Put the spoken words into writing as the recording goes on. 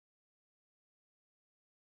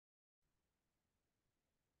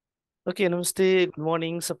Okay नमस्ते good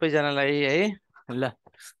morning सबैजनालाई है ल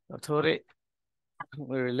थोरै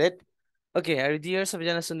लेट ओके डियर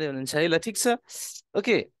सबैजना सुन्दै हुनुहुन्छ है ल ठिक छ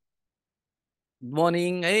ओके गुड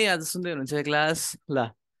मर्निङ है आज सुन्दै हुनुहुन्छ क्लास ल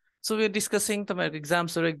सो यो डिस्कसिङ तपाईँहरूको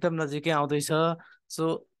इक्जाम्सहरू एकदम नजिकै आउँदैछ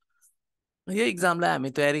सो यो इक्जामलाई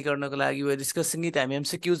हामी तयारी गर्नको लागि यो डिस्कसिङ इट हामी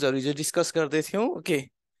एमसिक्युजहरू हिजो डिस्कस गर्दै थियौँ ओके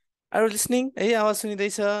आर लिसनिङ है आवाज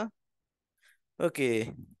सुनिँदैछ ओके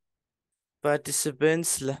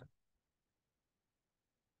पार्टिसिपेन्ट्स ल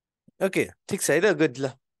ओके ठिक छ है त गुड ल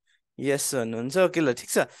यस भन्नुहुन्छ ओके ल ठिक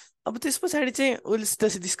छ अब त्यस पछाडि चाहिँ विल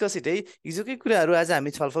डिस्कस इट है हिजोकै कुराहरू आज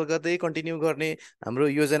हामी छलफल गर्दै कन्टिन्यू गर्ने हाम्रो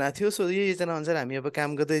योजना थियो सो यो योजना अनुसार हामी अब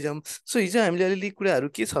काम गर्दै जाउँ सो हिजो हामीले अलिअलि कुराहरू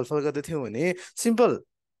के छलफल गर्दै थियौँ भने सिम्पल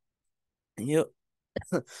यो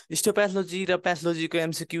हिस्टोप्याथोलोजी र प्याथोलोजीको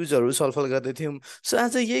एमसिक्युजहरू छलफल गर्दै थियौँ सो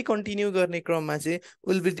आज यही कन्टिन्यू गर्ने क्रममा चाहिँ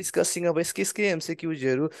विल बी डिस्कसिङ अब यसकै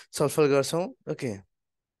एमसिक्युजहरू छलफल गर्छौँ ओके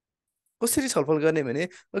कसरी छलफल गर्ने भने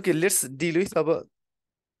ओके लेट्स डिल विथ अब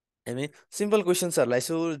हामी सिम्पल क्वेसन्सहरूलाई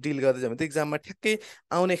यसो डिल गर्दै जाउँ त इक्जाममा ठ्याक्कै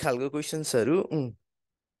आउने खालको क्वेसन्सहरू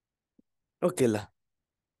ओके ल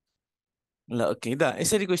ल ओके दा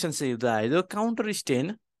यसरी क्वेसन चाहिँ हुँदा आयो counter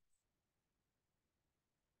stain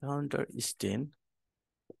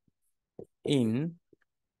in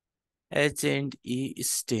H and E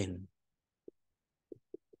stain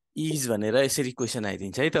is भनेर यसरी क्वेसन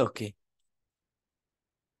आइदिन्छ है त okay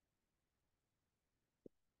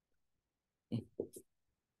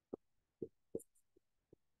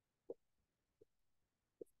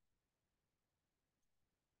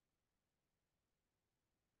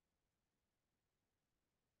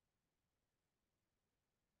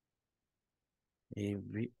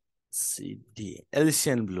ABCD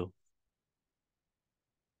Elysian blue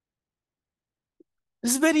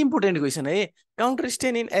this is very important question है counter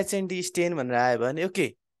stain in H and D stain भनेर आयो भने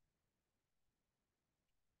ओके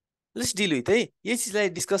लेट्स डिल विथ है यही चिजलाई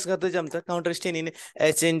डिस्कस गर्दै जाउँ त counter stain in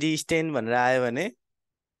H and D stain भनेर आयो भने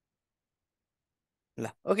ल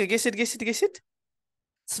okay get it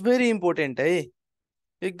it's very important है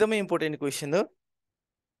एकदमै इम्पोर्टेन्ट क्वेसन हो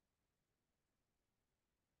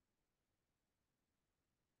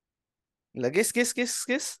ल गेस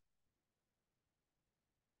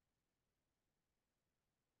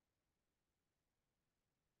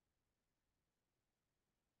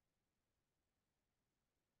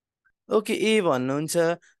ओके ए भन्नुहुन्छ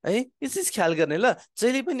है यो चिज ख्याल गर्ने ल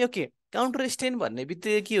जहिले पनि ओके काउन्टर स्टेन भन्ने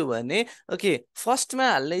बित्तिकै के हो भने ओके फर्स्टमा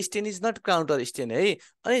हाल्ने stain is not counter stain है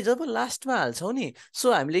अनि जब लास्टमा हाल्छौँ नि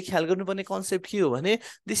सो हामीले ख्याल गर्नुपर्ने कन्सेप्ट के हो भने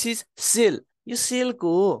दिस इज सेल यो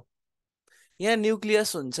सेलको हो यहाँ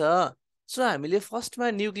न्युक्लियस हुन्छ सो हामीले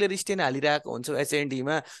फर्स्टमा न्युक्लियर स्टेन हालिरहेको हुन्छौँ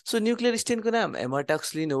एचएनडीमा सो न्युक्लियर स्टेनको नाम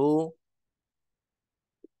हेमाटोक्सिलिन हो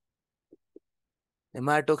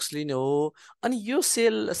हेमाटोक्सिलिन हो अनि यो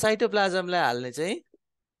सेल साइटोप्लाजमलाई हाल्ने चाहिँ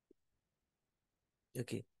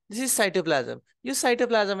ओके दिस इज साइटोप्लाजम यो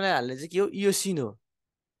साइटोप्लाजमलाई हाल्ने चाहिँ के हो इयोसिन हो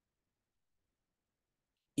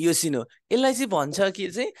यसलाई चाहिँ भन्छ कि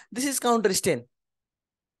चाहिँ दिस इज काउन्टर स्टेन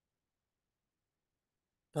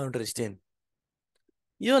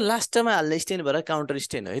यो लास्टमा हाल्ने स्टेन भएर काउन्टर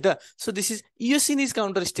स्टेन हो है त so this is eosin is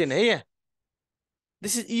counter stain है यहाँ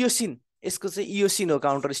दिस इज इयोसिन यसको चाहिँ इयोसिन हो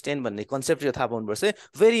काउन्टर स्टेन भन्ने कन्सेप्ट यो थाहा पाउनुपर्छ है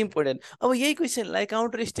भेरी इम्पोर्टेन्ट अब यही क्वेसनलाई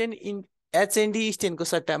काउन्टर स्टेन इन एचएनडी स्टेनको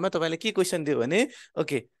सट्टामा तपाईँले के क्वेसन दियो भने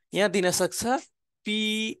ओके यहाँ दिन सक्छ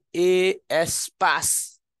पिएस पास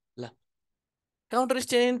ल काउन्टर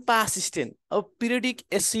स्टेन पास स्टेन अब पिरियडिक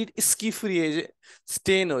एसिड स्किफ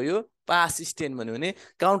स्टेन हो यो पास स्टेन भन्यो भने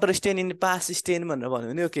counter stain in pass stain भनेर भन्यो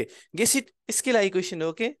भने ओके गेसिट यसकै लागि क्वेसन हो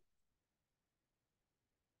ओके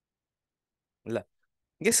ल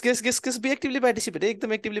गेस बी एक्टिभली पार्टिसिपेट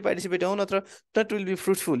एकदम एक्टिभली पार्टिसिपेट हौ नत्र नट विल बी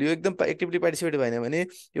फ्रुटफुल यो एकदम एक्टिभली पार्टिसिपेट भएन भने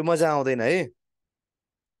यो मजा आउँदैन है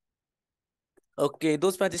okay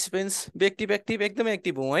those participants be active एकदमै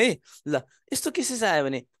एक्टिभ हौँ है ल यस्तो केसेस आयो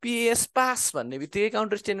भने पिएस पास भन्ने बित्तिकै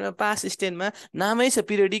काउन्टर स्टेनमा पास स्टेनमा नामै छ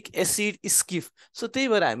पिरियडिक एसिड स्किफ सो त्यही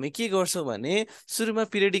भएर हामी के गर्छौँ भने सुरुमा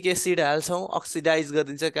पिरियडिक एसिड हाल्छौँ अक्सिडाइज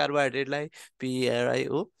गरिदिन्छ कार्बोहाइड्रेटलाई पिआरआई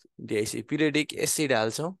हो डिआइसी पिरियडिक एसिड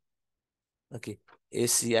हाल्छौँ ओके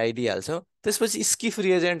एसिआइडी हाल्छौँ त्यसपछि स्किफ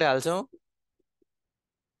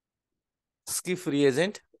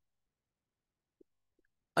रिएजेन्ट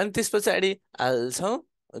अनि त्यस पछाडि हाल्छौँ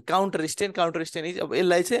काउन्टर स्टेन अब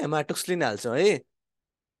यसलाई चाहिँ हेमाटोक्सिलिन हाल्छौँ है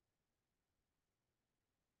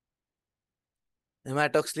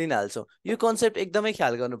हेमाटोक्सिलिन हाल्छौँ यो कन्सेप्ट एकदमै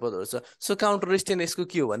ख्याल गर्नुपर्दो रहेछ सो काउन्टर स्टेन यसको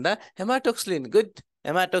के हो भन्दा हेमाटोक्सिलिन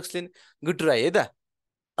गुड ट्राई है त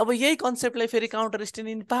अब यही कन्सेप्टलाई फेरि काउन्टर स्टेन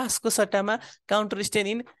इन पासको सट्टामा काउन्टर स्टेन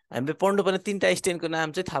इन हामीले पढ्नुपर्ने तिनवटा स्टेनको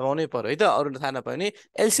नाम चाहिँ थाहा पाउनै पर्यो है त अरू थाहा नपायो भने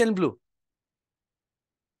Alcian blue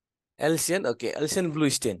Alcian okay Alcian blue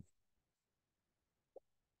stain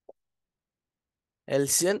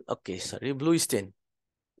Alcian okay sorry blue stain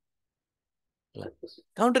ल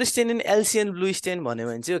counter stain in Alcian blue stain भन्यो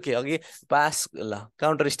भने चाहिँ ओके अघि पास ल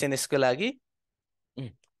काउन्टर स्टेन यसको लागि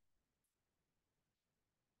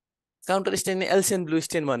counter stain in Alcian blue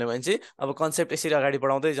stain भन्यो भने चाहिँ अब कन्सेप्ट यसरी अगाडि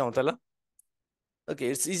बढाउँदै जाउँ त ल ओके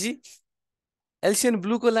इट्स इजी एल्सियन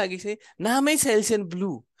ब्लूको लागि चाहिँ नामै छ एल्सियन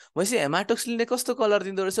ब्लू भनेपछि हेमाटोक्सिलिनले कस्तो कलर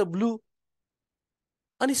दिँदो रहेछ ब्लू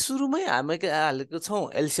अनि सुरुमै हामी हालेको छौँ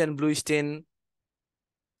एल्सियन ब्लू स्टेन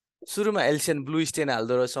सुरुमा एल्सियन ब्लू स्टेन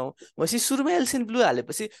हाल्दो रहेछौँ भनेपछि सुरुमा एल्सियन ब्लू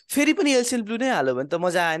हालेपछि फेरि पनि एल्सियन ब्लू नै हाल्यो भने त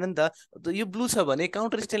मजा आएन नि त यो ब्लू छ भने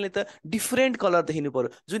काउन्टर स्टेनले त डिफ्रेन्ट कलर देखिनु पर्यो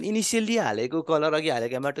जुन इनिसियली हालेको कलर अघि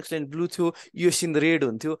हालेको हेमाटोक्सिलिन ब्लू थियो योसिन रेड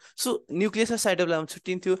हुन्थ्यो सो न्युक्लियस र साइटोप्लाज्म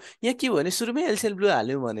छुट्टिन्थ्यो यहाँ के भयो भने सुरुमै एल्सियन ब्लू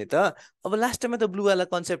हाल्यौँ भने त अब लास्टमा त ब्लूवाला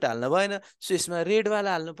कन्सेप्ट हाल्न भएन सो यसमा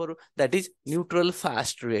रेडवाला हाल्नु पर्यो that is neutral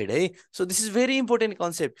fast red है so this is very important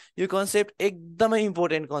concept यो कन्सेप्ट एकदमै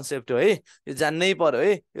इम्पोर्टेन्ट कन्सेप्ट हो है यो जान्नै पर्यो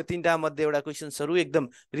है यो तीनटा मध्ये एउटा क्वेसन्सहरू एकदम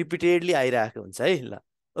रिपिटेडली आइरहेको हुन्छ है ल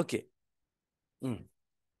ओके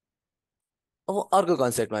अब अर्को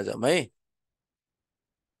कन्सेप्टमा जाउँ है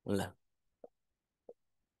ल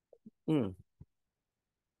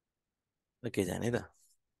ओके जाने त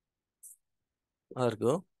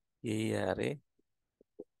अर्को यही अरे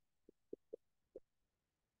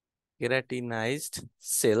keratinised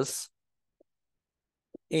sales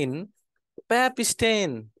in pap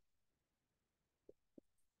stain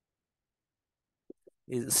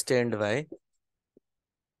is stained by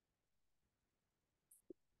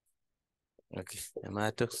okay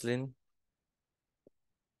hematoxylin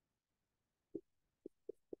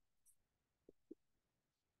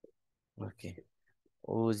okay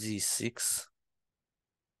OG6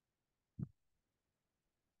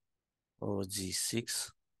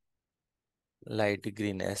 light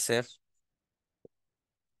green SF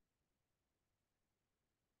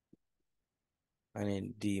अनि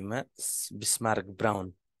डीमा Bismarck brown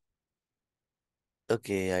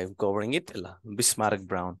okay I am covering it ल बिस्मार्क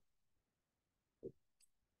ब्राउन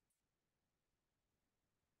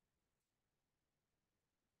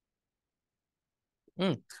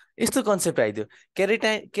यस्तो कन्सेप्ट आइदियो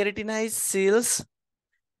केराटिनाइज सेल्स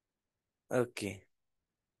ओके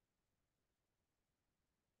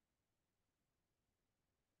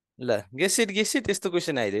ल गेस इट यस्तो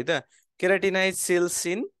क्वेसन आइदियो त केराटिनाइज sales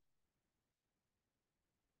in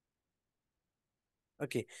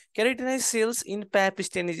okay केराटिनाइज sales in pap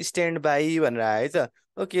stain is stand by भनेर आयो त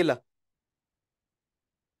okay ल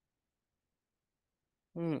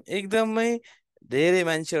एकदमै धेरै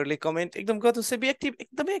मान्छेहरूले कमेन्ट एकदम गर्नु सेबी एक्टिभ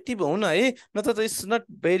एकदमै एक्टिभ हुनु है नत्र त इट्स नट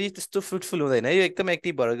भेरी त्यस्तो फ्रुटफुल हुँदैन है यो एकदम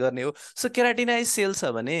एक्टिभ भएर गर्ने हो सो केराटिनाइज सेल छ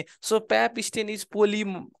भने सो प्याप स्टेन इज पोली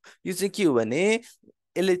यो चाहिँ के हो भने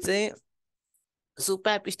यसले चाहिँ सो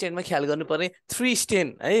प्याप स्टेनमा ख्याल गर्नुपर्ने 3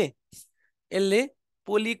 स्टेन है यसले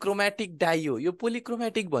पोलिक्रोमेटिक डाई हो यो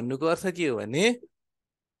पोलिक्रोमेटिक भन्नुको अर्थ के हो भने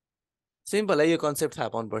सिम्पल है यो कन्सेप्ट थाहा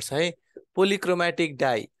पाउनुपर्छ है पोलिक्रोमेटिक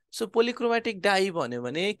डाई सो पोलिक्रोमेटिक डाई भन्यो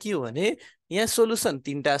भने के हो भने यहाँ सोलुसन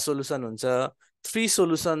 3टा सोलुसन हुन्छ 3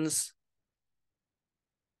 सोलुसन्स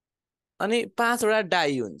अनि 5वटा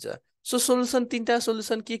डाई हुन्छ सो सोलुसन 3टा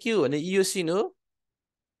सोलुसन के हो भने इयोसिन हो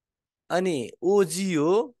अनि ओजी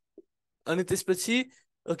हो अनि त्यसपछि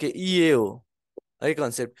ओके इए हो है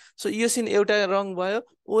कन्सेप्ट सो इयोसिन एउटा रङ भयो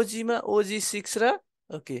ओजीमा OG6 र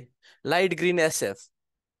okay light green SF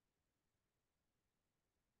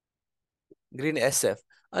green SF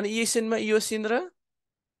अनि इयोसिनमा इयोसिन र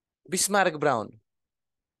बिस्मार्क ब्राउन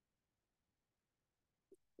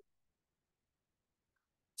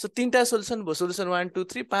सो 3टा सोलुसन भयो solution 1 2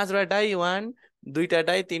 3 5वटा die 1 2टा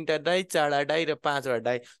die 3टा die 4वटा die र 5वटा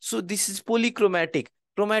die so this is पोलिक्रोमेटिक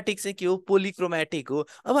chromatic चाहिँ के हो पोलिक्रोमेटिक हो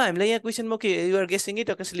अब हामीलाई यहाँ क्वेसनमा के युआर गेसिङ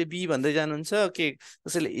इट कसैले बी भन्दै जानुहुन्छ के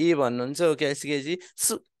कसैले ए भन्नुहुन्छ ओके एसकेजी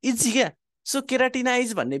सो इजी क्या सो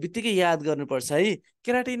केराटिनाइज भन्ने बित्तिकै याद गर्नुपर्छ है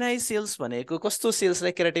केराटिनाइज सेल्स भनेको कस्तो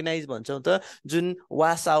सेल्सलाई केराटिनाइज भन्छौँ त जुन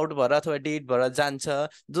वास आउट भएर अथवा डेड भएर जान्छ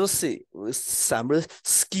जो हाम्रो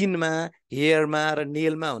स्किनमा हेयरमा र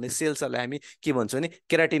नेलमा हुने सेल्सहरूलाई हामी के भन्छौँ भने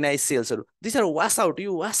केराटिनाइज सेल्सहरू दिस आर वास आउट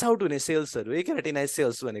यो वास आउट हुने सेल्सहरू है केराटिनाइज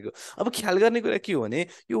सेल्स भनेको अब ख्याल गर्ने कुरा के हो भने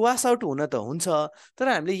यो वास आउट हुन त हुन्छ तर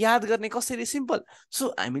हामीले याद गर्ने कसरी सिम्पल सो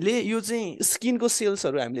हामीले यो चाहिँ स्किनको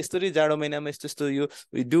सेल्सहरू हामीले यस्तरी जाडो महिनामा यस्तो यस्तो यो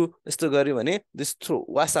डु यस्तो गऱ्यो भने दिस थ्रो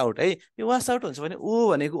वास आउट है यो वास आउट हुन्छ भने ओ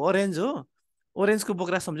भनेको ओरेन्ज हो ओरेन्जको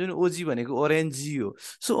बोक्रा सम्झ्यो नि ओजी भनेको ओरेन्जी हो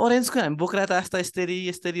सो ओरेन्जको हामी बोक्रा तास्ता यस्तरी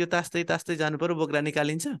यस्तरी यो तास्तै तास्तै जानु पर्यो बोक्रा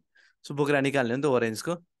निकालिन्छ सो बोक्रा निकाल्ने हो नि त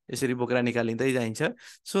ओरेन्जको, यसरी बोक्रा निकालिँदै जाइन्छ।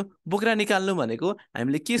 सो बोक्रा निकाल्नु भनेको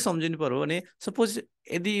हामीले के सम्झिनु पर्यो भने सपोज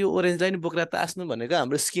यदि यो ओरेन्जलाई नि बोक्रा तास्नु भनेको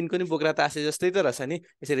हाम्रो स्किनको नि बोक्रा तासे जस्तै त रहेछ नि,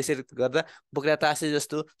 यसरी यसरी गर्दा बोक्रा तासे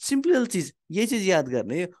जस्तो सिम्पल चिज, यही चिज याद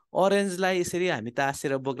गर्ने। अरेन्जलाई यसरी हामी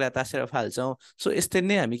तासेर बोक्रा तासेर फाल्छौँ। सो यस्तै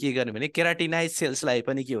नै हामी के गर्ने भने केराटिनाइज सेल्सलाई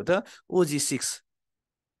पनि के हो त OG6।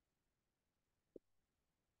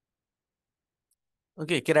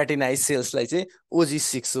 ओके, केराटिनाइज सेल्सलाई चाहिँ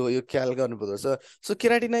OG6 हो, यो ख्याल गर्नुपर्दो रहेछ। सो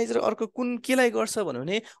केराटिनाइज र अर्को कुन केलाई गर्छ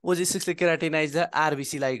भने OG6ले केराटिनाइज र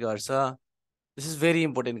आरबिसीलाई गर्छ। This is very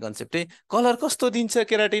important concept है। कलर कस्तो दिन्छ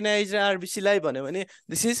केराटिनाइज र आरबिसीलाई भन्यो भने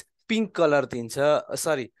दिस इज पिङ्क कलर दिन्छ,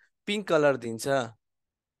 सरी पिङ्क कलर दिन्छ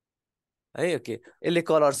है। ओके, यसले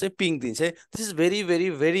कलर चाहिँ पिङ्क दिन्छ है। This is very very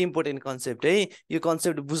very important concept है, यो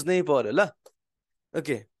कन्सेप्ट बुझ्नै पर्यो ल।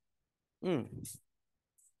 ओके,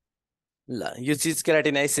 ल यो चिज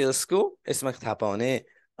केराटिनाइज सेल्सको यसमा थाहा पाउने।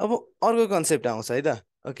 अब अर्को कन्सेप्ट आउँछ है त।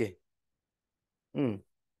 Okay,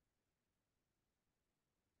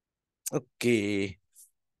 okay,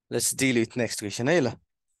 let's deal with next question है ल।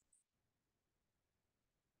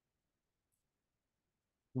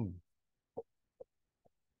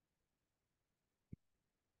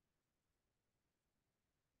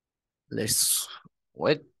 Let's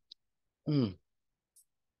weight.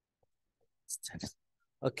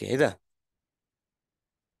 ओके है त।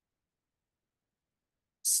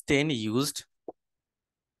 Stain used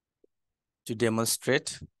to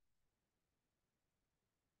demonstrate,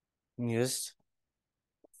 used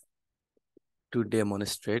to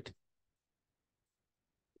demonstrate,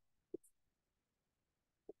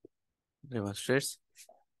 demonstrates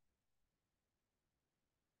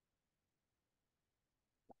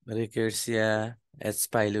Rickettsia, H.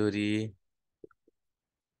 pylori,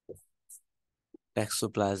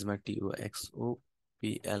 Toxoplasma, TOXOPLASMA,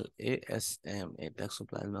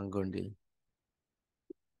 Toxoplasma gondii,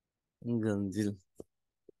 गन्जिल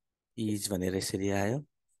is भनेर यसरी आयो।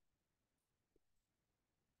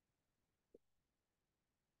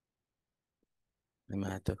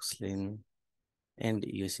 हेमाटोक्सिलिन एन्ड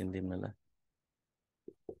इयोसिन ल,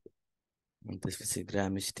 अनि त्यसपछि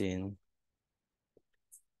ग्रामिस्टेन,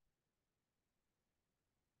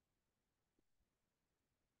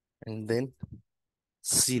 and then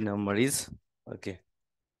C number is okay.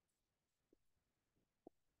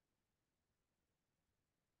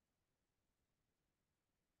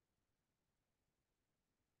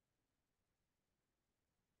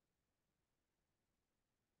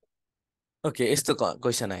 Okay, यस्तो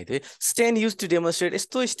क्वेसन आएको थियो। स्टेन युज टु डेमोन्स्ट्रेट,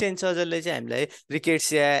 यस्तो स्टेन छ जसले चाहिँ हामीलाई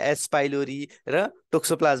रिकेट्सिया, एच पाइलोरी र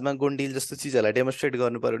टोक्सोप्लाज्मा गोन्डिल जस्तो चिजहरूलाई डेमोन्स्ट्रेट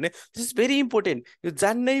गर्नु पर्यो भने दिस इज भेरी इम्पोर्टेन्ट, यो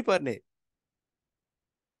जान्नै पर्ने।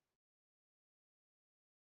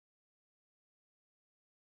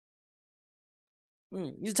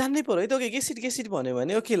 यो जान्नै पर्यो है त। ओके, गेसिट गेसिट भन्यो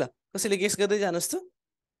भने ओके ल, कसैले गेस गर्दै जानुहोस् त।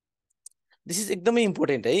 दिस इज एकदमै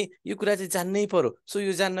इम्पोर्टेन्ट है, यो कुरा चाहिँ जान्नै पर्यो। सो यो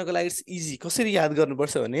जान्नको लागि इजी, कसरी याद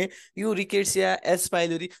गर्नुपर्छ भने यो rickettsia, H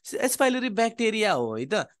pylori, H pylori bacteria हो है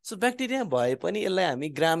त। सो ब्याक्टेरिया भए पनि यसलाई हामी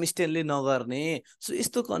ग्राम स्टेनले नगर्ने। सो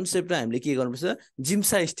यस्तो कन्सेप्टमा हामीले के गर्नुपर्छ,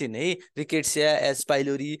 जिम्सा स्टेन है। रिकेट्सिया, एच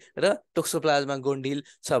पाइलोरी र टोक्सोप्लाज्मा गोन्डिल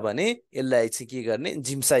छ भने यसलाई चाहिँ के गर्ने,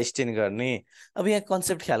 जिम्सा स्टेन गर्ने। अब यहाँ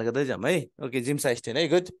कन्सेप्ट ख्याल गर्दै जाउँ है। ओके, जिम्सा स्टेन है,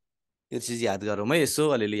 गुड। यो चिज याद गरौँ है, यसो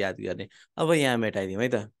अलिअलि याद गर्ने। अब यहाँ मेटाइदिउँ है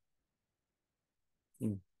त।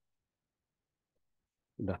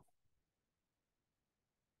 ल,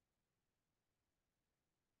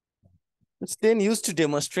 स्टेन युज टु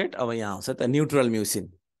डेमोन्स्ट्रेट, अब यहाँ आउँछ त न्युट्रल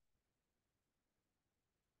म्युसिन।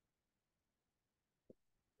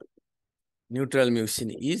 न्युट्रल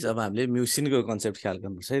म्युसिन इज, अब हामीले म्युसिनको कन्सेप्ट ख्याल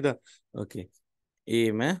गर्नुपर्छ है त। ओके,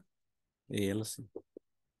 एमा एलसी,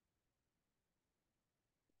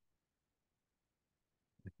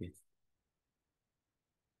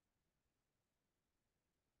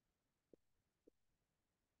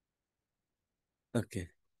 ओके,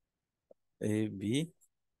 एबी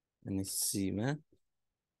अनि सीमा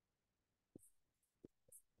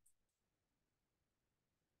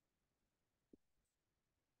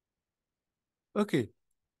ओके,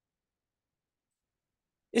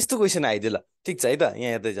 यस्तो क्वेसन आइदियो ल। ठिक छ है त,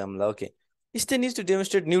 यहाँ हेर्दै जाऊँ ल। Okay, stain use to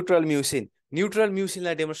demonstrate neutral म्युसिन। Neutral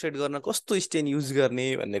म्युसिनलाई demonstrate गर्न कस्तो स्टेन युज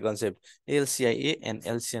गर्ने भन्ने कन्सेप्ट, एलसिआइए एन्ड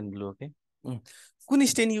एलसिएन ब्लू। ओके, कुन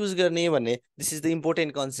स्टेन युज गर्ने भन्ने this is the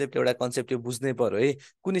important concept. एउटा कन्सेप्ट यो बुझ्नै पर्यो है,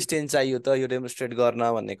 कुन स्टेन चाहियो त यो डेमोन्स्ट्रेट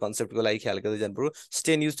गर्न भन्ने कन्सेप्टको लागि ख्याल गर्दै जानु पर्यो।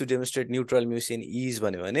 Stain use to demonstrate neutral म्युसिन is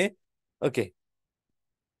भन्यो भने ओके,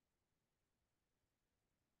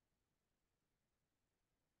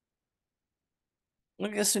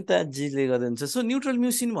 अस्मिताजीले गर्दा हुन्छ। सो न्युट्रल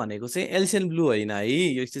म्युसिन भनेको चाहिँ एल्सियन ब्लू होइन है,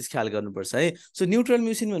 यो चिज ख्याल गर्नुपर्छ है। सो न्युट्रल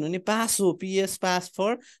म्युसिन भन्नु नि पास हो, पिएस पास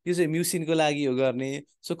फर, यो चाहिँ म्युसिनको लागि हो गर्ने।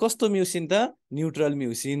 सो कस्तो म्युसिन त? Neutral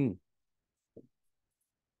म्युसिन।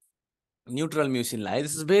 Neutral म्युसिनलाई,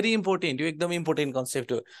 this is very important, यो एकदम इम्पोर्टेन्ट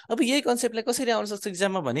कन्सेप्ट हो। अब यही कन्सेप्टलाई कसरी आउन सक्छ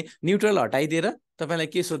इक्जाममा भने, न्युट्रल हटाइदिएर तपाईँलाई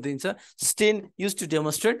के सोधिदिन्छ, stain use to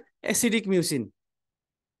demonstrate acidic म्युसिन।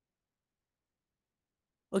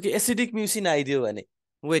 Okay, acidic म्युसिन आइदियो भने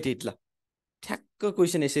वेट इट ल, ठ्याक्क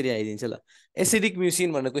क्वेसन यसरी आइदिन्छ ल। एसिडिक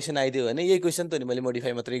म्युसिन भनेर क्वेसन आइदियो भने, यही क्वेसन त नि मैले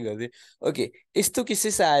मोडिफाई मात्रै गरिदिएँ। ओके, यस्तो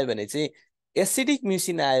केसेस आयो भने चाहिँ एसिडिक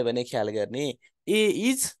म्युसिन आयो भने ख्याल गर्ने, ए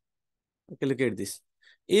is, okay look at this,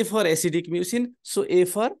 A for acidic म्युसिन, so A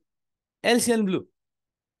for Alcian blue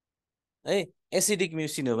है। एसिडिक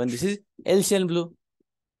म्युसिन हो भने this is Alcian blue.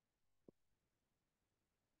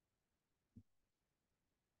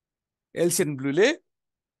 Alcian ब्लूले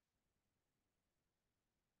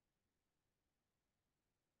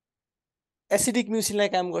acidic म्युसिनलाई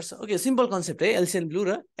काम गर्छ। ओके, सिम्पल कन्सेप्ट है, एल्सियन ब्लू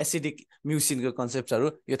र एसिडिक म्युसिनको कन्सेप्टहरू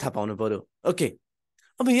यो थाहा पाउनु पर्यो। ओके,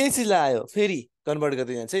 अब यही चिजलाई आयो फेरि कन्भर्ट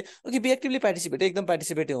गर्दै जान्छ है। ओके, बी एक्टिभली पार्टिसिपेट, एकदम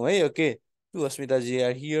पार्टिसिपेट हौँ है। Okay, to अस्मिताजी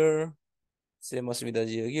are here, same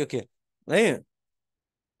अस्मिताजी हो कि। ओके है,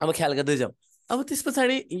 अब ख्याल गर्दै जाउँ। अब त्यस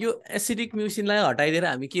पछाडि यो एसिडिक म्युसिनलाई हटाइदिएर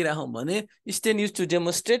हामी के राखौँ भने, stain use to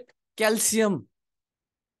demonstrate calcium,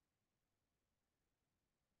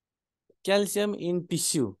 calcium in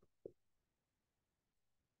tissue.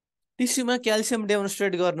 टिस्युमा calcium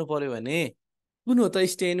demonstrate गर्नु पर्यो भने कुन हो त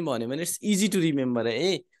स्टेन भन्यो भने, इट्स इजी टु रिमेम्बर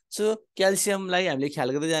है। सो क्याल्सियमलाई हामीले ख्याल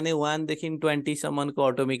गर्दै जाने 1 देखि 20 सम्मको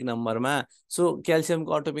अटोमिक नम्बरमा। सो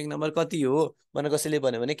क्याल्सियमको अटोमिक नम्बर कति हो भनेर कसैले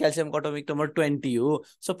भन्यो भने, क्याल्सियमको अटोमिक नम्बर 20 हो।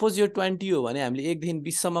 सपोज यो 20 हो भने हामीले 1 देखि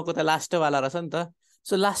 20 सम्मको त लास्टवाला रहेछ नि त।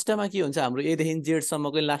 सो लास्टमा के हुन्छ, हाम्रो ए देखि जेड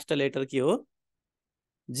सम्मको लास्ट लेटर के हो,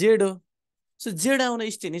 जेड हो। सो जेड आउने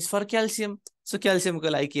stain is for calcium. So क्याल्सियमको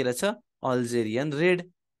लागि के रहेछ, अल्जेरियन रेड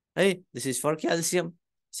है, दिस इज फर क्याल्सियम।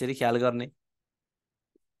 यसरी ख्याल गर्ने,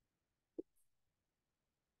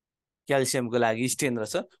 क्याल्सियमको लागि स्टेन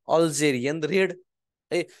रहेछ अल्जेरियन रेड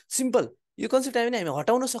है। सिम्पल, यो कन्सेप्ट आयो भने हामी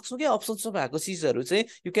हटाउन सक्छौँ क्या, अप्सन्समा भएको चिजहरू चाहिँ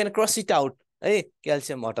you can cross it out है,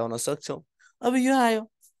 क्याल्सियम हटाउन सक्छौँ। अब यो आयो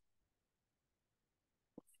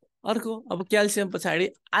अर्को, अब क्याल्सियम पछाडि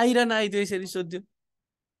आइरन आइदियो, यसरी सोध्यो,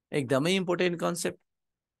 एकदमै इम्पोर्टेन्ट कन्सेप्ट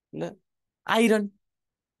ल, iron.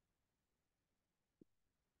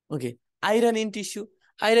 Okay, iron in tissue,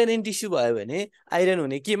 iron in tissue भयो भने आइरन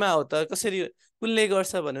हुने केमा हो त, कसरी कुनले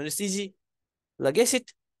गर्छ भने सिजी, ल guess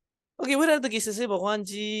it. Okay, where are the guesses है भगवान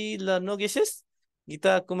जी, ल no guesses,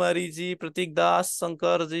 Geeta Kumari ji, Pratik Das,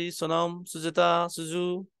 Shankar ji, Sonam, Sujata,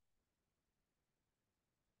 Suju.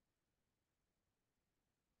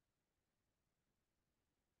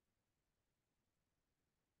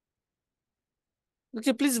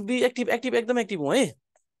 Okay, please be active, active एकदम एक्टिभ हो है।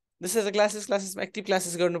 दिस इज क्लासेसमा एक्टिभ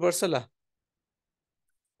क्लासेस गर्नुपर्छ ल।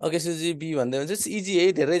 ओके, सुजी बी भन्दै हुन्छ, इजी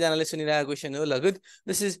है, धेरैजनाले सुनिरहेको क्वेसन हो। ल good,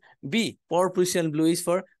 this is be, पर्प्रिसियन blue is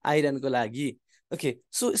for आइरनको लागि। ओके,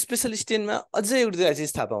 सो स्पेसल स्टेनमा अझै एउटा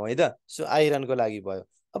चिज थाहा पाऊँ है त। सो आइरनको लागि भयो।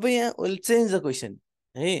 अब यहाँ विल चेन्ज द क्वेसन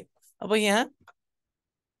है। अब यहाँ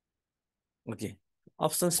ओके,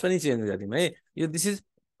 अप्सन्स पनि चेन्ज गरिदिउँ है। यो दिस इज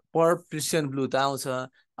पर्प्रिसियन ब्लू त आउँछ।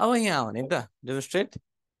 अब यहाँ भने त डेमोन्स्ट्रेट,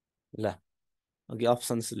 ल ओके,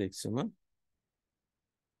 अप्सन्स लेख्छु म।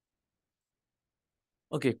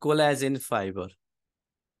 Okay, collagen fibre.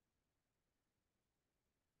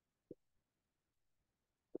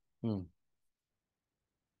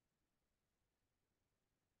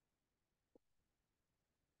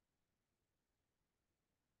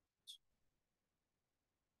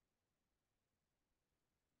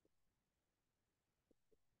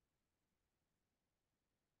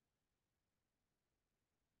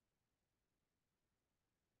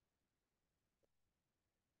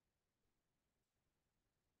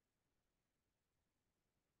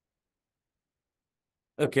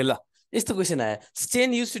 ओके ल, यस्तो क्वेसन आयो,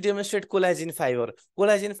 stain use to demonstrate collagen fibre,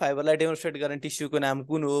 collagen फाइबरलाई demonstrate गर्ने टिस्युको नाम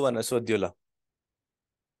कुन हो भनेर सोध्यो ल।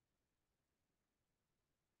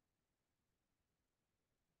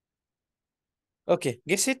 Okay,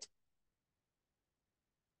 guess it.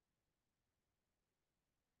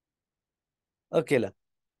 ओके ल,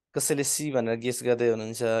 कसैले सी भनेर गेस गर्दै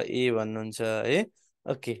हुनुहुन्छ, ए भन्नुहुन्छ है।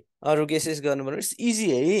 ओके, अरू गेसेस गर्नु पर्यो, इट्स इजी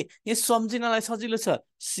है, यो सम्झिनलाई सजिलो छ।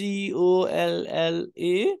 COLLA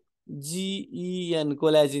GEN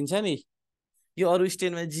कोलाजिन छ नि, यो अरू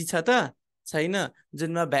स्टेनमा जी छ त छैन,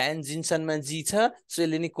 जुनमा भ्यान जिन्सनमा जी छ, सो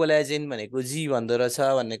यसले नि कोलाजेन भनेको जी भन्दो रहेछ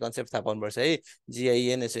भन्ने कन्सेप्ट थाहा पाउनुपर्छ है।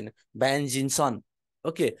 GIN छैन, भ्यान जिन्सन।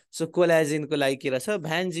 ओके, सो कोलाजेनको लागि के रहेछ,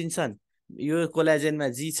 भ्यान जिन्सन, यो कोलाजेनमा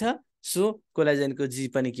जी छ, सो कोलाजेनको जी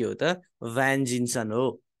पनि के हो त भ्यान्जिन्सन हो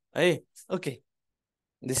है ओके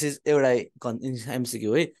दिस इज एउटा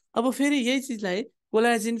एमसिक्यू है अब फेरि यही चिजलाई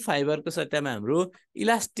कोलाजिन फाइबरको सट्टामा हाम्रो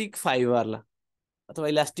इलास्टिक फाइबर ल अथवा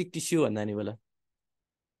इलास्टिक टिस्यु भन्दा नि बोला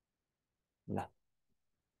ल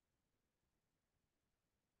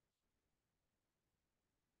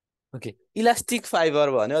ओके इलास्टिक फाइबर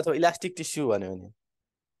भन्यो अथवा इलास्टिक टिस्यु भन्यो भने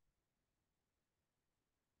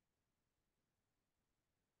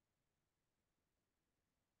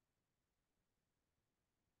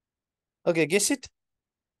ओके गेस इट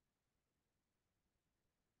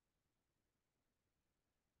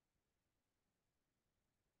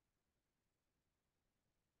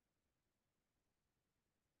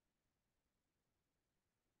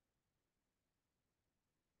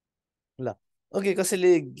ल ओके कसैले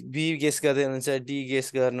बी गेस गर्दै हुनुहुन्छ डी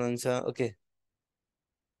गेस गर्नुहुन्छ ओके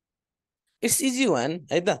इट्स इजी वान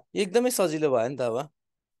है त एकदमै सजिलो भयो नि त अब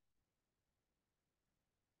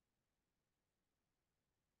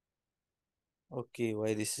okay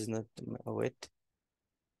why this is not weight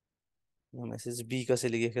message be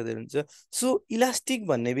कसैले के गर्दै हुनुहुन्छ सो इलास्टिक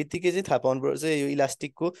भन्ने बित्तिकै चाहिँ थाहा पाउनुपर्छ यो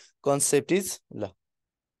इलास्टिकको कन्सेप्ट इज ल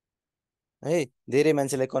है धेरै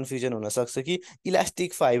मान्छेलाई कन्फ्युजन हुन सक्छ कि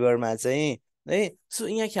इलास्टिक फाइबरमा चाहिँ है सो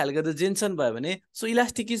यहाँ ख्याल गर्दा जेन्सन भयो भने सो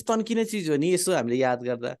इलास्टिक इज तन्किने चिज हो नि यसो हामीले याद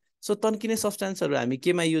गर्दा सो तन्किने सब्सटेन्सहरू हामी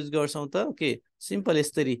केमा युज गर्छौँ त ओके सिम्पल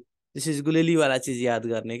यस्तरी दिस इज गुलेलीवाला चिज याद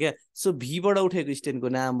गर्ने क्या सो भीबाट उठेको स्टेनको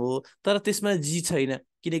नाम हो तर त्यसमा जी छैन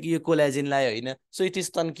किनकि यो कोलाजिनलाई होइन सो इट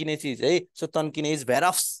इज तन्किने चिज है सो तन्किने इज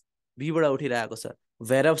भेरप्स भीबाट उठिरहेको छ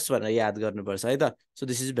भेरप्स भनेर याद गर्नुपर्छ है त सो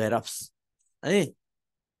दिस इज भेरप्स है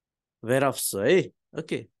भेरप्स है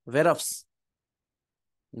ओके भेरप्स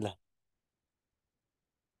ल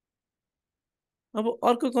अब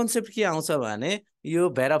अर्को कन्सेप्ट के आउँछ भने यो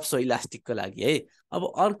भेरप्स हो इलास्टिकको लागि है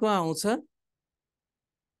अब अर्को आउँछ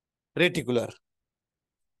रेटिकुलर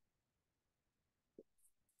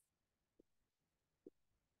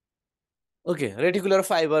ओके रेटिकुलर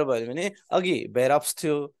फाइबर भयो भने अघि भेरप्स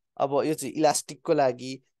थियो अब यो चाहिँ इलास्टिकको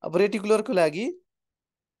लागि अब रेटिकुलरको लागि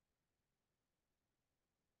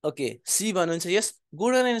ओके सी भन्नुहुन्छ यस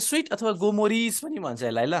गोल्डन एन्ड स्विट अथवा गोमोरिज पनि भन्छ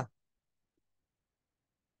यसलाई ल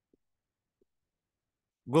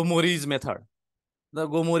गोमोरिज मेथड द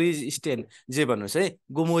गोमोरिज स्टेन जे भन्नुहोस् है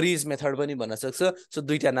गोमोरिज मेथड पनि भन्न सक्छ सो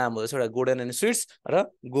दुईटा नाम हो एउटा गोल्डन एन्ड स्विट्स र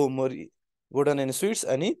गोमोरी गोल्डन एन्ड स्विट्स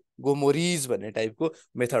अनि गोमोरिज भन्ने टाइपको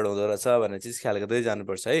मेथड हुँदो रहेछ भन्ने चिज ख्याल गर्दै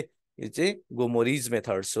जानुपर्छ है यो चाहिँ गोमोरिज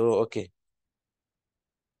मेथड्स हो ओके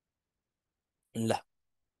ल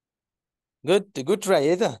गुड गुड ट्राई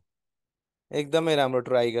है त एकदमै राम्रो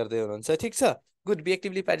ट्राई गर्दै हुनुहुन्छ ठिक छ गुड बी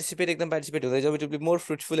एक्टिभली पार्टिसिपेट एकदम पार्टिसिपेट हुँदै जाऊ it will be more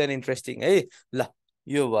fruitful and interesting है ल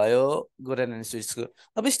यो भयो गोल्डन एन्ड स्विट्सको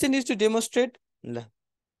अब स्टेन युज टु डेमोन्स्ट्रेट ल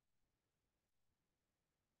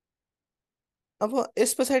अब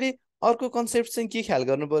यस पछाडि अर्को कन्सेप्ट चाहिँ के ख्याल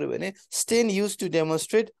गर्नु पर्यो भने स्टेन युज टु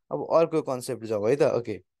डेमोन्स्ट्रेट अब अर्को कन्सेप्ट जाउँ है त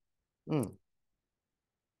ओके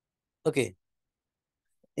ओके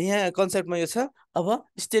यहाँ कन्सेप्टमा यो छ अब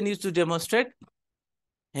stain use to demonstrate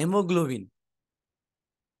haemoglobin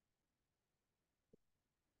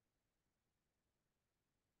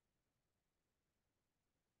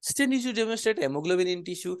stain use to demonstrate haemoglobin in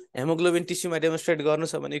tissue haemoglobin टिस्युमा demonstrate गर्नु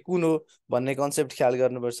छ भने कुन हो भन्ने कन्सेप्ट ख्याल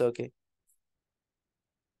गर्नुपर्छ okay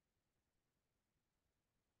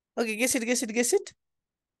okay guess it guess it guess it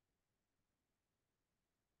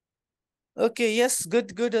okay yes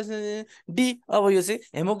good good D अब यो चाहिँ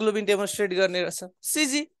हेमोग्लोबिन डेमोन्स्ट्रेट गर्ने रहेछ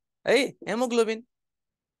सिजी है हेमोग्लोबिन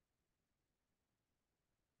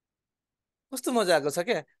कस्तो मजा आएको छ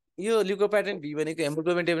क्या यो ल्युकोप्याटर्न भी भनेको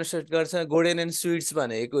हेमोग्लोबिन डेमोन्स्ट्रेट गर्छ गोल्डन एन्ड स्विट्स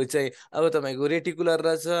भनेको चाहिँ अब तपाईँको रेटिकुलर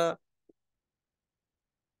रहेछ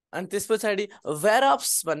अनि त्यस पछाडि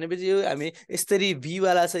भेरप्स भनेपछि यो हामी यसरी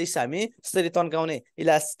भीवाला छ हामी यसरी तन्काउने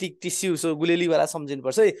इलास्टिक टिस्यु सो गुलेलीवाला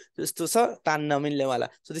सम्झिनुपर्छ है जस्तो छ तान्न नमिल्नेवाला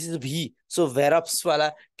so this is V so भेरप्सवाला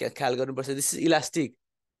ख्याल गर्नुपर्छ दिस इज इलास्टिक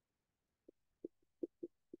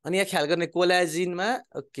अनि यहाँ ख्याल गर्ने कोलाजिनमा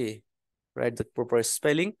okay right the proper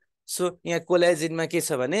spelling so यहाँ कोलाजिनमा के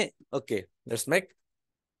छ भने ओके लेट्स मेक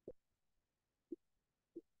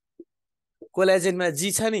कोलाजिनमा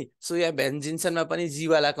जी छ नि सो यहाँ भेन्जिन्सनमा पनि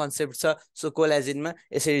जीवाला कन्सेप्ट छ सो कोलाजिनमा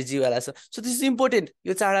यसरी जीवाला छ सो दिस इज इम्पोर्टेन्ट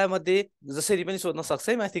यो चाडा मध्ये जसरी पनि सोध्न सक्छ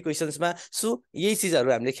है माथि क्वेसन्समा सो यही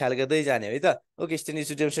चिजहरू हामीले ख्याल गर्दै जाने है त okay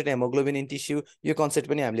stainless haemoglobin in tissue यो कन्सेप्ट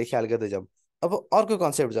पनि हामीले ख्याल गर्दै जाउँ अब अर्को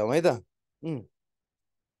कन्सेप्ट जाउँ है त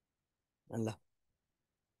ल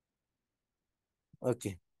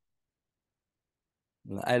ओके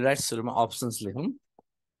आई राइट सुरुमा अप्सन्स लेखौँ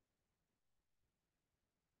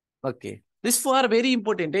okay this four very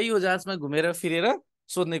important है यो जाँचमा घुमेर फिरेर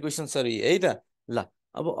सोध्ने क्वेसन्सहरू है त ल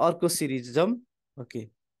अब अर्को सिरिज जाउँ। ओके।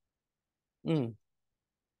 उम्,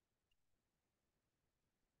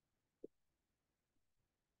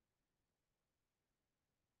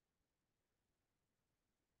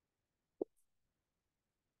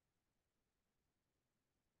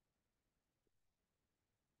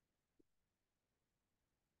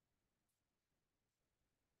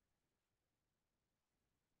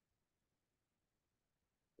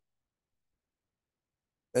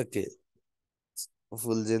 okay,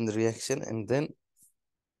 full Jane reaction and then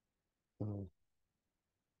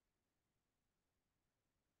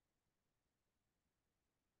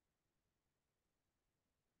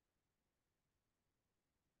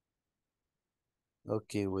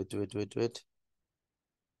okay, weight weight weight weight.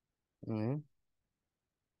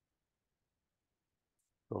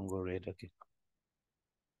 कङ्गो red, okay.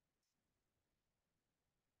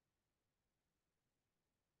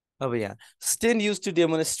 अब यहाँ स्टेन युज टु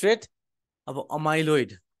डेमोन्स्ट्रेट अब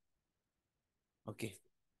अमाइलोइड। ओके,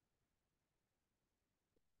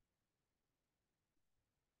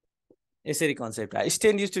 यसरी कन्सेप्ट आयो,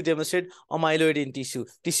 stain use to demonstrate amyloid in tissue.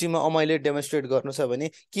 टिस्युमा amyloid demonstrate गर्नु छ भने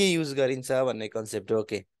के युज गरिन्छ भन्ने कन्सेप्ट हो।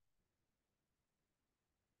 ओके,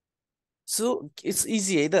 सो इट्स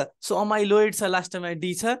इजी है त। सो अमाइलोइड छ, लास्टमा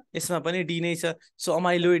डी छ, यसमा पनि डी नै छ। सो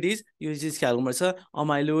अमाइलोइड इज, यो चिज ख्याल गर्नुपर्छ,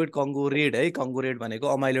 अमाइलोइड कङ्गो रेड है, कङ्गो रेड भनेको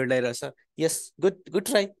अमाइलोइडलाई रहेछ। यस, गुड गुड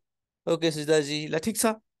ट्राई। ओके सुजाजी, ल ठिक छ,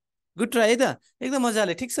 गुड ट्राई है त, एकदम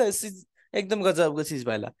मजाले ठिक छ। एकदम गजबको चिज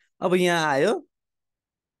भयो। ल अब यहाँ आयो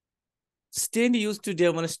स्टेन युज टु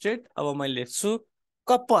डेमोन्स्ट्रेट, अब मैले लेख्छु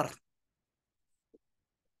कप्पर।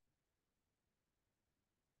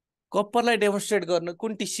 कप्परलाई डेमोन्स्ट्रेट गर्न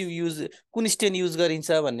कुन टिस्यु युज, कुन स्टेन युज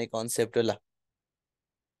गरिन्छ भन्ने कन्सेप्ट हो। ल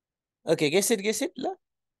okay, get it get it. ल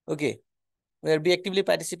ओके, बी एक्टिभली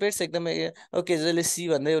पार्टिसिपेट्स एकदमै। ओके, जसले सी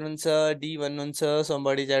भन्दै हुनुहुन्छ, डी भन्नुहुन्छ,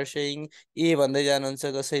 समबडी आर सेइङ ए भन्दै जानुहुन्छ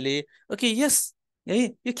कसैले। ओके यस, है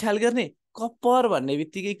यो ख्याल गर्ने, कप्पर भन्ने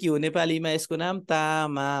बित्तिकै के हो, नेपालीमा यसको नाम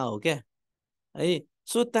तामा हो क्या है।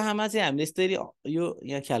 सो तामा चाहिँ हामीले यसरी यो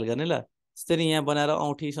यहाँ ख्याल गर्ने। ल यसरी यहाँ बनाएर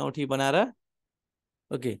औँठी सौठी बनाएर,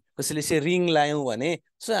 ओके, कसैले चाहिँ रिङ लायौँ भने,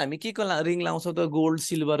 सो हामी के को रिङ लाउँछौँ त, गोल्ड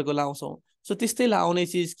सिल्भरको लाउँछौँ। सो त्यस्तै लाउने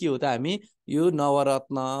चिज के हो त, हामी यो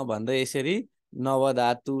नवरत्न भन्दै यसरी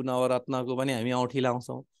नवधातु नवरत्नको पनि हामी औँठी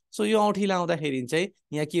लाउँछौँ। सो यो औँठी लाउँदाखेरि चाहिँ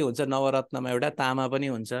यहाँ के हुन्छ, नवरत्नमा एउटा तामा पनि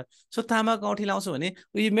हुन्छ। सो तामाको औँठी लाउँछौँ भने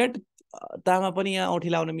उयो मेट तामा पनि यहाँ औँठी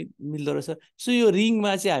लाउन मिल्दो रहेछ। सो यो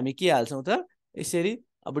रिङमा चाहिँ हामी के हाल्छौँ त, यसरी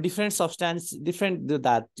अब डिफ्रेन्ट सब्सटान्स, डिफ्रेन्ट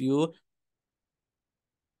धातु, यो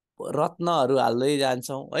रत्नहरू हाल्दै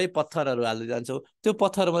जान्छौँ है, पत्थरहरू हाल्दै जान्छौँ। त्यो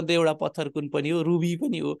पत्थरमध्ये एउटा पत्थर कुन पनि हो, रुबी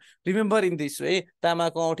पनि हो। रिमेम्बर इन दिस है,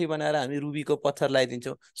 तामाको औँठी बनाएर हामी रुबीको पत्थर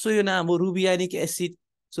लगाइदिन्छौँ। सो यो नाम हो रुबियानिक acid.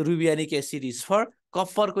 So रुबियानिक acid is for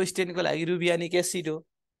कप्परको स्टेनको लागि रुबियानिक एसिड हो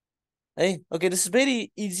है। Okay, this is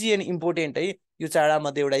very easy and important है, यो चाडा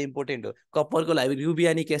मध्ये एउटा इम्पोर्टेन्ट हो कप्परको लागि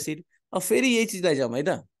रुबियानिक एसिड। अब फेरि यही चिजलाई जाउँ है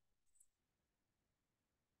त,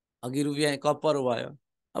 अघि रुबिया कप्पर भयो,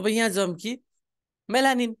 अब यहाँ जाउँ कि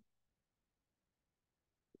melanin.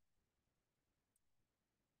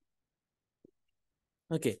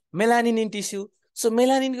 Okay, melanin in tissue. So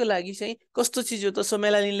मेलानिनको लागि चाहिँ कस्तो चिज हो त, सो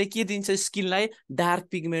मेलानिनले के दिन्छ स्किनलाई, डार्क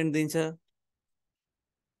पिगमेन्ट दिन्छ।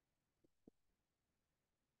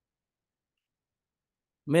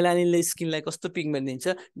 मेलानिनले स्किनलाई कस्तो पिगमेन्ट दिन्छ,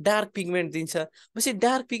 डार्क पिगमेन्ट दिन्छ। पछि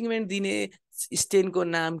डार्क पिगमेन्ट दिने स्टेनको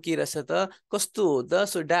नाम के रहेछ त, कस्तो हो त,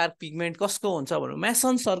 सो डार्क पिगमेन्ट कसको हुन्छ भन्नु,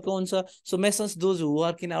 मेसन्सहरूको हुन्छ। So masons those who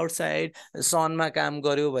work in outside, सनमा काम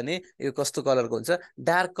गर्यो भने यो कस्तो कलरको हुन्छ,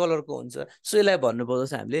 डार्क कलरको हुन्छ। सो यसलाई भन्नुपर्दा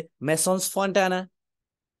चाहिँ हामीले मेसन्स फन्टाना,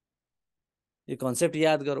 यो कन्सेप्ट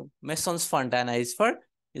याद गरौँ। मेसन्स फन्टाना इज फर,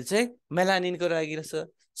 यो चाहिँ मेलानिनको लागि रहेछ।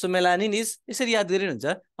 सो मेलानिन इज, यसरी याद गरे हुन्छ।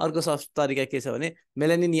 अर्को तरिका के छ भने,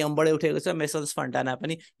 मेलानिन यमबाटै उठेको छ, मेसन्स फन्टाना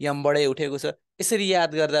पनि यमबाटै उठेको छ। यसरी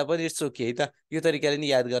याद गर्दा पनि इट्स ओके है त, यो तरिकाले नि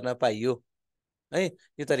याद गर्न पाइयो है,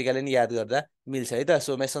 यो तरिकाले नि याद गर्दा मिल्छ है त।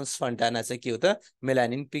 सो मेसन्स फन्टाना चाहिँ के हो त,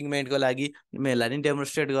 मेलानिन पिगमेन्टको लागि, मेलानिन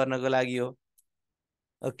डेमोन्स्ट्रेट गर्नको लागि हो।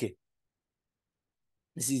 ओके,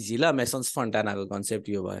 इजी ल, मेसन्स फन्टानाको कन्सेप्ट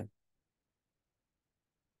यो भयो।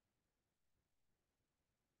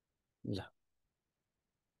 ल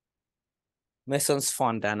मेसन्स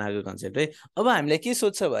फन्टानाको कन्सेप्ट है। अब हामीलाई के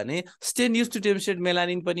सोध्छ भने, stain use to demonstrate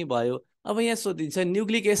melanin पनि भयो। अब यहाँ सोधिन्छ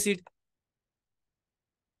न्युक्लिक एसिड।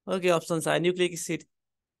 ओके, अप्सन्स आयो न्युक्लिक एसिड,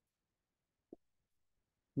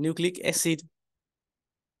 न्युक्लिक एसिड।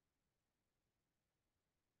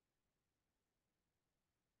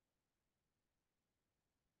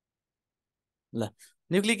 ल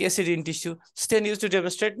nucleic acid in tissue, stain use to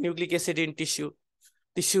demonstrate nucleic acid in tissue.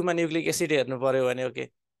 टिस्युमा nucleic acid हेर्नु पर्यो भने। ओके,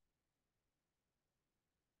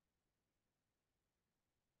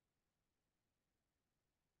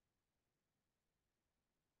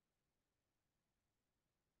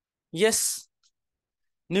 यस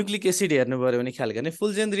न्युक्लिक एसिड हेर्नु पर्यो भने ख्याल गर्ने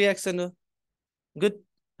फुल चेन रियाक्सन हो गुड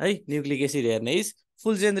है न्युक्लिक एसिड हेर्ने इज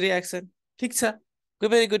फुल चेन रियाक्सन ठिक छ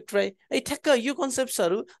भेरी गुड ट्राई है ठ्याक्क यो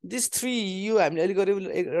कन्सेप्ट्सहरू दिस थ्री यो हामीले अहिले गऱ्यौँ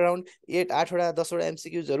अराउन्ड 8-8वटा 10वटा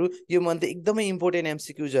एमसिक्युजहरू यो मध्ये एकदमै इम्पोर्टेन्ट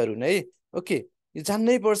एमसिक्युजहरू है ओके यो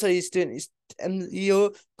जान्नै पर्छ यो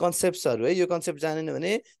कन्सेप्ट्सहरू है यो कन्सेप्ट जानेन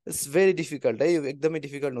भने इट्स भेरी डिफिकल्ट है यो एकदमै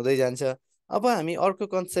डिफिकल्ट हुँदै जान्छ अब हामी अर्को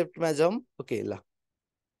कन्सेप्टमा जाउँ ओके ल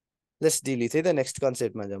लेट्स डिल विथ है त नेक्स्ट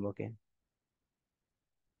कन्सेप्टमा जाउँ ओके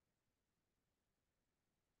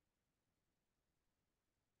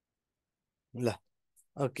ल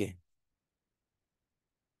ओके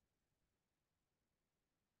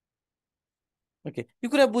ओके यो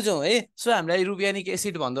कुरा बुझौँ है सो हामीलाई रुबियानिक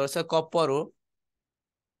एसिड भन्दो रहेछ कप्पर हो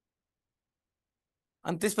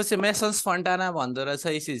अनि त्यसपछि मेसन्स फन्टाना भन्दो रहेछ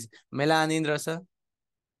इसिज मेलानिन रहेछ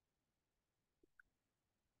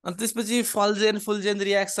अनि त्यसपछि फुलजेन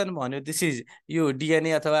रियाक्सन भन्यो दिस इज यो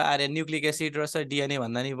डिएनए अथवा आरएन न्युक्लिक एसिड रहेछ डिएनए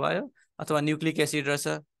भन्दा नि भयो अथवा न्युक्लिक एसिड रहेछ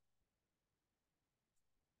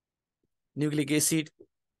न्युक्लिक एसिड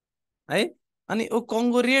है अनि ओ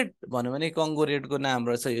कङ्गोरेड भन्यो भने कङ्गोरेडको नाम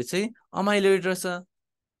रहेछ यो चाहिँ अमाइलोइड रहेछ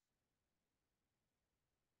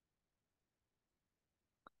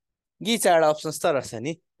यी चारवटा अप्सन्स त रहेछ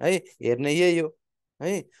नि है हेर्ने यही हो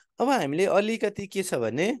है अब हामीले अलिकति के छ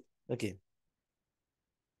भने ओके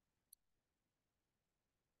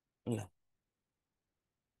ल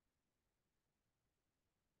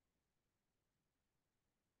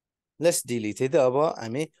लेट्स डिल थियो त अब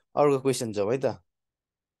हामी अर्को क्वेसन जाउँ है त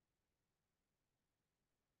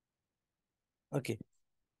ओके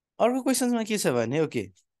अर्को क्वेसनमा के छ भने ओके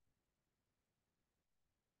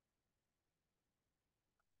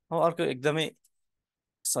अब अर्को एकदमै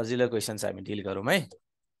सजिलो क्वेसन छ हामी डिल गरौँ है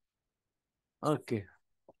ओके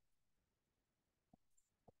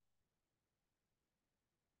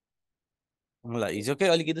ल हिजोकै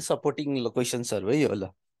अलिकति सपोर्टिङ क्वेसन्सहरू है यो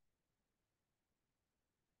ल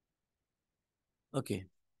ओके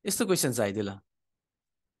यस्तो क्वेसन छ आइदियो ल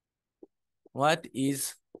what is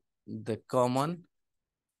the common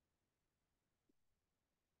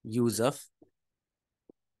use of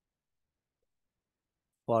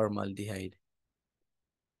फर्मल्डिहाइड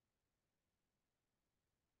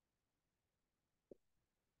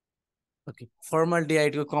okay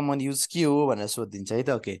फर्मल्डिहाइडको common use के हो भनेर सोधिदिन्छ है त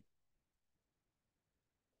okay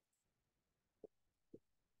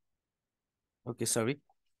okay sorry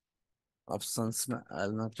अप्सन्समा I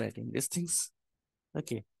am not writing this things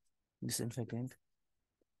okay डिसइन्फेक्टेन्ट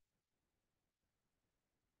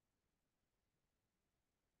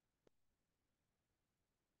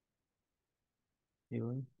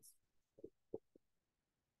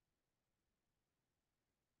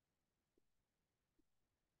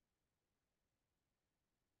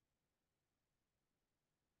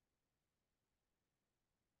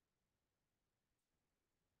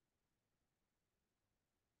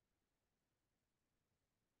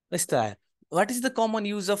यस्तो आयो what is the common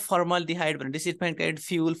use of फर्मल्डिहाइड भने डिसइन्फेक्टेन्ट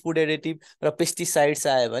फ्युल फुड एडेटिभ र पेस्टिसाइड्स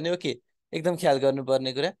आयो भने ओके एकदम ख्याल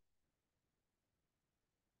गर्नुपर्ने कुरा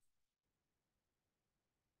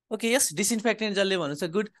ओके यस डिसइन्फेक्टेन्ट जसले भन्नुहुन्छ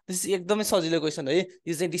गुड दिस एकदमै सजिलो क्वेसन है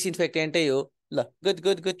यो चाहिँ डिसइन्फेक्टेन्टै हो ल good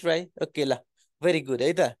good good try okay ल भेरी गुड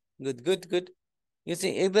है त गुड गुड गुड यो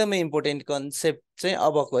चाहिँ एकदमै इम्पोर्टेन्ट कन्सेप्ट चाहिँ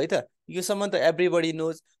अबको है त योसम्म त एभ्रिबडी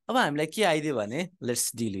नोज अब हामीलाई के आइदियो भने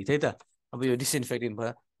लेट्स डिल विथ है त अब यो डिसइन्फेक्टेन्ट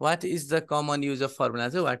भयो what is the common use of formula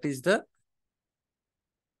चाहिँ what is the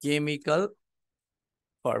chemical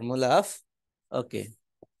formula of okay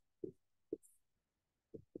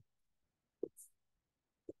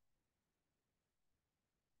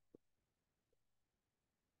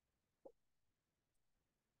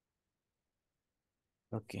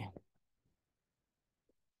okay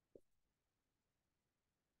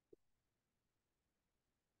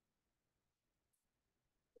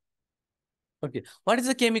okay what is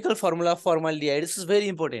the chemical formula of फर्मल्डिहाइड this is very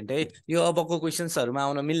important है यो अबको क्वेसन्सहरूमा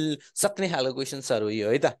आउन सक्ने खालको क्वेसन्सहरू यो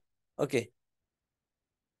है त ओके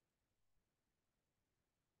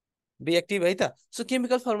बी एक्टिभ है त सो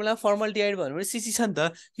केमिकल फर्मुला फर्मल्डिहाइड भन्यो भने सिसी छ नि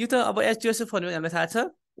त यो त अब एचटिएसओ फर्मुला हामीलाई थाहा छ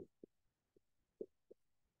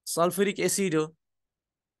सल्फ्युरिक एसिड हो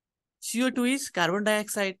CO2 is carbon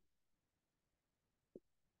dioxide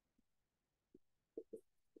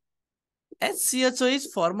HCHO is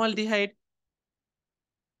फर्मल्डिहाइड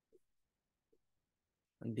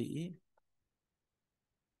DE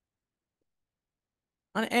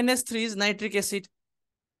अनि NH3 इज नाइट्रिक एसिड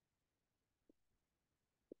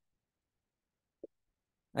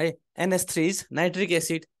है NH3 is nitric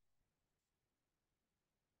acid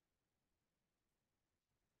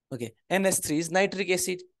okay NH3 is nitric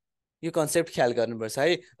acid यो कन्सेप्ट ख्याल गर्नुपर्छ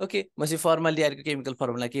है। ओके, मसी फर्मल्डिहाइडको केमिकल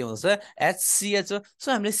फर्मुला के हुन्छ, HCHO।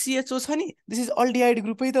 सो हामीले CHO छ नि, दिस इज अल्डिहाइड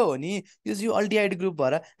ग्रुपै त हो नि, यो अल्डिहाइड ग्रुप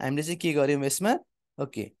भएर हामीले चाहिँ के गर्यौँ यसमा,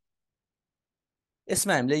 ओके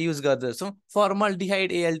यसमा हामीले युज गर्दछौँ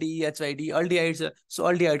फर्मल्डिहाइड ALDEHYD अल्डिहाइड छ। सो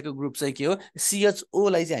अल्डिहाइडको ग्रुप चाहिँ के हो, CHO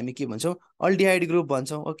लाई चाहिँ हामी के भन्छौँ, अल्डिहाइड ग्रुप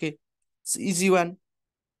भन्छौँ। ओके, इजी वान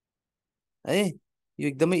है, यो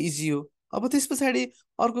एकदमै इजी हो। अब त्यस पछाडि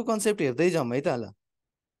अर्को कन्सेप्ट हेर्दै जाउँ है त ल।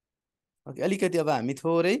 ओके, अलिकति अब हामी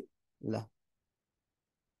थोरै ल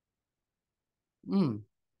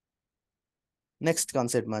नेक्स्ट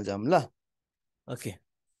कन्सेप्टमा जाउँ ल। ओके,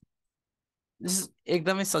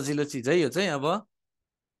 एकदमै सजिलो चिज है यो चाहिँ। अब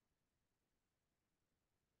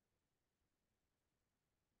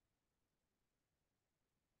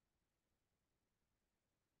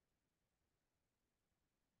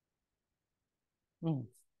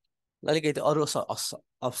अलिकति अरू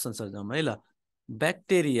अप्सन्सहरू जाउँ है ल।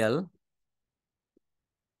 Bacterial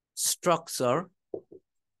structure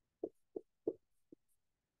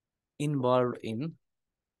involve in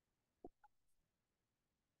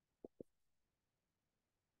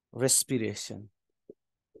respiration.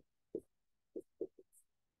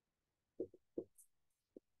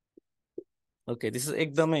 Okay, this is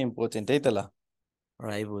एकदमै इम्पोर्टेन्ट है त ल।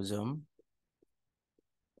 राइबोसोम,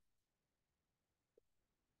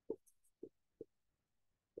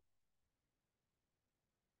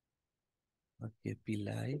 ओके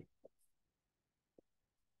पिलाई,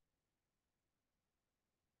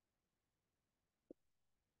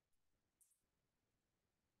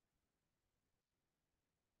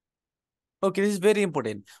 okay this is very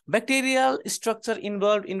important. Bacterial structure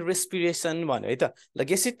involve in respiration भन्यो है त ल।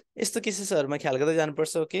 गेसिट यस्तो केसेसहरूमा ख्याल गर्दै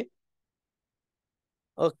जानुपर्छ। Okay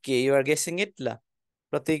okay you're guessing it ल।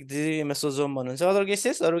 प्रत्येक मेसोजोम भन्नुहुन्छ, अरू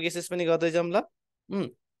गेसेस पनि गर्दै जाउँ ल।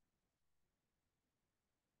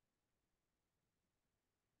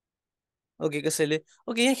 ओके कसैले,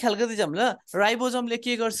 ओके यहाँ ख्याल गर्दै जाउँ ल। राइबोजोमले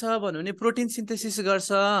के गर्छ भन्यो भने प्रोटिन सिन्थेसिस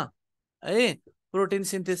गर्छ है, प्रोटिन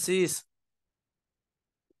सिन्थेसिस।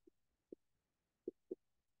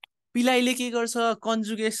 पिलाइले के गर्छ,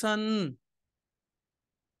 कन्जुगेसन।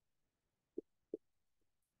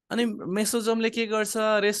 अनि मेसोजोमले के गर्छ,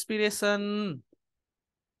 रेस्पिरेसन।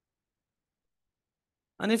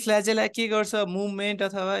 अनि फ्ल्याजेला के गर्छ, मुभमेन्ट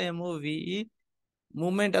अथवा MOV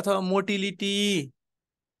मुभमेन्ट अथवा मोटिलिटी।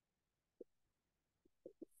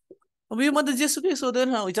 अब यो मध्ये जेसुकै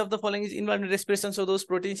सोध्दैन, which of the following is involve in respiration सोधोस्,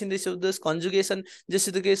 protein synthesis सोधोस्, conjugation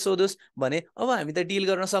जेसुकै सोधोस् भने अब हामी त डिल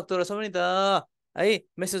गर्न सक्दो रहेछौँ नि त है।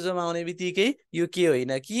 मेसोजोम आउने बित्तिकै यो के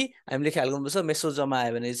होइन कि हामीले ख्याल गर्नुपर्छ, मेसोजोम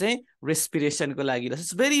आयो भने चाहिँ रेस्पिरेसनको लागि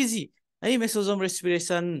इट्स भेरी इजी है, मेसोजोम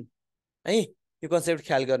रेस्पिरेसन है। यो कन्सेप्ट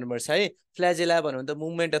ख्याल गर्नुपर्छ है। फ्ल्याजेला भन्नु त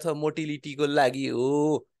मुभमेन्ट अथवा मोटिलिटीको लागि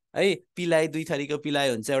हो है। पिलाइ दुई थरीको पिलाइ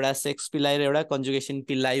हुन्छ, एउटा सेक्स पिलाइ र एउटा कन्जुगेसन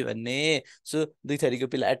पिलाइ भन्ने। सो दुई थरीको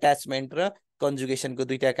पिलाइ, एट्याचमेन्ट र कन्जुगेसनको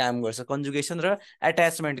दुईटा काम गर्छ, कन्जुगेसन र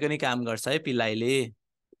एट्याचमेन्टको नि काम गर्छ है पिलाइले।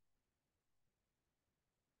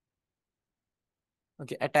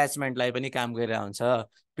 ओके, एट्याचमेन्टलाई पनि काम गरेर हुन्छ,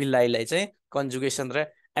 पिलाइलाई चाहिँ कन्जुगेसन र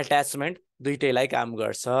एट्याचमेन्ट दुइटैलाई काम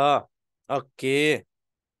गर्छ। ओके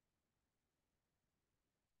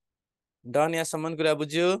डन, यहाँसम्म कुरा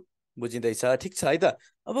बुझ्यो, बुझिँदैछ, ठिक छ है त।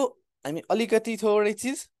 अब हामी अलिकति थोरै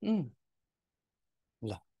चिज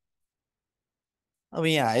ल अब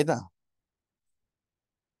यहाँ आयो त।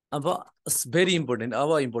 अब भेरी इम्पोर्टेन्ट,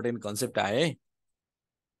 अब इम्पोर्टेन्ट कन्सेप्ट आयो है।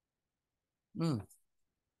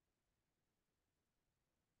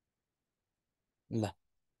 ल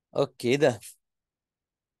okay the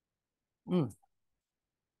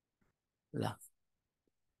law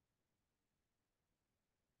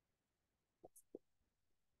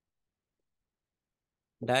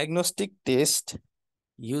diagnostic test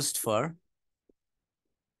used for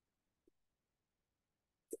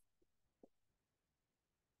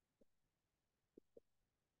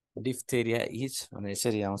diphtheria is भने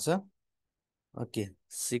यसरी आउँछ। ओके,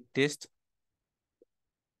 सिक टेस्ट,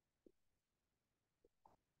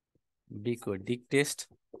 B को डिक टेस्ट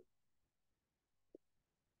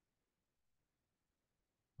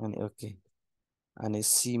अनि ओके, अनि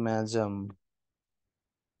C मा जाम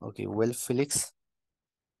ओके वेल फिलिक्स,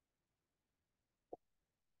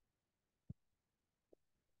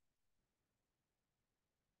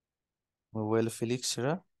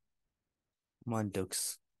 र मन्टोक्स।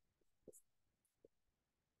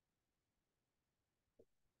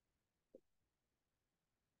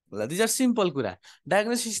 ल दिज आर सिम्पल कुरा।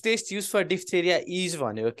 Diagnosis test use for diphtheria is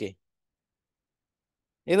भन्यो। ओके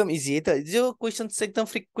एकदम इजी है त, जो क्वेसन एकदम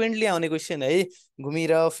फ्रिक्वेन्टली आउने क्वेसन है,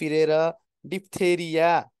 घुमेर फिरेर डिप्थेरिया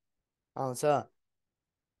आउँछ।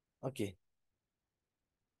 ओके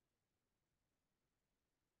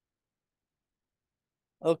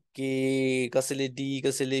ओके, कसैले डी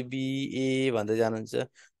कसैले बी ए भन्दै जानुहुन्छ।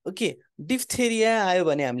 ओके, डिप्थेरिया आयो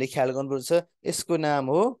भने हामीले ख्याल गर्नुपर्छ यसको नाम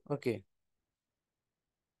हो। ओके।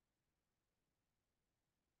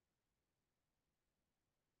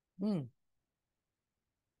 उम्,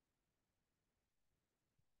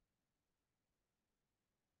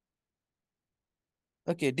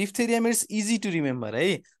 okay, diphtheria means easy to remember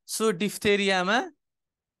है। सो डिप्थेरियामा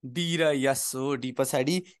डी र यस हो, डी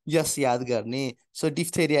पछाडि यस याद गर्ने। So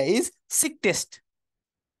diphtheria is sick test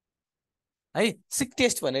है। सिक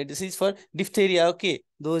टेस्ट भने this is for diphtheria. Okay,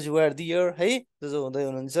 those were दियर है, जो जो हुँदै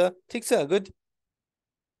हुनुहुन्छ ठिक छ, गुड।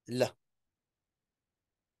 ल,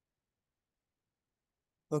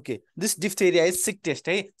 okay, this diphtheria is sick test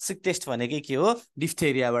है। सिक टेस्ट भनेकै के हो?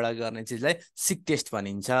 डिप्थेरियाबाट गर्ने चिजलाई सिक टेस्ट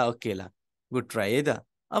भनिन्छ। ओके, ल, गुड ट्राई है त।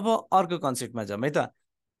 अब अर्को कन्सेप्टमा जाउँ है त।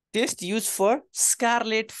 Test use for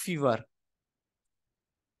Scarlett fever.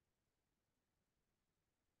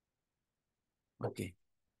 Okay,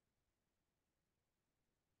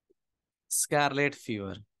 Scarlett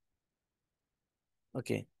fever.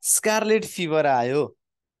 Okay, Scarlett fever आयो,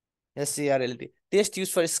 एससिआरएलटी, test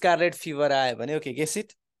use for Scarlett fever आयो भने okay, guess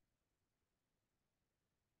it.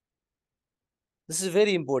 This is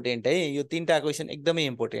very important है, यो तीनटा क्वेसन एकदमै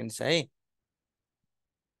इम्पोर्टेन्ट छ है।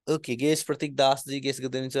 ओके, गेस प्रतीक दासजी गेस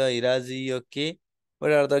गर्दै हुनुहुन्छ, Hiraji okay,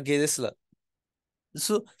 what are the guesses ल।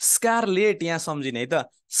 सो स्कारलेट यहाँ सम्झिने है त,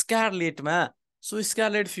 स्कारलेटमा। सो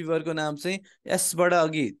स्कारलेट फिभरको नाम चाहिँ यसबाट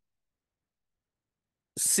अघि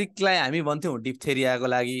सिकलाई हामी भन्थ्यौँ डिप्थेरियाको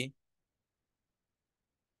लागि,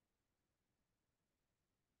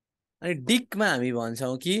 अनि डिकमा हामी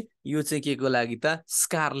भन्छौँ कि यो चाहिँ के को लागि त,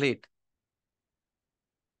 स्कारलेट।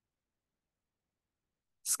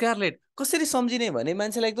 स्कारलेट कसरी सम्झिने भने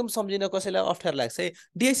मान्छेलाई एकदम सम्झिन कसैलाई अप्ठ्यारो लाग्छ है।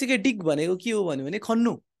 डिआइसीकै डिक भनेको के हो भन्यो भने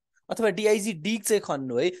खन्नु, अथवा डिआइजी डिक चाहिँ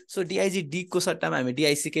खन्नु है। सो डिआइजी डिकको सट्टामा हामी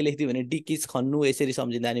डिआइसीकै लेखिदियो भने डिक इज खन्नु, यसरी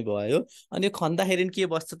सम्झिँदा नि भयो। अनि यो खन्दाखेरि के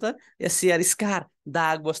बस्छ त, एससिआर स्कार,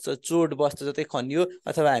 दाग बस्छ, चोट बस्छ, जतै खनियो।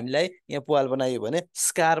 अथवा हामीलाई यहाँ पाल बनायो भने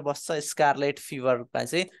स्कार बस्छ। स्कारलेट फिभरमा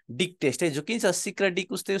चाहिँ डिक टेस्ट है, झुकिन्छ। सिक र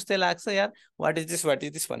डिक उस्तै उस्तै लाग्छ यार, वाट इज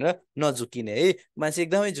दिस भनेर नझुकिने है। मान्छे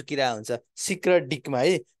एकदमै झुकिरहेको हुन्छ सिक र डिकमा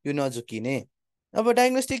है, यो नझुकिने। अब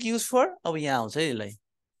डायग्नोस्टिक युज फर, अब यहाँ आउँछ है यसलाई,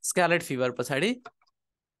 स्कारलेट फिभर पछाडि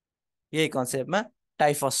यही कन्सेप्टमा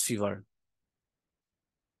typhus fever.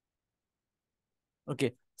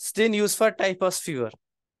 Okay, stain use for typhus fever.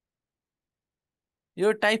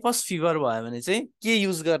 यो टाइफस फिभर भयो भने चाहिँ के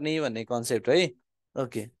युज गर्ने भन्ने कन्सेप्ट है।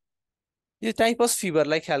 ओके, यो टाइफस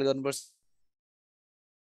फिभरलाई ख्याल गर्नुपर्छ।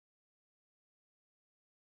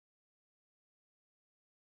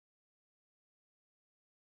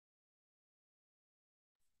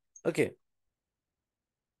 ओके,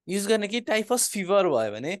 युज गर्ने कि टाइफस फिभर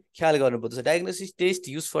भयो भने ख्याल गर्नुपर्छ। Diagnosis test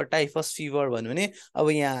use for typhus fever भन्यो भने अब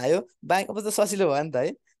यहाँ आयो ब्याङ्क, अब त सजिलो भयो नि त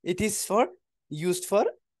है। It is for use for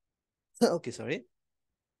okay sorry,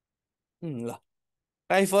 ल,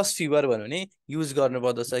 टाइफस फिभर भन्यो भने युज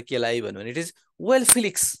गर्नुपर्दछ केलाई भन्यो भने इट इज वेल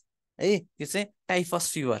फिलिक्स है। यो चाहिँ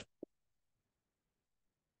टाइफस फिभर।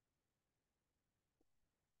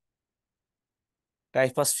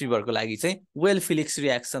 टाइफस फिभरको लागि चाहिँ वेल फिलिक्स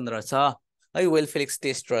रियाक्सन रहेछ है, वेल फिलिक्स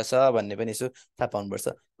टेस्ट रहेछ भन्ने पनि यसो थाहा पाउनुपर्छ।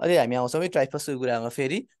 अहिले हामी आउँछौँ है टाइफसको कुरामा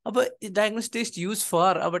फेरि। अब डायग्नोस टेस्ट युज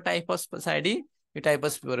फर, अब टाइफस पछाडि यो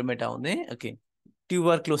typhus fever मेटाउने। Okay,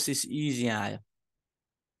 tuberculosis is यहाँ आयो।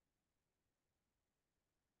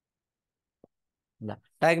 ल,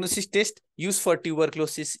 diagnosis test use for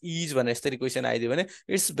tuberculosis is भनेर यसरी क्वेसन आइदियो भने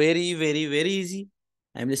it's very very very easy.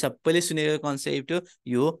 हामीले सबैले सुनेको कन्सेप्ट हो,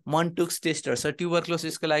 यो मन्टुक्स टेस्ट रहेछ,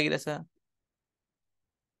 ट्युबरक्लोसिसको लागि रहेछ।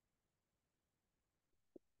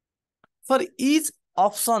 फर इच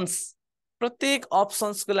अप्सन्स, प्रत्येक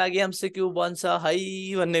अप्सन्सको लागि एमसिक्यू बन्छ है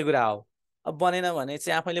भन्ने कुरा हो। अब बनेन भने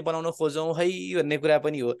चाहिँ आफैले बनाउन खोजौँ है भन्ने कुरा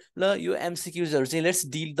पनि हो। ल, यो एमसिक्युजहरू चाहिँ लेट्स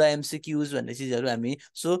डिल द एमसिक्युज भन्ने चिजहरू हामी,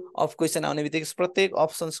 सो अफ क्वेसन आउने बित्तिकै प्रत्येक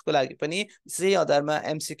अप्सन्सको लागि पनि त्यही आधारमा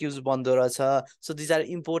एमसिक्युज बन्दो रहेछ। सो दिज आर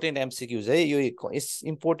इम्पोर्टेन्ट एमसिक्युज है, यो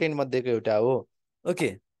इम्पोर्टेन्ट मध्येको एउटा हो।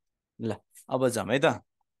 ओके, ल, अब जाउँ है त।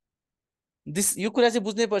 यो कुरा चाहिँ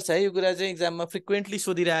बुझ्नै पर्छ है। यो कुरा चाहिँ एक्जाममा फ्रिक्वेन्टली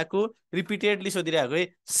सोधिरहेको, रिपिटेडली सोधिरहेको है।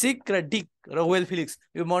 सिक र डिक र वेल फिलिक्स,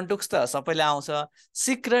 यो मन्टुक्स त सबैलाई आउँछ।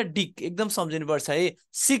 सिक र डिक एकदम सम्झिनुपर्छ है।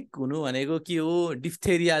 सिक हुनु भनेको के हो,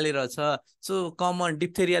 डिप्थेरियाले रहेछ। सो कमन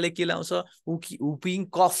डिप्थेरियाले के लाउँछ, हुपिङ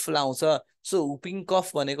कफ लाउँछ। सो हुपिङ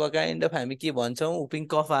कफ भनेको काइन्ड अफ हामी के भन्छौँ, हुपिङ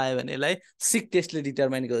कफ आयो भने यसलाई सिक टेस्टले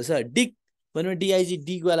डिटर्माइन गर्छ। डिक भन्यो डिआइजी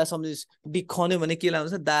डिकवाला सम्झिस, डिक खन्यो भने के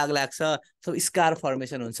लाउँछ, दाग लाग्छ, सब स्कार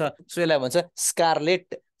फर्मेसन हुन्छ। सो यसलाई भन्छ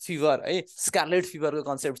स्कारलेट फिभर है। स्कारलेट फिभरको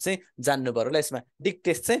कन्सेप्ट चाहिँ जान्नु पर्यो ल। यसमा डिक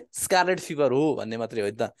टेस्ट चाहिँ स्कारलेट फिभर हो भन्ने मात्रै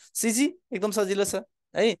हो त। सिजी एकदम सजिलो छ।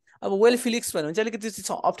 है। अब वेल फिलिक्स भन्यो भने चाहिँ अलिकति त्यो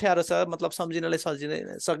चाहिँ अप्ठ्यारो छ, मतलब सम्झिनलाई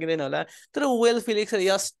सकिँदैन होला। तर वेल फिलिक्स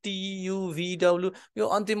STUVW यो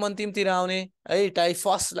अन्तिम अन्तिमतिर आउने है,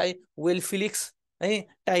 टाइफसलाई वेल फिलिक्स है।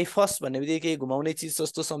 टाइफस भन्ने बित्तिकै केही घुमाउने चिज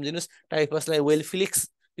जस्तो सम्झिनुहोस्, टाइफसलाई वेल फिलिक्स।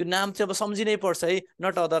 यो नाम चाहिँ अब सम्झिनै पर्छ है,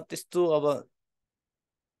 नट अदर त्यस्तो अब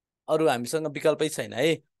अरू हामीसँग विकल्पै छैन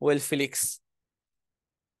है, वेल फिलिक्स।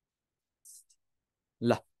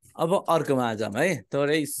 ल अब अर्कोमा जाउँ है,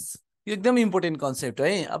 थोरै यो एकदम इम्पोर्टेन्ट कन्सेप्ट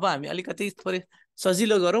है। अब हामी अलिकति थोरै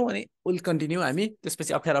सजिलो गरौँ अनि विल कन्टिन्यू, हामी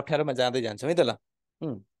त्यसपछि अप्ठ्यारो अप्ठ्यारोमा जाँदै जान्छौँ है त ल।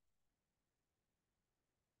 उम्,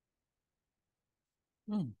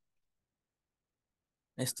 उम्,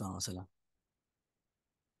 यस्तो आउँछ ल।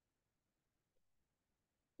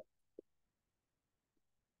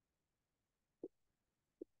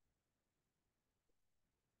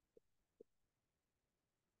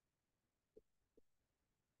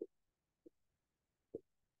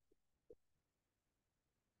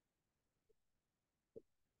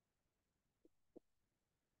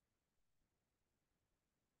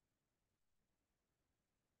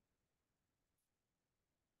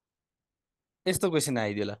 यस्तो क्वेसन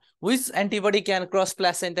आइदियो ल, which antibody can cross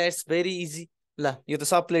placenta, it's very easy. ल यो त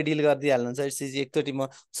सबले डिल गरिदिइहाल्नुहुन्छ, इट्स इजी। एकचोटि म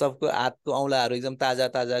सबको हातको औँलाहरू एकदम ताजा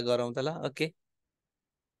ताजा गरौँ त ल। ओके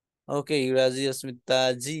ओके युवराजी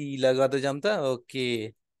अस्मिता जी, ल गर्दै जाउँ त।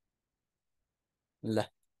 ओके ल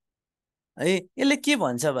है, यसले के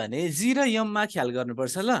भन्छ भने जी र यममा ख्याल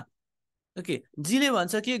गर्नुपर्छ ल। ओके, जीले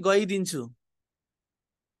भन्छ कि गइदिन्छु।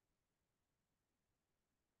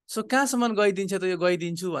 सो कहाँसम्म गइदिन्छ त यो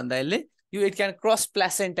गइदिन्छु भन्दा यसले, यो it can cross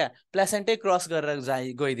placenta, प्लासेन्टै cross गरेर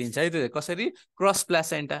गइदिन्छ है। त्यो कसरी क्रस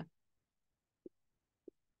प्लासेन्टा,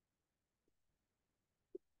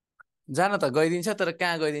 जान त गइदिन्छ तर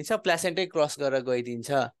कहाँ गइदिन्छ, प्लासेन्टै क्रस गरेर गइदिन्छ।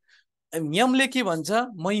 यमले के भन्छ,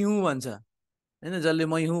 मै हुँ भन्छ होइन, जसले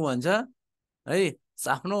मै हुँ भन्छ है,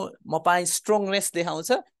 आफ्नो मपा स्ट्रङनेस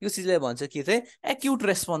देखाउँछ, यो चिजले भन्छ कि चाहिँ एक्युट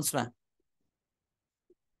रेस्पोन्समा।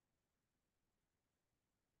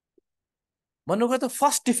 भन्नुको त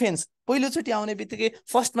फर्स्ट डिफेन्स, पहिलोचोटि आउने बित्तिकै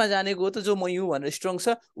फर्स्टमा जानेको हो त, जो मै हुँ भनेर स्ट्रङ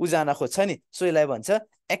छ ऊ जान खोज्छ नि, सो यसलाई भन्छ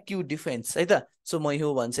एक्युट डिफेन्स है त। सो मै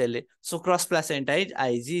हुँ भन्छ यसले। सो क्रस प्लासेन्टाइड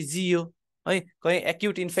आइजिजियो है। कहीँ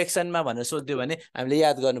एक्युट इन्फेक्सनमा भनेर सोध्यो भने हामीले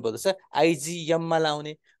याद गर्नुपर्दछ आइजिएममा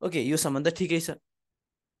लाउने। ओके, यो सम्बन्ध ठिकै छ।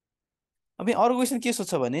 अब अरू क्वेसन के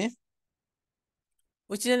सोध्छ भने,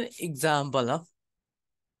 which is an example of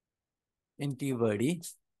antibody,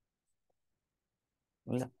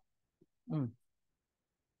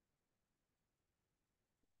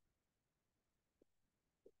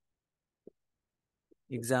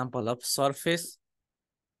 example of surface.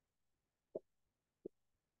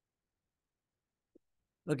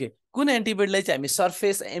 Okay, कुन एन्टिबडीलाई चाहिँ हामी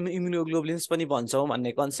सर्फेस इम्युनोग्लोबुलिन्स पनि भन्छौँ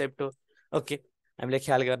भन्ने कन्सेप्ट हो। ओके, हामीले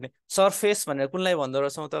ख्याल गर्ने सर्फेस भनेर कुनलाई भन्दो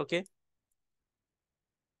रहेछौँ त। Okay,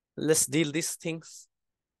 let's deal this things.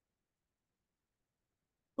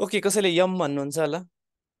 Okay, कसैले यम भन्नुहुन्छ ल।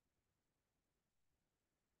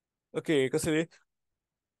 ओके, कसैले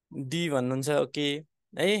डी भन्नुहुन्छ। ओके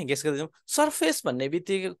है, गेस गर्दै जाउँ। सर्फेस भन्ने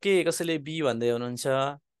बित्तिकै के कसैले बी भन्दै हुनुहुन्छ,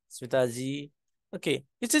 स्मिताजी। ओके,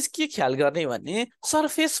 यो चाहिँ के ख्याल गर्ने भने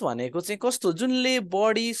सर्फेस भनेको चाहिँ कस्तो, जुनले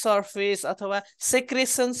बडी सर्फेस अथवा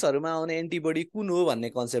सेक्रेसन्सहरूमा आउने एन्टिबडी कुन हो भन्ने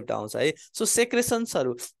कन्सेप्ट आउँछ है। सो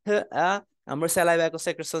सेक्रेसन्सहरू हाम्रो सेलाइभाको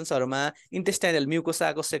सेक्रेसन्सहरूमा, इन्टेस्टाइनल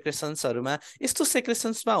म्युकोसाको सेक्रेसन्सहरूमा, यस्तो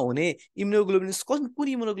सेक्रेसन्समा हुने इम्युनोग्लोबुलिन्स कुन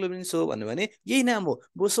इम्युनोग्लोबुलिन्स हो भन्यो भने यही नाम हो।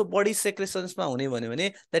 बोसो बडी सेक्रेसन्समा हुने भन्यो भने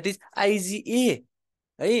द्याट इज आइजिए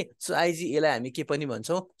है। सो आइजिएलाई हामी के पनि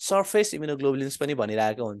भन्छौँ, सर्फेस इम्युनोग्लोबुलिन्स पनि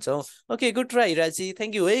भनिरहेको हुन्छौँ। ओके, गुड ट्राई राजी,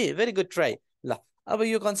 थ्याङ्क यू है, भेरी गुड ट्राई। ल अब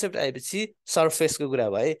यो कन्सेप्ट आएपछि सर्फेसको कुरा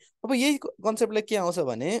भयो। अब यही कन्सेप्टलाई के आउँछ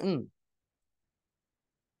भने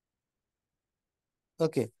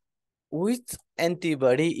okay, which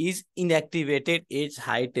antibody is इनएक्टिभेटेड at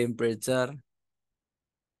high temperature.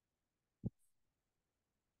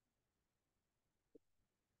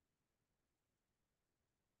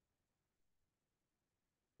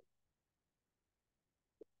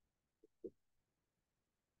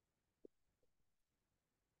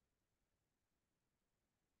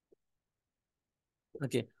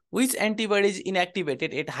 Okay, which antibody is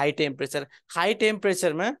इनएक्टिभेटेड at high temperature, high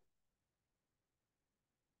टेम्परेचरमा।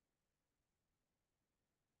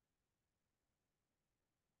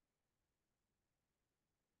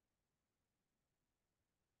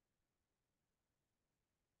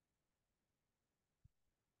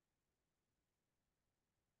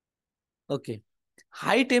 Okay,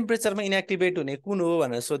 high टेम्परेचरमा इनएक्टिभेट हुने कुन हो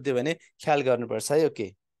भनेर सोध्यो भने ख्याल गर्नुपर्छ है।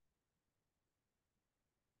 ओके,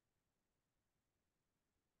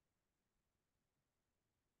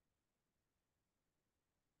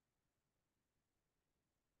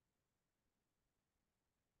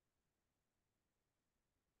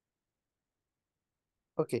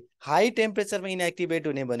 ओके, हाई टेम्परेचरमा इनएक्टिभेट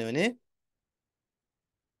हुने भन्यो भने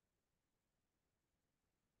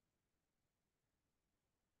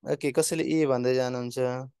ओके, कसैले ए भन्दै जानुहुन्छ।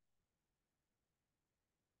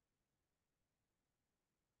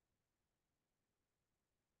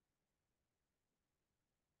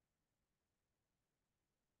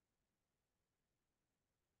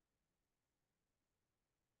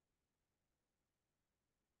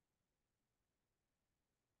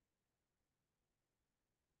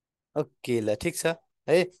 ओके ल ठिक छ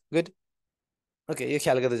है, गुड। ओके, यो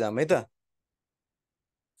ख्याल गर्दै जाऊँ है त।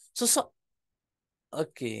 सो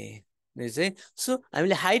ओके, यो चाहिँ सो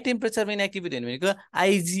हामीले हाई टेम्परेचरमा इनएक्टिभ हुने भनेको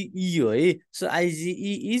आइजिई हो है। सो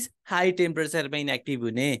आइजिई इज हाई टेम्परेचरमा इनएक्टिभ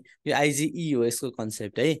हुने, यो आइजिई हो यसको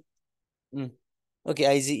कन्सेप्ट है। उम्, ओके,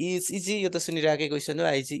 आइजिई इज इजी, यो त सुनिरहेकै क्वेसन हो।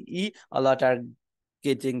 आइजिई a lot are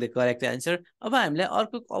getting the correct answer. अब हामीलाई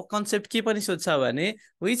अर्को कन्सेप्ट के पनि सोध्छ भने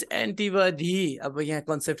विच एन्टिबडी, अब यहाँ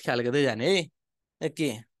कन्सेप्ट ख्याल गर्दै जाने है। Okay,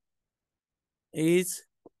 is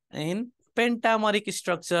in पेन्टामरिक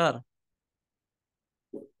structure.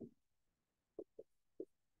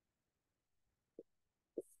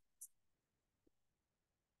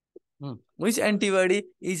 Which antibody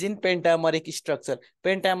is in पेन्टामरिक structure.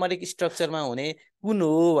 पेन्टामरिक स्ट्रक्चरमा हुने कुन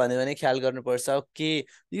हो भन्यो भने ख्याल गर्नुपर्छ। ओके,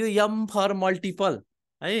 यो यम फर मल्टिपल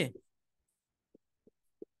है।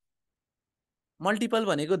 मल्टिपल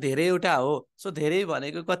भनेको धेरैवटा हो। सो धेरै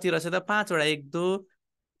भनेको कति रहेछ त, पाँचवटा, एक दो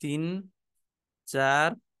तिन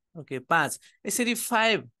चार, ओके पाँच, यसरी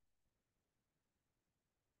फाइभ।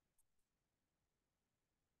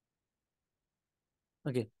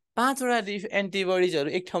 ओके, पाँचवटा एन्टिबडिजहरू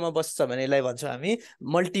एक ठाउँमा बस्छ भने यसलाई भन्छौँ हामी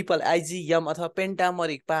मल्टिपल आइजिएम अथवा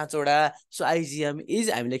पेन्टामरिक, पाँचवटा। सो आइजिएम इज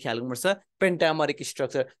हामीले ख्याल गर्नुपर्छ पेन्टामरिक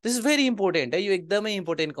structure. This is very important है, यो एकदमै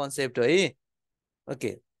इम्पोर्टेन्ट कन्सेप्ट हो है।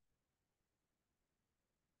 ओके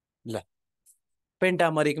ल,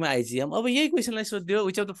 पेन्टामरिकमा आइजिएम। अब यही क्वेसनलाई सोधिदियो,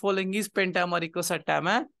 which of the following is पेन्टामरिकको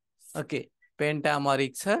सट्टामा ओके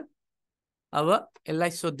पेन्टामरिक छ। अब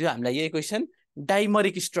यसलाई सोधिदियो हामीलाई यही question,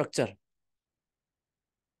 dimeric structure.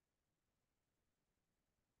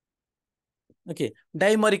 Okay,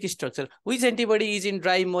 dimeric structure, which antibody is in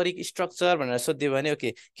dimeric structure भनेर सोध्यो भने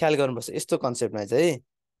ओके ख्याल गर्नुपर्छ यस्तो कन्सेप्टमा चाहिँ।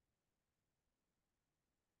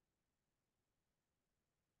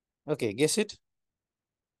 Okay, guess it.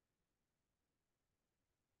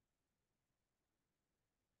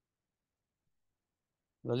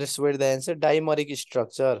 Let's weight the answer, dimeric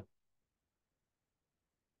structure.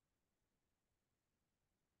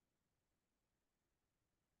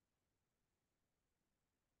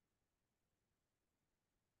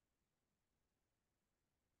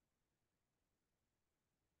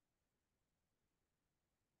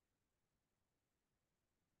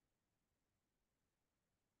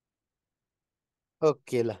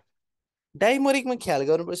 Okay ल, डाइमरिकमा ख्याल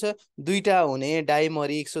गर्नुपर्छ दुईटा हुने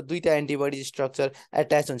डाइमरिक। सो दुईटा एन्टिबडी स्ट्रक्चर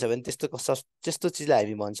एट्याच हुन्छ भने त्यस्तो चिजलाई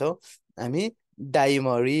हामी भन्छौँ हामी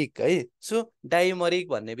डाइमरिक है। सो डाइमरिक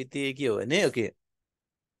भन्ने बित्तिकै के हो भने ओके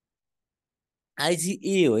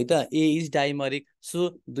आइजिए हो है त, ए इज डाइमरिक। सो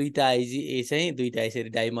दुईटा आइजिए चाहिँ दुईटा यसरी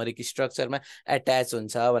डाइमरिक स्ट्रक्चरमा एट्याच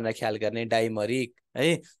हुन्छ भनेर ख्याल गर्ने डाइमरिक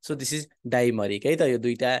है। सो दिस इज डाइमरिक है त, यो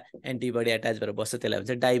दुईटा एन्टिबडी एट्याच भएर बस्छ त्यसलाई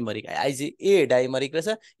भन्छ डाइमरिक। आइजिए डाइमरिक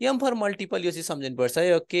रहेछ, एम फर मल्टिपल यो चिज सम्झिनुपर्छ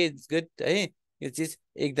है। ओके गुड है, यो चिज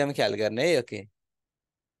एकदम ख्याल गर्ने है। Okay,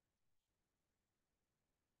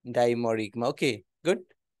 डाइमरिकमा okay good,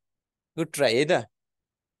 good try है त,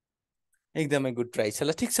 एकदमै गुड ट्राई छ।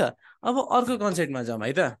 ल ठिक छ, अब अर्को कन्सेप्टमा जाउँ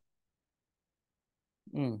है त।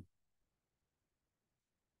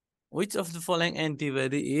 Which of the following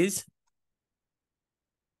antibody is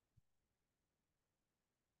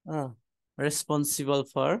uh, responsible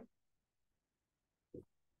for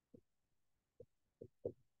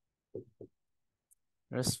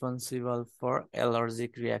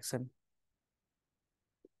allergic reaction?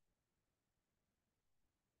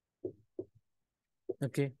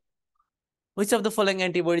 Okay. Which of the following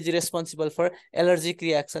antibody is responsible for allergic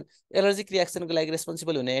reaction? Allergic reaction को लागि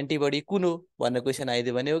responsible हुने antibody कुन हो भन्ने क्वेसन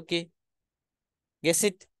आइदियो भने okay guess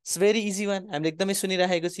it, it's very easy one, हामीले एकदमै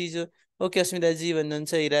सुनिराखेको चिज हो। ओके अस्मिताजी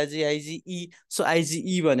भन्नुहुन्छ, हिराजी आइजिई। सो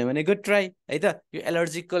आइजिई भन्यो भने गुड ट्राई है त, यो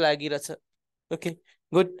एलर्जिकको लागि रहेछ। ओके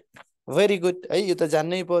गुड, भेरी गुड है, यो त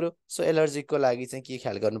जान्नै पर्यो। सो एलर्जिकको लागि चाहिँ के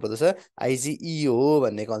ख्याल गर्नुपर्दछ, आइजिई हो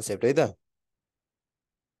भन्ने कन्सेप्ट है त।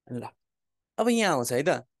 ल अब यहाँ आउँछ है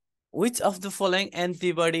त, which of the following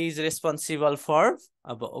antibody is responsible for.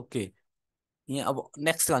 अब ओके यहाँ अब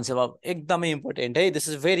नेक्स्ट कन्सेप्ट अब एकदमै इम्पोर्टेन्ट है, दिस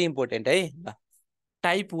इज भेरी इम्पोर्टेन्ट है। ल,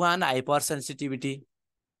 type 1 hyper sensitivity.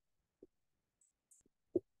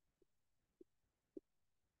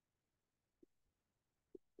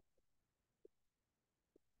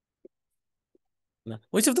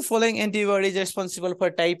 Which of the following antibody is responsible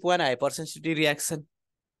for type 1 hypersensitivity reaction?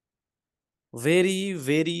 Very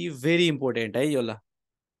very very important है यो ल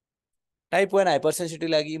टाइप 1 हाइपरसेन्सिटिभ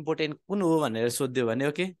लागि इम्पोर्टेन्ट कुन हो भनेर सोध्यो भने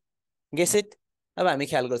ओके गेस इट अब हामी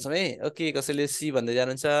ख्याल गर्छौँ है ओके कसैले सी भन्दै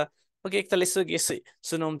जानुहुन्छ ओके एकताल यसो गेस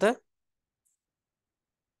सुनौँ त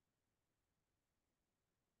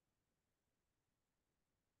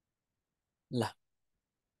ल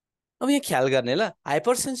अब यहाँ ख्याल गर्ने ल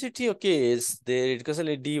हाइपरसेन्सिटिभ ओके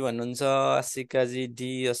कसैले डी भन्नुहुन्छ आशिकाजी डी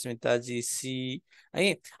अस्मिताजी सी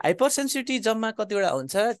है हाइपरसेन्सिटिभ जम्मा कतिवटा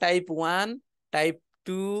हुन्छ टाइप 1 टाइप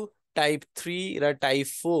 2 टाइप 3 र टाइप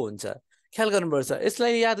 4 हुन्छ ख्याल गर्नुपर्छ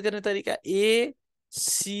यसलाई याद गर्ने तरिका ए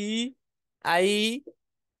सी आई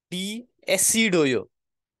डी एसिड हो यो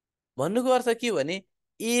भन्नुको अर्थ के भने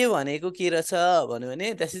ए भनेको के रहेछ भन्यो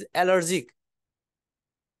भने द्याट इज एलर्जिक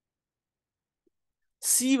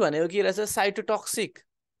सी भनेको के रहेछ साइटोटक्सिक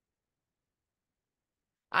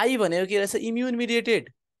आई भनेको के रहेछ इम्युन मिडिएटेड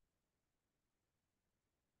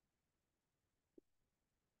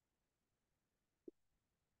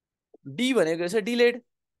डी भनेको रहेछ डिलेड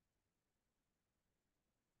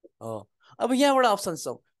हो अब यहाँबाट अप्सन छ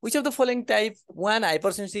which of the following type 1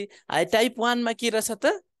 हाइपरसेन्सिटिभ type 1 मा के रहेछ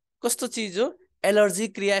त कस्तो चिज हो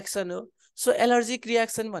एलर्जिक रियाक्सन हो सो एलर्जिक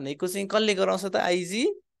रियाक्सन भनेको चाहिँ कसले गराउँछ त आइजी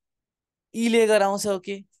इले गराउँछ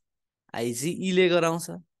ओके आइजी इले गराउँछ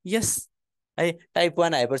यस है टाइप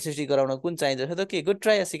 1 हाइपरसेन्सिटिभ गराउन कुन चाहिन्छ त के गुड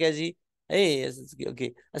ट्राई असिकाजी है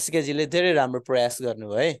ओके असिकाजीले धेरै राम्रो प्रयास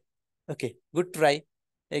गर्नुभयो है ओके गुड ट्राई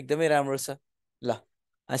एकदमै राम्रो छ ल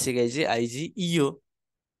असिकाजी आइजी इ हो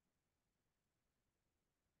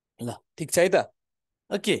ल ठिक छ है त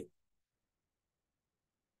ओके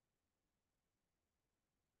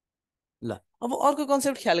ल अब अर्को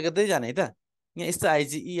कन्सेप्ट ख्याल गर्दै जाने है त यहाँ यस्तो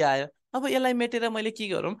आइजिई आयो अब यसलाई मेटेर मैले के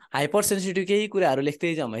गरौँ हाइपर सेन्सिटिभ केही कुराहरू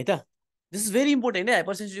लेख्दै जाउँ है त दिस इज भेरी इम्पोर्टेन्ट है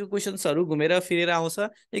हाइपर सेन्सिटिभ क्वेसन्सहरू घुमेर फिरेर आउँछ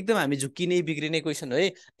एकदम हामी झुक्किने बिग्रिने क्वेसन हो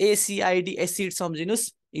है एसिआइडी एसिड सम्झिनुहोस्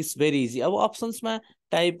इट्स भेरी इजी अब अप्सन्समा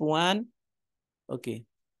type 1 okay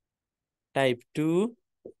type 2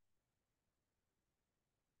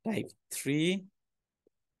 type 3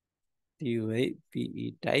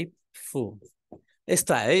 PE type 4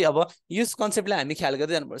 यस्तो आयो है अब यस कन्सेप्टलाई हामी ख्याल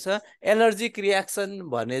गर्दै जानुपर्छ एलर्जिक रियाक्सन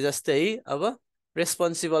भने जस्तै अब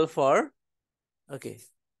रेस्पोन्सिबल फर ओके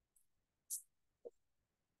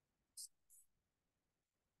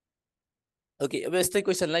ओके अब यस्तै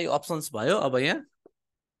क्वेसनलाई अप्सन्स भयो अब यहाँ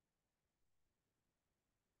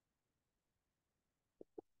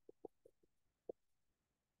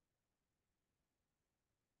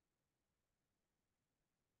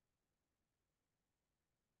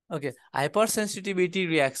okay hyper sensitivity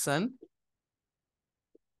reaction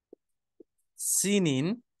seen in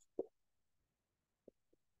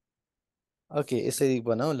okay यसरी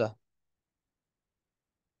बनाऊ ल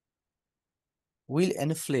wheel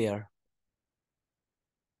and flare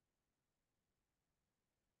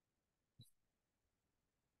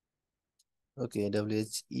okay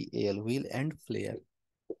WHEAL wheel and flare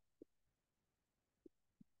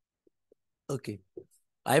okay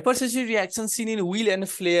हाइपरसेन्सिटिभ reaction scene in wheel and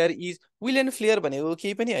flare is wheel and flare भनेको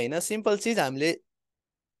केही पनि होइन सिम्पल चिज हामीले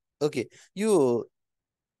ओके यो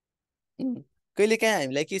कहिलेकाहीँ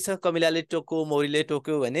हामीलाई के छ कमिलाले टोक्यो मौरीले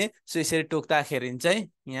टोक्यो भने सो यसरी टोक्दाखेरि चाहिँ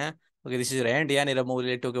यहाँ ओके दिस इज ह्यान्ड यहाँनिर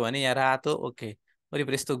मौरीले टोक्यो भने यहाँ रातो ओके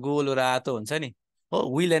वरिपरि यस्तो गोलो रातो हुन्छ नि हो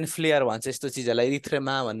व्हिल एन्ड फ्लेयर भन्छ यस्तो चिजहरूलाई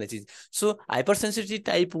इरिथ्रेमा भन्ने चिज सो हाइपर सेन्सिटिभ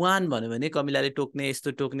टाइप 1 भन्यो भने कमिलाले टोक्ने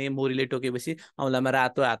यस्तो टोक्ने मौरीले टोकेपछि औँलामा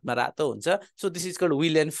रातो हातमा रातो हुन्छ so this is called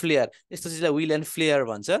wheel and flare यस्तो चिजलाई व्हिल एन्ड फ्लेयर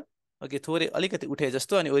भन्छ ओके थोरै अलिकति उठे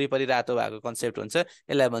जस्तो अनि वरिपरि रातो भएको कन्सेप्ट हुन्छ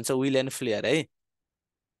यसलाई भन्छ व्हिल एन्ड फ्लेयर है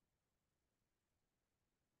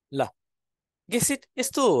ल गेस इट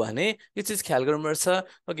यस्तो हो भने यो चिज ख्याल गर्नुपर्छ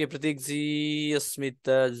ओके प्रतीकजी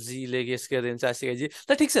अस्मिताजीले गेस गरिदिन्छ आशिकाजी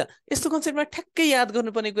ल ठिक छ यस्तो कन्सेप्टमा ठ्याक्कै याद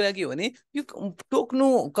गर्नुपर्ने कुरा के हो भने यो टोक्नु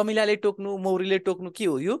कमिलाले टोक्नु मौरीले टोक्नु के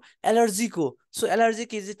हो यो एलर्जिक हो सो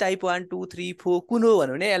एलर्जिक इज टाइप 1 2 3 4 कुन हो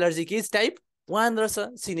भन्यो भने एलर्जिक इज टाइप 1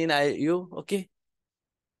 रहेछ सिनिन आयो यो ओके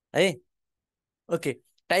है ओके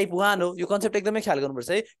टाइप 1 हो यो कन्सेप्ट एकदमै ख्याल गर्नुपर्छ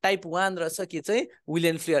है टाइप 1 रहेछ के चाहिँ व्हिल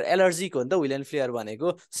एन्ड फ्लेयर एलर्जिक हो नि त व्हिल एन्ड फ्लेयर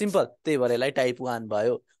भनेको सिम्पल त्यही भएर यसलाई टाइप 1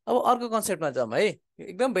 भयो अब अर्को कन्सेप्टमा जाउँ है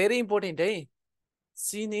एकदम भेरी इम्पोर्टेन्ट है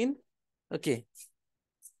scene in okay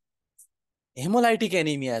hemolytic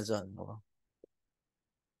anaemia जुन हो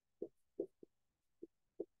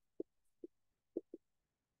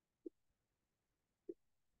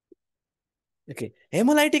ओके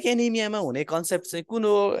हेमोलाइटिक एनिमियामा हुने कन्सेप्ट चाहिँ कुन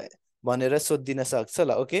हो भनेर सोधिदिन सक्छ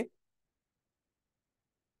ल ओके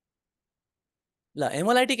ल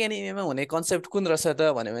हेमोलाइटिक एनिमियामा हुने कन्सेप्ट कुन रहेछ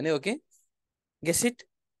त भन्यो भने okay guess it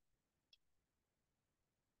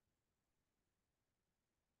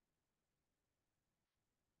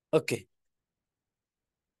okay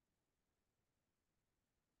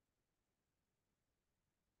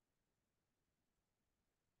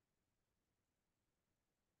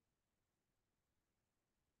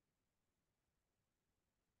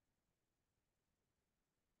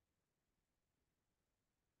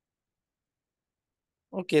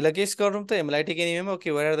okay ल गेस गरौँ त hemolytic एनिमियामा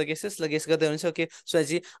okay were are the guesses ल गेस गर्दै हुन्छ ओके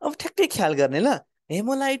सुनाजी अब ठ्याक्कै ख्याल गर्ने ल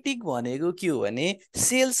हेमोलाइटिक भनेको के हो भने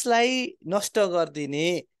सेल्सलाई नष्ट गरिदिने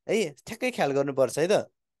है ठ्याक्कै ख्याल गर्नुपर्छ है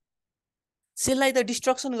त सेललाई त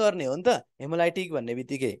डिस्ट्रक्सन गर्ने हो नि त हेमोलाइटिक भन्ने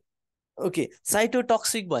बित्तिकै ओके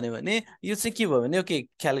साइटोटक्सिक भन्यो भने यो चाहिँ के भयो भने ओके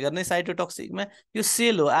ख्याल गर्ने साइटोटक्सिकमा यो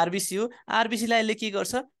सेल हो आरबिसी हो आरबिसीलाई यसले के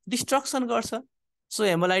गर्छ डिस्ट्रक्सन गर्छ सो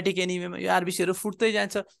हेमोलाइटिक एनिमियामा यो आरबिसीहरू फुट्दै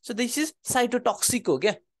जान्छ सो दिस इज साइटोटक्सिक हो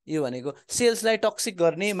क्या यो भनेको सेल्सलाई टक्सिक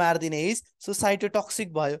गर्ने मारिदिने इज सो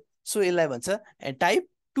साइटोटक्सिक भयो सो यसलाई भन्छ टाइप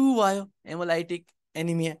 2 भयो हेमोलाइटिक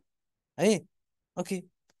एनिमिया है ओके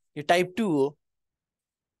यो टाइप 2 हो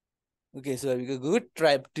ओके सो गुड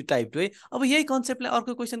टाइप 2 है अब यही कन्सेप्टलाई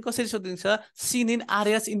अर्को क्वेसन कसरी सोधिन्छ scene in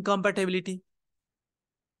RS इन्कम्प्याटेबिलिटी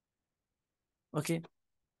okay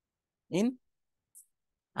in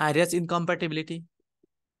RS इन्कम्प्याटेबिलिटी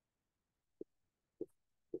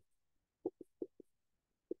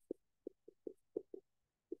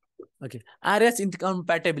okay RS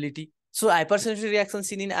इन्कम्प्याटेबिलिटी so हाइपरसेन्सिटिभ reaction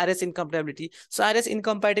scene in RS इन्कम्प्याटेबिलिटी so RS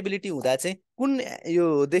इन्कम्प्याटेबिलिटी हुँदा चाहिँ कुन यो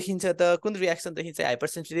देखिन्छ त कुन रियाक्सन देखिन्छ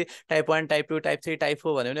हाइपरसेन्सिटिभ टाइप 1 टाइप 2 टाइप 3 टाइप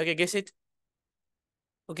 4 भन्यो भने ओके गेस इट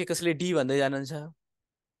ओके कसैले डी भन्दै जानुहुन्छ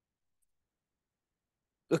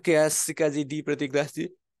ओके सिकाजी डी प्रतीक दासजी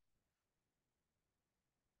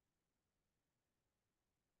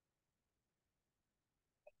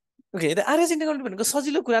ओके आरएस इन्कम्प्लिट भनेको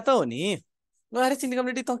सजिलो कुरा त हो नि आरएस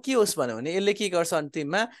इन्कम्प्लिट त के होस् भन्यो भने यसले के गर्छ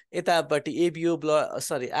अन्तिममा यतापट्टि एबिओ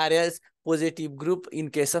sorry RS positive group in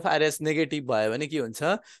case of RS negative भयो भने के हुन्छ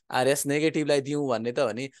आरएस नेगेटिभलाई दिउँ भन्ने त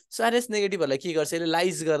हो नि सो आरएस नेगेटिभहरूलाई के गर्छ यसले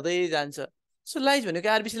लाइज गर्दै जान्छ सो लाइज भनेको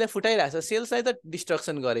आरबिसीलाई फुटाइरहेको छ सेल्सलाई त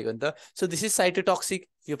डिस्ट्रक्सन गरेको नि त सो दिस इज साइटोटक्सिक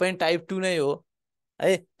यो पनि टाइप 2 नै हो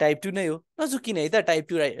है टाइप 2 नै हो नझुकिने है त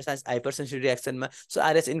type 2 hyper sensitive रियाक्सनमा so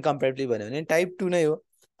RS इन्कम्पेरेटिभली भन्यो भने टाइप 2 नै हो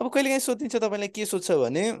अब कहिले काहीँ सोधिन्छ तपाईँलाई के सोध्छ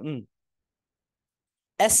भने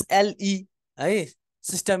एसएलई है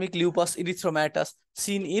systemic lupus इरिथ्रोम्याटस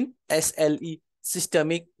scene in SLE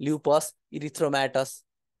systemic lupus इरिथ्रोम्याटस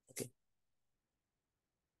okay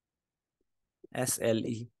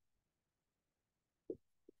SLE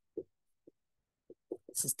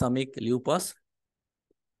systemic lupus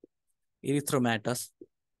इरिथ्रोम्याटस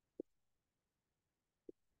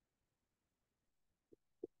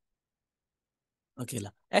okay ल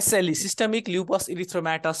एसएलई सिस्टमिक ल्युपस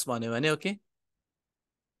इरिथ्रोम्याटस भन्यो भने ओके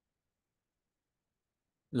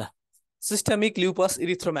ल सिस्टमिक ल्युपस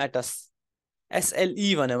इरिथ्रोम्याटस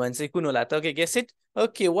एसएलई भन्यो भने चाहिँ कुन होला त okay guess it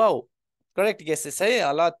okay wow correct guesses है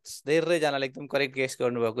ल धेरैजनाले एकदम करेक्ट गेस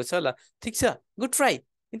गर्नुभएको छ ल ठिक छ गुड ट्राई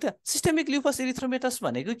त सिस्टमिक ल्युपस इरिथ्रोमेटस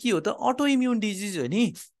भनेको के हो त अटो इम्युन डिजिज हो नि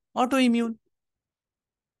auto immune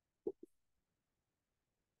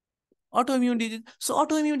disease so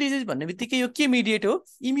auto immune disease भन्ने बित्तिकै यो के मिडिएट हो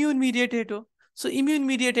इम्युन मिडिएटेड हो सो इम्युन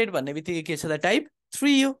मिडिएटेड भन्ने बित्तिकै के छ त टाइप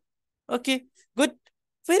 3 हो okay good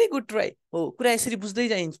very good try हो कुरा यसरी बुझ्दै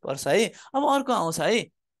जाइन्छ पर्छ है अब अर्को आउँछ है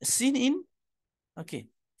scene in okay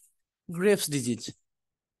grapes disease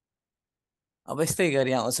अब यस्तै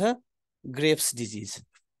गरी आउँछ ग्रेप्स डिजिज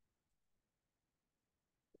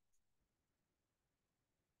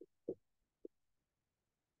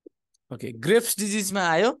ओके ग्रेप्स डिजिजमा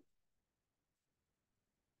आयो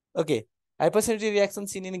okay हाइपरसेन्सिटिभ reaction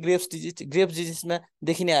scene in grapes डिजिजमा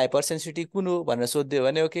देखिने हाइपरसेन्सिटिभ कुन हो भनेर सोध्यो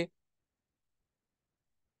भने okay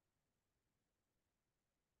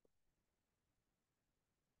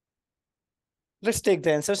let's take the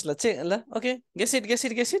answers ल ल okay guess it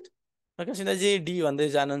okay सिन्धाजी D भन्दै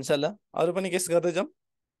जानुहुन्छ ल अरू पनि गेस गर्दै जाउँ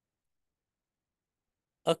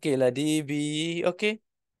ओके ल डिबी ओके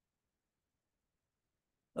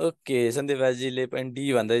ओके सन्दीप बाजीले पनि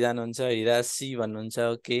डी भन्दै जानुहुन्छ हिरा सी भन्नुहुन्छ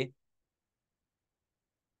ओके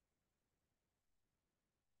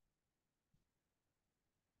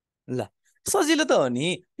ल सजिलो त हो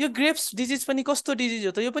नि यो ग्रेप्स डिजिज पनि कस्तो डिजिज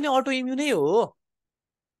हो त यो पनि अटो इम्युनै हो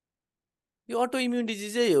यो अटो इम्युन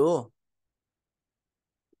डिजिजै हो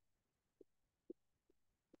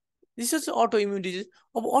this is auto immune disease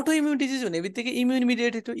अब अटो इम्युन डिजिज भन्ने बित्तिकै इम्युन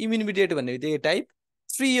मिडिएटेड हो इम्युन मिडिएटेड भन्ने बित्तिकै टाइप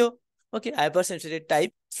 3 हो ओके हाइपर सेन्सिटिभ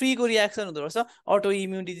टाइप 3 को रियाक्सन हुँदो रहेछ अटो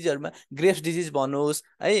इम्युन डिजिजहरूमा ग्रेप्स डिजिज भन्नुहोस्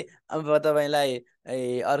है अब तपाईँलाई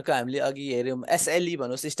अर्को हामीले अघि हेऱ्यौँ एसएलई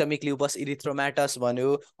भन्यो, सिस्टमिक ल्युपस इरिथ्रोम्याटस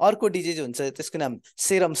भन्यो। अर्को डिजिज हुन्छ त्यसको नाम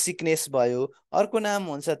सेरम सिकनेस भयो। अर्को नाम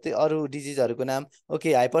हुन्छ त्यो अरू डिजिजहरूको नाम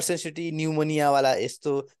ओके हाइपरसेन्सिटिभ न्युमोनियावाला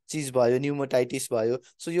यस्तो चिज भयो, न्युमोटाइटिस भयो।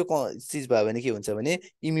 सो यो चिज भयो भने के हुन्छ भने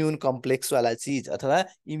इम्युन कम्प्लेक्सवाला चिज अथवा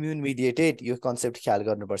इम्युन मिडिएटेड यो कन्सेप्ट ख्याल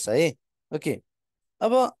गर्नुपर्छ है। ओके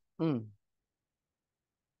अब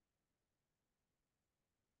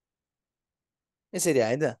यसरी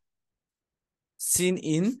आयो त सिन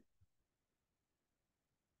इन।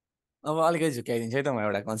 अब अलिकति झुक्याइदिन्छु है त म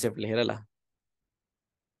एउटा कन्सेप्ट लेखेर ल।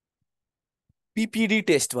 पिपिडी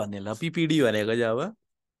टेस्ट भन्ने ल, पिपिडी भनेको चाहिँ अब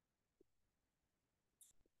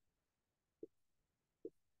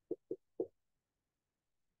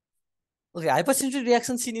okay हाइपरसेन्सिटिभ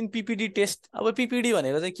reaction scene in पिपिडी test. अब पिपिडी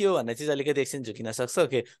भनेको चाहिँ के हो भन्ने चिज अलिकति एकछिन झुकिन सक्छ।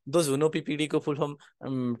 ओके दोज हुनो पिपिडीको फुल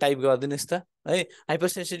फर्म टाइप गरिदिनुहोस् त है।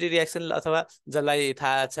 हाइपरसेन्सिटिभ रियाक्सन अथवा जसलाई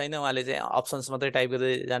थाहा छैन उहाँले चाहिँ अप्सन्स मात्रै टाइप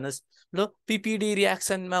गर्दै जानुहोस्। ल पिपिडी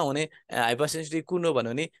रियाक्सनमा हुने हाइपरसेन्सिटिभ कुन हो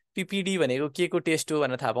भन्यो भने पिपिडी भनेको के को टेस्ट हो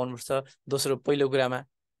भनेर थाहा पाउनुपर्छ दोस्रो पहिलो कुरामा।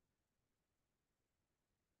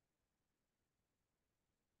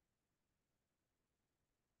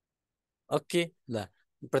 ओके ल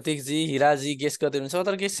प्रतीकजी हिराजी गेस गर्दै हुनुहुन्छ,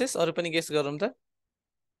 तर गेसेस अरू पनि गेस गरौँ त।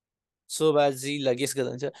 शोभाजी ल गेस गर्दा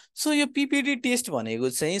हुन्छ। सो यो पिपिडी टेस्ट भनेको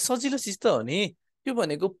चाहिँ सजिलो चिज त हो नि। यो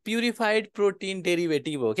भनेको प्युरिफाइड प्रोटिन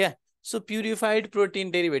डेरिभेटिभ हो क्या। सो प्युरिफाइड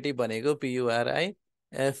प्रोटिन डेरिभेटिभ भनेको पियुआरआई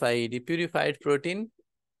एफआइडी प्युरिफाइड प्रोटिन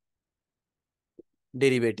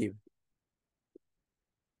डेरिभेटिभ।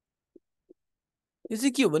 यो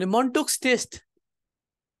चाहिँ के हो भने मन्टोक्स टेस्ट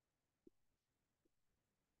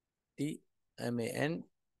टिएमएन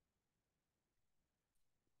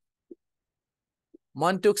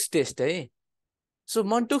मन्टोक्स टेस्ट है। सो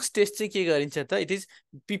मन्टोक्स टेस्ट चाहिँ के गरिन्छ त इट इज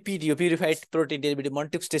पिपिडी हो purified protein derivative.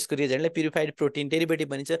 मन्टोक्स टेस्टको रिजल्टलाई purified protein derivative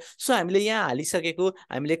भनिन्छ। सो हामीले यहाँ हालिसकेको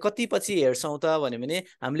हामीले कति पछि हेर्छौँ त भन्यो भने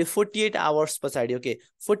हामीले 48 आवर्स पछाडि। ओके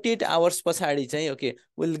 48 आवर्स पछाडि चाहिँ ओके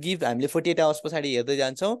विल गिभ हामीले 48 आवर्स पछाडि हेर्दै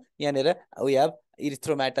जान्छौँ। यहाँनिर वी हेभ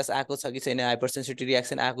इरिथ्रोम्याटस आएको छ कि छैन, हाइपरसेन्सिटिभ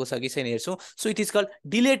रियाक्सन आएको छ कि छैन हेर्छौँ। So it is called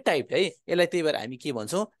delayed type है। यसलाई त्यही भएर हामी के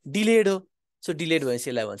भन्छौँ डिलेड हो। सो डिलेड भएपछि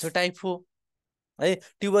यसलाई भन्छौँ टाइप हो है।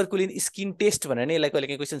 ट्युबरकुलिन स्किन टेस्ट भनेर नै यसलाई कहिले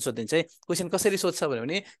काहीँ क्वेसन सोधिन्छ है। क्वेसन कसरी सोध्छ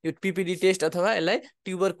भने यो पिपिडी टेस्ट अथवा यसलाई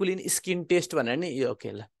ट्युबरकुलिन स्किन टेस्ट भनेर नि यो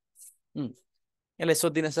ओके ल यसलाई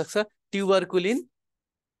सोधिदिन सक्छ ट्युबरकुलिन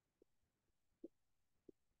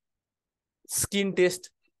स्किन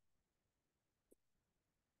टेस्ट।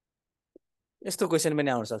 यस्तो क्वेसन पनि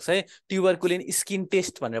आउन सक्छ है। ट्युबरकुलिन स्किन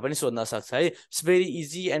टेस्ट भनेर पनि सोध्न सक्छ है। इट्स भेरी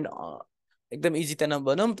इजी एन्ड एकदम इजी त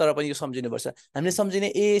नभनौँ तर पनि यो सम्झिनुपर्छ। हामीले सम्झिने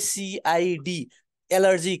एसिआइडी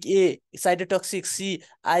allergic, A साइटोटक्सिक, C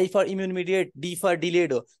I for immune mediate, D for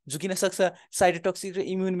delayed हो। झुकिन सक्छ साइटोटक्सिक र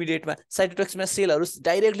इम्युन मिडिएटमा। साइटोटक्सिकमा सेलहरू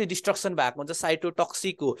डाइरेक्टली डिस्ट्रक्सन भएको हुन्छ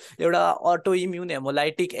साइटोटक्सिक हो एउटा अटो इम्युन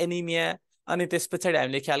हेमोलाइटिक एनिमिया। अनि त्यस पछाडि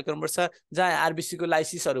हामीले ख्याल गर्नुपर्छ जहाँ आरबिसीको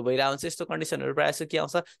लाइसिसहरू भइरहेको हुन्छ यस्तो कन्डिसनहरू प्रायः जस्तो के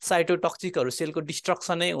आउँछ साइटोटक्सिकहरू सेलको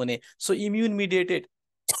डिस्ट्रक्सनै हुने। सो इम्युन मिडिएटेड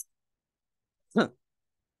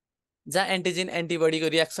जहाँ एन्टिजेन एन्टिबडीको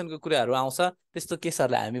रियाक्सनको कुराहरू आउँछ त्यस्तो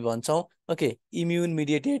केसहरूलाई हामी भन्छौँ ओके इम्युन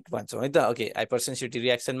मिडिएटेड भन्छौँ है त। ओके हाइपरसेन्सिटिभ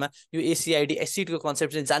रियाक्सनमा यो एसिआइडी एसिडको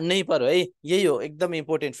कन्सेप्ट चाहिँ जान्नै पर्यो है। यही हो एकदम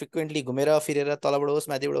इम्पोर्टेन्ट। फ्रिक्वेन्टली घुमेर फिरेर तलबाट होस्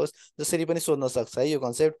माथिबाट होस् जसरी पनि सोध्न सक्छ है यो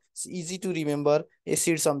concept. Easy to remember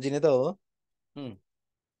acid सम्झिने त हो।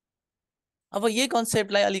 अब यही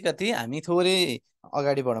कन्सेप्टलाई अलिकति हामी थोरै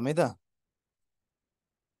अगाडि बढौँ है त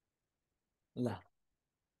ल।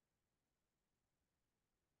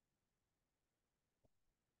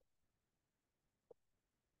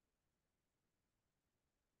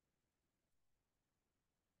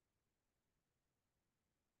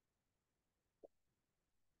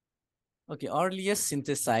 Okay earliest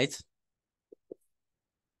synthesise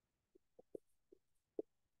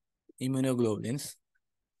immunoglobulins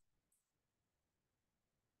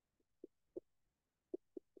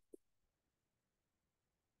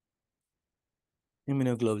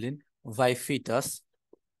immunoglobulin by fetus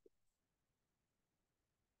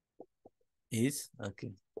is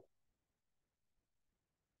okay.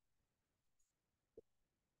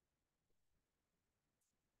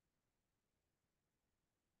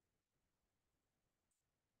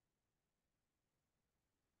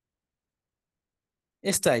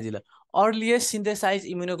 यस्तो आइदियो ल earliest synthesise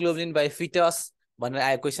immunoglobulin by foetus भनेर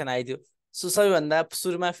आयो क्वेसन आइदियो। सो सबैभन्दा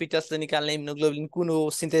सुरुमा फिटसले निकाल्ने इम्युनोग्लोबुलिन कुन हो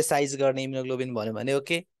सिन्थेसाइज गर्ने इम्युनोग्लोबुलिन भन्यो भने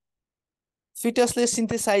ओके फिटसले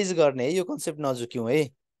सिन्थेसाइज गर्ने है। यो कन्सेप्ट नझुक्यौँ है।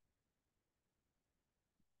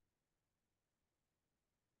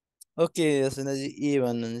 ओके सुनाजी ए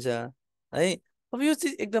भन्नुहुन्छ है। अब यो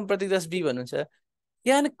चिज एकदम प्रतिदश बी भन्नुहुन्छ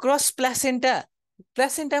यहाँ क्रस प्लासेन्टा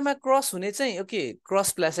प्लासेन्टामा क्रस हुने चाहिँ okay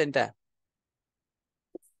cross placenta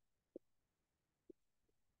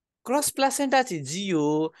cross placenta चाहिँ जी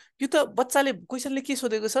हो। यो त बच्चाले क्वेसनले के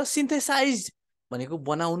सोधेको छ सिन्थेसाइज भनेको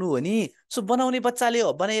बनाउनु हो नि। सो बनाउने बच्चाले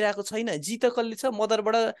हो बनाइरहेको छैन। जी त कसले छ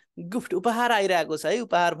मदरबाट गिफ्ट उपहार आइरहेको छ है।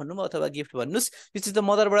 उपहार भन्नु अथवा गिफ्ट भन्नुहोस्। यो चाहिँ त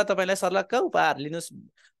मदरबाट तपाईँलाई सर्लक्क उपहार लिनुहोस्।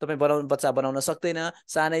 तपाईँ बनाउनु बच्चा बनाउन सक्दैन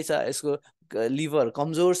सानै छ यसको लिभर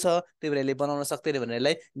कमजोर छ त्यही भएर यसले बनाउन सक्दैन भनेर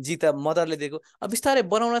यसलाई जी त मदरले दिएको। अब बिस्तारै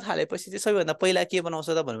बनाउन थालेपछि चाहिँ सबैभन्दा पहिला के बनाउँछ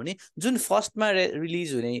त भन्यो भने जुन फर्स्टमा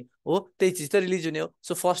रिलिज हुने हो त्यही चिज त रिलिज हुने हो।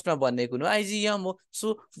 सो फर्स्टमा बनेको हो आइजिएम हो। सो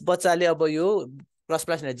बच्चाले अब यो क्रस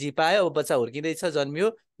प्लासेन्टा जी पायो। अब बच्चा हुर्किँदैछ जन्मियो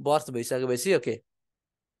बर्थ भइसकेपछि ओके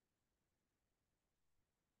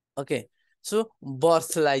ओके सो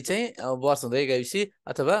बर्थलाई चाहिँ बर्थ हुँदै गएपछि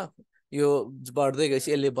अथवा यो बढ्दै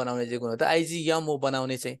गएपछि यसले बनाउने चाहिँ गुण हो त आइजिएम हो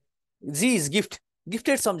बनाउने चाहिँ। जी is gift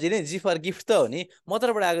gifted सम्झिने G for gift त हो नि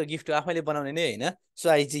मत्रबाट आएको गिफ्ट हो आफैले बनाउने नै होइन। सो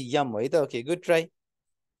आइजिएम हो है त ओके गुड ट्राई।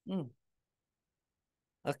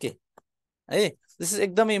 ओके है दिस इज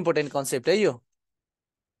एकदमै इम्पोर्टेन्ट कन्सेप्ट है यो।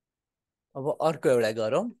 अब अर्को एउटा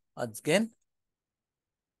गरौँ अगेन।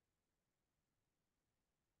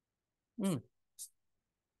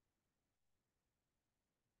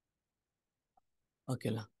 ओके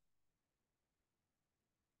ल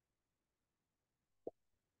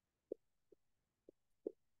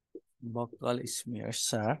buccal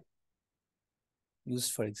smears are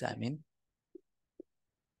used for examine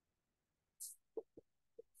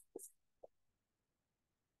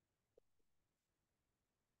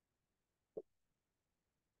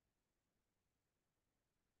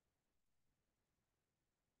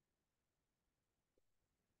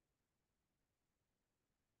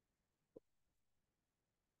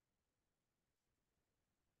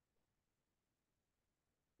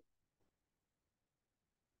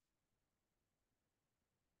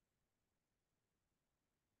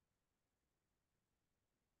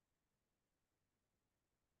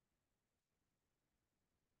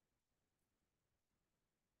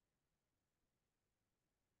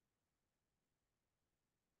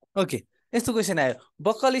okay यस्तो क्वेसन आयो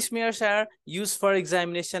buckle स्मियर्स are use for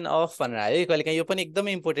examination of भनेर आयो है कहिले काहीँ यो पनि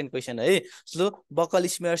एकदमै इम्पोर्टेन्ट क्वेसन है। सो बक्कल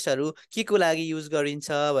स्मियर्सहरू के को लागि युज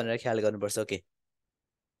गरिन्छ भनेर ख्याल गर्नुपर्छ। ओके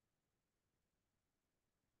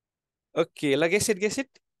ओके ल get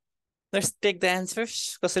it let's take the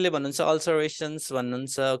answers. कसैले भन्नुहुन्छ अल्सरेसन्स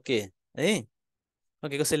भन्नुहुन्छ ओके है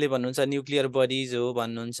ओके कसैले भन्नुहुन्छ न्युक्लियर बडिज हो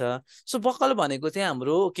भन्नुहुन्छ। सो बकल भनेको चाहिँ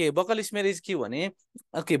हाम्रो ओके बकल स्मेयर इज के भने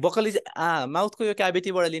ओके बकल इज माउथको यो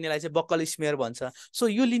क्याभिटीबाट लिनेलाई चाहिँ बकल स्मेयर भन्छ। सो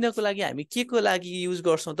यो लिनको लागि हामी के को लागि युज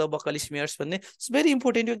गर्छौँ त बकल स्मेयर्स भन्ने इट्स भेरी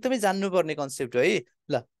इम्पोर्टेन्ट यो एकदमै जान्नुपर्ने कन्सेप्ट हो है।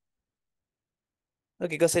 ल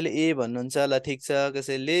ओके कसैले ए भन्नुहुन्छ ल ठिक छ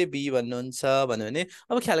कसैले बी भन्नुहुन्छ भन्यो भने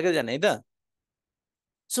अब ख्याल गरेर जाने है त।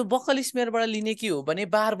 सो बक्कल स्मेयरबाट लिने के हो भने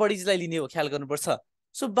बार बडिजलाई लिने हो ख्याल गर्नुपर्छ।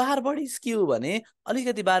 सो बार बडिज के हो भने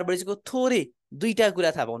अलिकति बार बडिजको थोरै दुईटा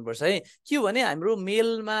कुरा थाहा पाउनुपर्छ है। के हो भने हाम्रो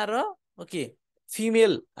मेलमा र ओके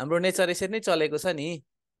फिमेल हाम्रो नेचर यसरी नै चलेको छ नि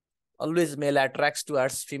अलवेज मेल एट्र्याक्ट्स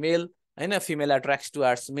टुवार्ड्स फिमेल होइन फिमेल एट्र्याक्ट्स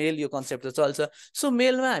टुवार्ड्स मेल यो कन्सेप्ट त चल्छ। सो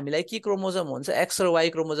मेलमा हामीलाई के क्रोमोजम हुन्छ एक्स र वाइ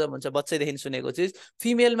क्रोमोजम हुन्छ बच्चैदेखि सुनेको चिज।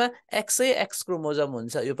 फिमेलमा एक्सै एक्स क्रोमोजम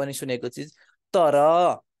हुन्छ यो पनि सुनेको चिज। तर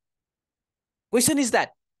क्वेसन इज द्याट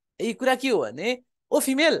यही कुरा के हो भने ओ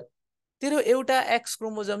फिमेल तेरो एउटा एक्स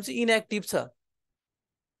क्रोमोजम चाहिँ इनएक्टिभ छ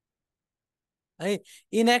है।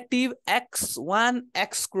 Inactive x one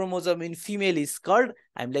 x chromosome in female is called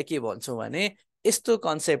हामीलाई के भन्छौँ भने यस्तो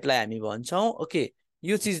कन्सेप्टलाई हामी भन्छौँ ओके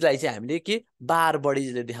यो चिजलाई चाहिँ हामीले के बार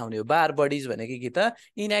बडिजले देखाउने हो। बार बडिज भनेको के त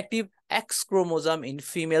inactive x chromosome in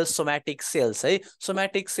female somatic cells है।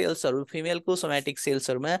 सोमेटिक सेल्सहरू फिमेलको सोमेटिक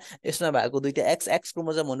सेल्सहरूमा यसमा भएको दुईटा एक्स एक्स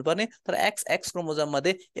क्रोमोजम हुनुपर्ने तर एक्स एक्स क्रोमोजम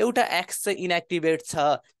मध्ये एउटा एक्स चाहिँ इनएक्टिभेट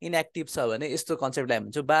छ इनएक्टिभ छ भने यस्तो कन्सेप्टलाई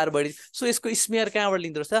भन्छौँ बार बडिज। सो यसको स्मेयर कहाँबाट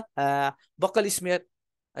लिँदो रहेछ बक्कल स्मेयर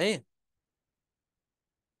है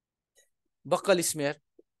बक्कल स्मेयर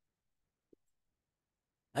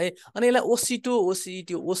है। अनि यसलाई ओसिटो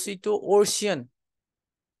ओसिटो ओसिटो ओर्सियन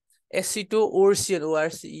एसिटो ओर्सियन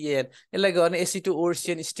ओआरसिएन यसलाई गर्ने एसिटो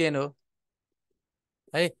ओर्सियन स्टेन हो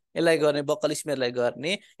है। यसलाई गर्ने बक्कल स्मेयरलाई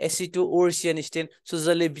गर्ने एसिटो ओर्सियन स्टेन। सो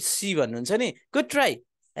जसले सी भन्नुहुन्छ नि गुड ट्राई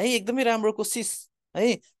है एकदमै राम्रो कोसिस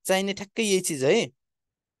है चाहिने ठ्याक्कै यही चिज है।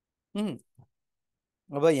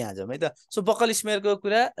 अब यहाँ जाउँ है त। सो बक्कल स्मेयरको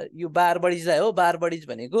कुरा यो बार बडिजलाई हो। बार बडिज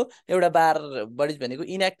भनेको एउटा बार बडिज भनेको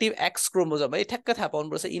इनएक्टिभ एक्स क्रोमोजम है ठ्याक्क थाहा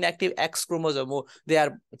पाउनुपर्छ इनएक्टिभ एक्स क्रोमोजम हो। दे आर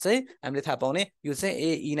चाहिँ हामीले थाहा पाउने यो चाहिँ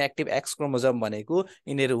ए इनएक्टिभ एक्स क्रोमोजम भनेको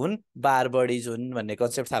यिनीहरू हुन् बार बडिज हुन् भन्ने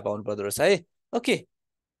कन्सेप्ट थाहा पाउनु पर्दो रहेछ है। ओके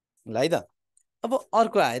ल है त अब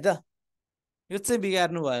अर्को आयो त यो चाहिँ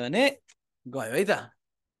बिगार्नु भयो भने गयो है त।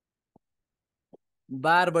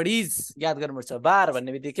 बार बडिज याद गर्नुपर्छ। बार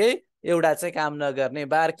भन्ने बित्तिकै एउटा चाहिँ काम नगर्ने।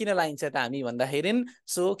 बार किन लाइन्छ त हामी भन्दाखेरि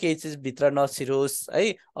सो केही चिज भित्र नछिरोस्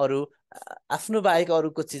है, अरू आफ्नो बाहेक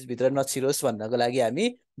अरूको चिज भित्र नछिरोस् भन्नको लागि हामी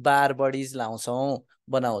बार बडिज लाउँछौँ,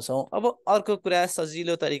 बनाउँछौँ। अब अर्को कुरा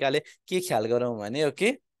सजिलो तरिकाले के ख्याल गरौँ भने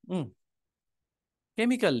okay,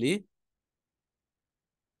 chemically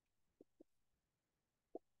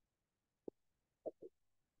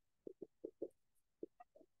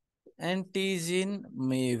antigen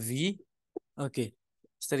may be okay,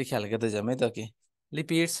 यसरी ख्याल गर्दै जाउँ है त। ओके,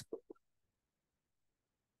 लिपिड्स,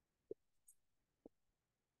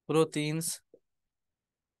 प्रोटिन्स,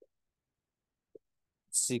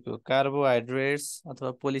 सीको कार्बोहाइड्रेट्स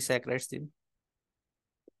अथवा पोलिस्याक्राइड्स दिउँ,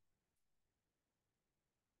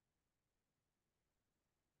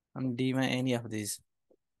 अनि डीमा any of these.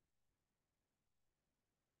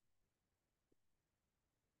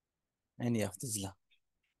 Any of these ल।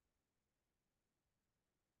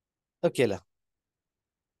 ओके ल,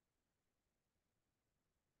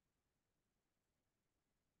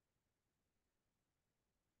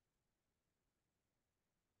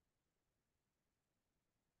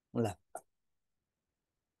 ल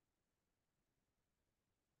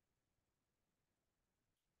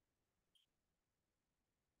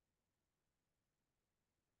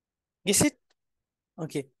guess it.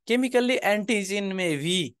 Okay, chemically antigen may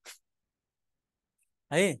be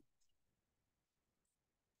है।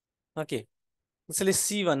 ओके, त्यसैले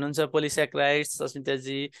सी भन्नुहुन्छ पोलिस्याक्राइड्स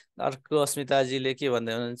अस्मिताजी, अर्को अस्मिताजीले के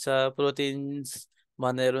भन्दै हुनुहुन्छ प्रोटिन्स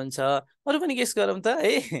भन्दै हुनुहुन्छ। अरू पनि गेस गरौँ त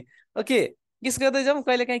है। ओके, गेस गर्दै जाउँ।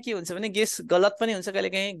 कहिले काहीँ के हुन्छ भने गेस गलत पनि हुन्छ, कहिले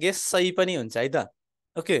काहीँ गेस सही पनि हुन्छ है त।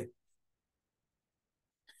 Okay,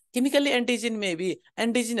 chemically antigen maybe,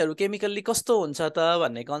 एन्टिजिनहरू chemically कस्तो हुन्छ त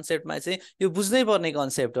भन्ने कन्सेप्टमा चाहिँ यो बुझ्नै पर्ने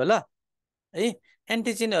कन्सेप्ट हो ल है।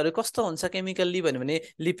 एन्टिजिनहरू कस्तो हुन्छ केमिकल्ली भन्यो भने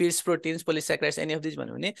lipids, proteins, पोलिस्याक्राइड्स, any of these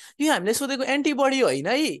भन्यो भने यो हामीले सोधेको एन्टिबडी होइन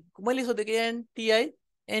है। मैले सोधेको एन्टिआई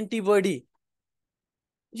एन्टिबडी।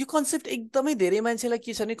 यो कन्सेप्ट एकदमै धेरै मान्छेलाई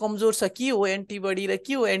के छ भने कमजोर छ, के हो एन्टिबडी र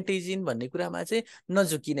के हो एन्टिजिन भन्ने कुरामा चाहिँ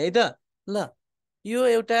नझुकिने है त ल। यो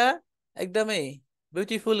एउटा एकदमै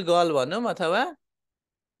ब्युटिफुल गर्ल भनौँ अथवा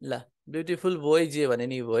ल ब्युटिफुल बोय जे भने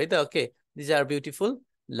नि भयो है त। ओके, दिज आर ब्युटिफुल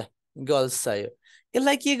ल गर्ल्स छ यो।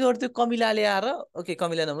 यसलाई के गर्थ्यो कमिलाले आएर, ओके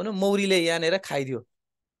कमिला नभनौँ, मौरीले यहाँनिर खाइदियो,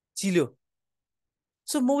 चिल्यो।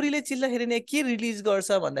 सो मौरीले चिल्दाखेरि नि के रिलिज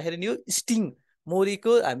गर्छ भन्दाखेरि नि यो स्टिङ।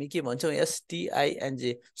 मौरीको हामी के भन्छौँ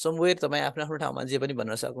एसटिआइएनजे, समवेयर तपाईँ आफ्नो आफ्नो ठाउँमा जे पनि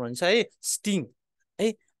भन्न सक्नुहुन्छ है, स्टिङ है।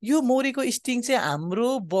 यो मौरीको स्टिङ चाहिँ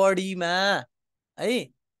हाम्रो बडीमा है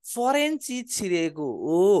फरेन चिज छिरेको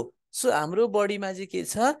हो। सो हाम्रो बडीमा चाहिँ के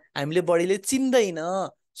छ, हामीले बडीले चिन्दैन।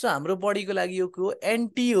 सो हाम्रो बडीको लागि यो को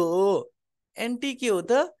एन्टी हो। एन्टी के हो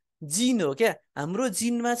त, जिन हो क्या, हाम्रो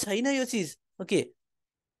जिनमा छैन यो चिज। ओके,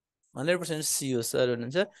 100% सियो सर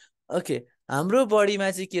हुनुहुन्छ। ओके, हाम्रो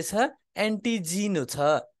बडीमा चाहिँ के छ, एन्टिजिन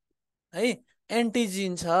छ है,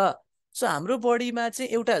 एन्टिजिन छ। सो हाम्रो बडीमा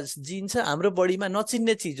चाहिँ एउटा जिन छ, हाम्रो बडीमा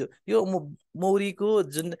नचिन्ने चिज हो यो मौरीको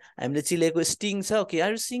जुन हामीले चिलेको स्टिङ छ। ओके,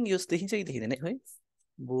 आर सिङ यो देखिन्छ कि देखिँदैन है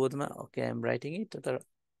बोर्डमा? ओके, आइएम राइटिङ इट तर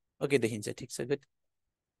ओके देखिन्छ, ठिक छ, गुड।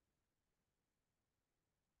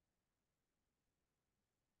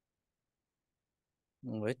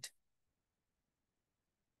 वेट,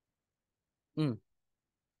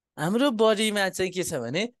 हाम्रो बडीमा चाहिँ के छ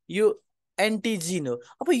भने यो एन्टिजिन हो।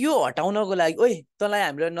 अब यो हटाउनको लागि ओइ तँलाई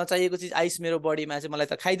हाम्रो नचाहिएको चिज आइस मेरो बडीमा चाहिँ मलाई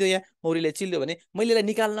त खाइदियो, यहाँ मौरीले चिल्यो भने मैले यसलाई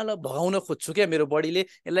निकाल्नलाई भगाउन खोज्छु क्या। मेरो बडीले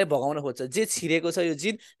यसलाई भगाउन खोज्छ, जे छिरेको छ यो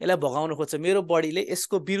जिन यसलाई भगाउन खोज्छ। मेरो बडीले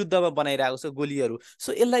यसको विरुद्धमा बनाइरहेको छ गोलीहरू।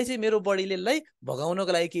 सो यसलाई चाहिँ मेरो बडीले यसलाई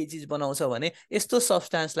भगाउनको लागि केही चिज बनाउँछ भने यस्तो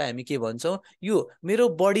सब्सटान्सलाई हामी के भन्छौँ, यो मेरो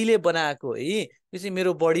बडीले बनाएको है, यो चाहिँ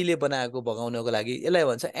मेरो बडीले बनाएको भगाउनको लागि यसलाई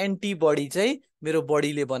भन्छ एन्टिबडी। चाहिँ मेरो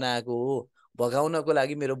बडीले बनाएको हो, भगाउनको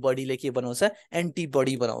लागि मेरो बडीले के बनाउँछ,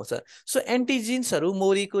 एन्टिबडी बनाउँछ। सो एन्टिजिन्सहरू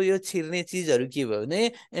मौरीको यो छिर्ने चिजहरू के भयो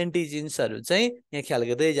भने एन्टिजिन्सहरू चाहिँ यहाँ ख्याल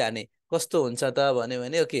गर्दै जाने कस्तो हुन्छ त भन्यो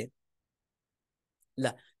भने ओके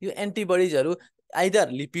ल। यो एन्टिबडिजहरू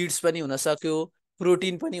आइदर लिपिड्स पनि हुन सक्यो,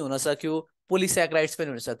 प्रोटिन पनि हुन सक्यो, पोलिस्याक्राइड्स पनि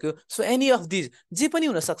हुन सक्यो। सो एनी अफ दिज जे पनि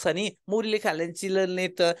हुन सक्छ नि। मौरीले खाने चिल्ने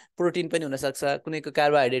त प्रोटिन पनि हुन सक्छ, कुनैको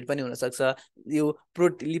कार्बोहाइड्रेट पनि हुन सक्छ, यो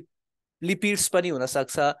लिपिड्स पनि हुन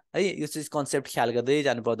सक्छ है। यो चिज कन्सेप्ट ख्याल गर्दै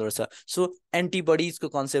जानु पर्दो रहेछ। सो एन्टिबडिजको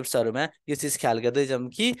कन्सेप्ट्सहरूमा यो चिज ख्याल गर्दै जाउँ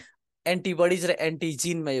कि एन्टिबडिज र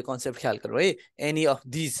एन्टिजिनमा यो कन्सेप्ट ख्याल गरौँ है, एनी अफ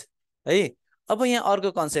दिज है। अब यहाँ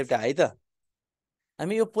अर्को कन्सेप्ट आयो है त,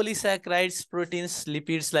 हामी यो पोलिस्याक्राइड्स, प्रोटिन्स,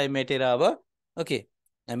 लिपिड्सलाई मेटेर अब ओके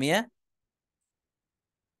हामी यहाँ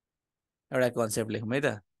एउटा कन्सेप्ट लेखौँ है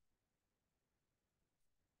त।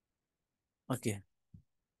 ओके,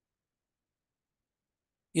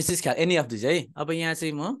 यो चिज ख्याल एनी अफ दिज है। अब यहाँ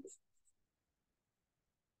चाहिँ म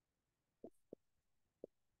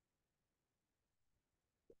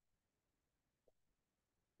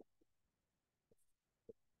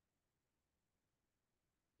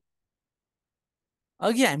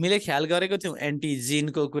अघि हामीले ख्याल गरेको थियौँ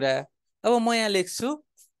एन्टिजिनको कुरा। अब म यहाँ लेख्छु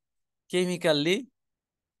केमिकल्ली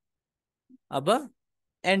अब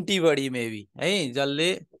एन्टिबडी मेबी है, जसले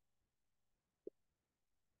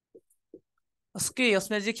उसकै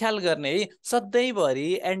यसमा चाहिँ ख्याल गर्ने है,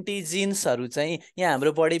 सधैँभरि एन्टिजिन्सहरू चाहिँ यहाँ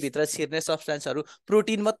हाम्रो बडीभित्र छिर्ने सब्सटेन्सहरू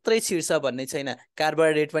प्रोटिन मात्रै छिर्छ भन्ने छैन,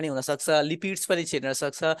 कार्बोहाइड्रेट पनि हुनसक्छ, लिपिड्स पनि छिर्न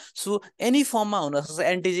सक्छ। सो एनी फर्ममा हुनसक्छ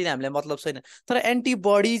एन्टिजिन, हामीलाई मतलब छैन। तर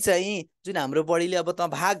एन्टिबडी चाहिँ जुन हाम्रो बडीले अब त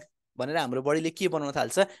भाग भनेर हाम्रो बडीले के बनाउन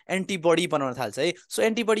थाल्छ, एन्टिबडी बनाउन थाल्छ है। सो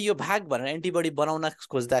एन्टिबडी यो भाग भनेर एन्टिबडी बनाउन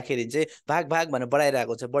खोज्दाखेरि चाहिँ भाग भाग भनेर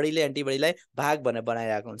बढाइरहेको हुन्छ, बडीले एन्टिबडीलाई भाग भनेर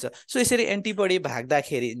बनाइरहेको हुन्छ। सो यसरी एन्टिबडी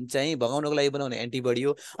भाग्दाखेरि चाहिँ भगाउनको लागि बनाउने एन्टिबडी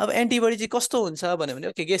हो। अब एन्टिबडी चाहिँ कस्तो हुन्छ भन्यो भने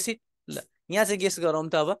ओके गेस इट। ल यहाँ चाहिँ गेस गरौँ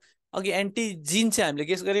त। अब अघि एन्टिजिन चाहिँ हामीले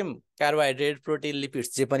गेस गऱ्यौँ कार्बोहाइड्रेट प्रोटिन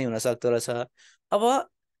लिपिड्स जे पनि हुन सक्दो रहेछ। अब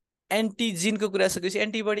एन्टिजिनको कुरा सकेपछि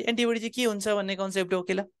एन्टिबडी, एन्टिबडी चाहिँ के हुन्छ भन्ने कन्सेप्ट हो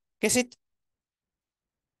कि ल guess it.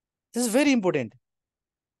 This is very important.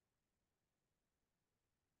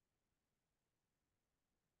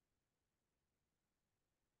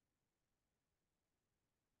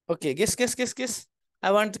 Okay guess guess guess guess.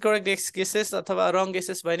 I want correct guesses अथवा रङ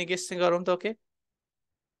गेसेस भयो भने गेस चाहिँ गरौँ त। Okay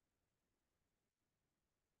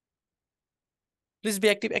please be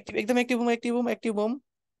active active, एकदम एक्टिभ हुम एक्टिभ हुम एक्टिभ हुम।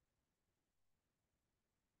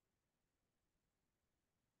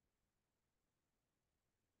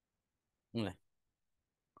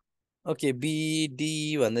 ओके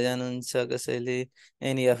बिडी भन्दै जानुहुन्छ कसैले,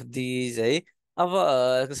 एनी अफ दिज है। अब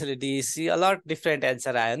कसैले डिसी, अलट डिफ्रेन्ट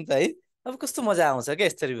एन्सर आयो नि त है। अब कस्तो मजा आउँछ क्या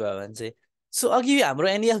यस्तरी भयो भने चाहिँ। सो अघि हाम्रो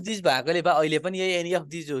एनी अफ दिज भएकोले भए अहिले पनि यही एनी अफ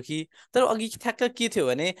दिज हो कि। तर अघि ठ्याक्क के थियो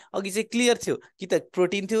भने अघि चाहिँ क्लियर थियो कि त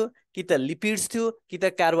प्रोटिन थियो कि त लिपिड्स थियो कि त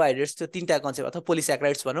कार्बोहाइड्रेट्स थियो, तिनवटा कन्सेप्ट अथवा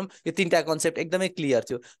पोलिस्याक्राइड्स भनौँ, यो तिनवटा कन्सेप्ट एकदमै क्लियर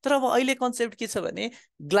थियो। तर अब अहिले कन्सेप्ट के छ भने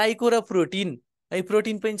ग्लाइको र प्रोटिन है,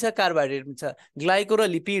 प्रोटिन पनि छ कार्बोहाइड्रेट पनि छ, ग्लाइको र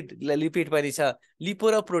लिपिड, लिपिड पनि छ, लिपो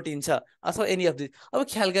र प्रोटिन छ, अथवा एनी अफ दिस। अब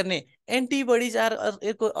ख्याल गर्ने एन्टिबडिज आर,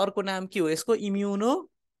 यसको अर्को नाम के हो, यसको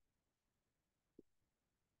इम्युनो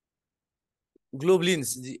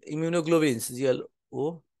ग्लोबुलिन्स, इम्युनोग्लोबुलिन्स जिएल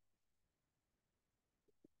हो,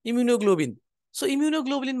 इम्युनोग्लोबिन। सो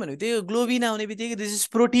इम्युनोग्लोबुलिन भनेको त्यही ग्लोबिन आउने बित्तिकै this is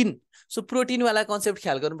protein. So प्रोटिनवाला concept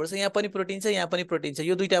ख्याल गर्नुपर्छ। यहाँ पनि प्रोटिन छ, यहाँ पनि प्रोटिन छ,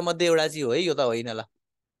 यो दुइटा मध्ये एउटा चाहिँ हो है, यो त होइन ल।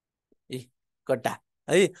 ए कट्टा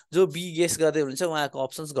है, जो बी गेस गर्दै हुनुहुन्छ उहाँको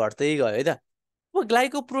अप्सन्स घट्दै गयो है त। अब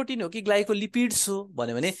ग्लाइको प्रोटिन हो कि ग्लाइको लिपिड्स हो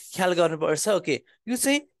भन्यो भने ख्याल गर्नुपर्छ। ओके यो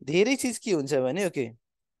चाहिँ धेरै चिज के हुन्छ भने ओके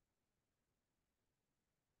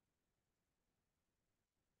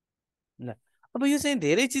ल, अब यो चाहिँ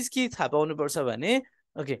धेरै चिज के थाहा पाउनुपर्छ भने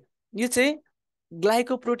ओके यो चाहिँ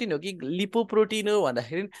ग्लाइको प्रोटिन हो कि लिपोप्रोटिन हो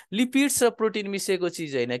भन्दाखेरि लिपिड्स र प्रोटिन मिसिएको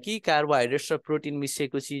चिज होइन कि कार्बोहाइड्रेट्स र प्रोटिन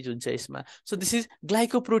मिसिएको चिज हुन्छ यसमा। So this is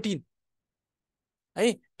glyco protein है।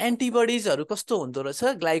 एन्टिबडिजहरू कस्तो हुँदो रहेछ,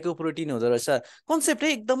 ग्लाइकोप्रोटिन हुँदो रहेछ। कन्सेप्ट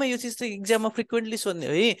है एकदमै, यो चिज चाहिँ इक्जाममा फ्रिक्वेन्टली सोध्ने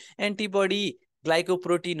हो है। एन्टिबडी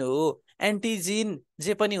ग्लाइकोप्रोटिन हो, एन्टिजिन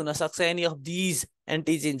जे पनि हुनसक्छ एनी अफ दिज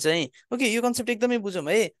एन्टिजिन चाहिँ। ओके यो कन्सेप्ट एकदमै बुझौँ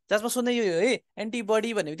है। जसमा सोध्ने यो है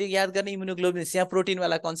एन्टिबडी भन्ने बित्तिकै याद गर्ने इम्युनोग्लोबिन, यहाँ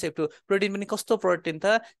प्रोटिनवाला कन्सेप्ट हो। प्रोटिन पनि कस्तो प्रोटिन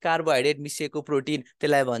त कार्बोहाइड्रेट मिसिएको प्रोटिन,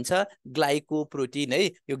 त्यसलाई भन्छ ग्लाइकोप्रोटिन है।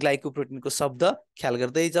 यो ग्लाइकोप्रोटिनको शब्द ख्याल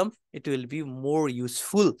गर्दै जाउँ, it will be more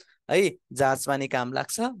useful है। जाँचमा नि काम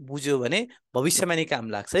लाग्छ, बुझ्यो भने भविष्यमा नि काम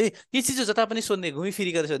लाग्छ है। के चिज हो जता पनि सोध्ने,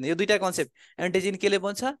 घुमिफिरी गरेर सोध्ने, यो दुइटा कन्सेप्ट एन्टिजिन केले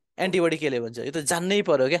बन्छ, एन्टिबडी केले बन्छ, यो त जान्नै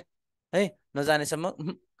पर्यो क्या है। नजानेसम्म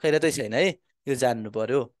खैरतै छैन है, यो जान्नु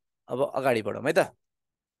पर्यो। अब अगाडि बढौँ है त।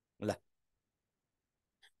 ल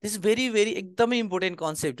दिस भेरी भेरी एकदमै इम्पोर्टेन्ट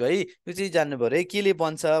कन्सेप्ट है, यो चिज जान्नु पर्यो है केले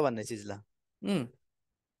बन्छ भन्ने चिज। ल उम्,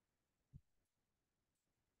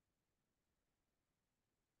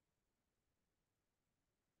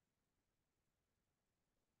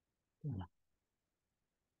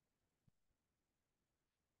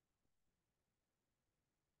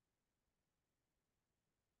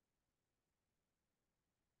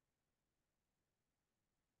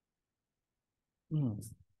 उम्,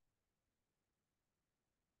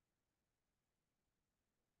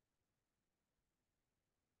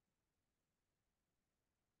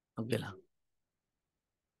 ओके ल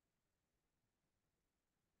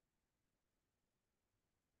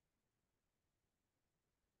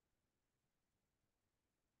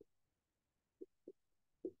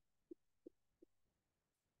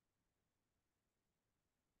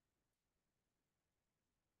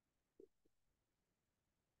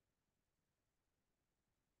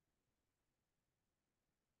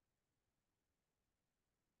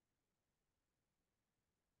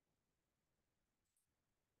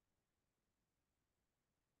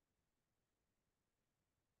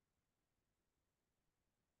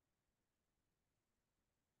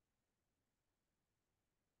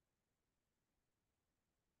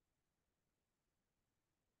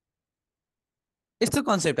यस्तो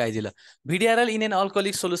कन्सेप्ट आइदियो ल भिडिआरएल in an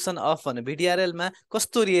alcoholic solution of भने भिडिआरएलमा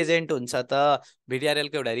कस्तो रिएजेन्ट हुन्छ त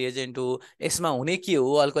भिडिआरएलको एउटा रिएजेन्ट हो यसमा हुने के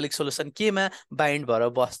हो अल्कोहोलिक सोल्युसन केमा बाइन्ड भएर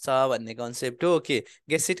बस्छ भन्ने कन्सेप्ट हो के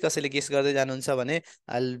गेस सिट कसैले गेस गर्दै जानुहुन्छ भने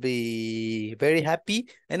आइल बी भेरी ह्याप्पी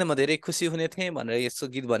होइन म धेरै खुसी हुने थिएँ भनेर यसको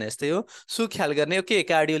गीत भने जस्तै हो सु ख्याल गर्ने हो के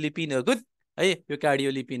कार्डियोलिपिन हो गुड है यो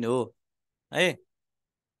कार्डियोलिपिन हो है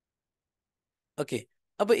ओके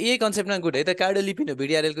अब यही कन्सेप्टमा गुड है त कार्डियोलिपिन हो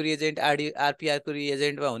भिडिआरएलको रिएजेन्ट आरपिआरको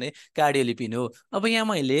रिएजेन्टमा हुने कार्डियोलिपिन हो अब यहाँ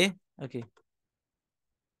मैले ओके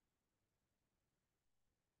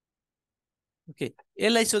ओके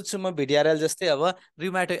यसलाई सोध्छु म भिडिआरएल जस्तै अब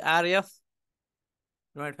रिमाटो RF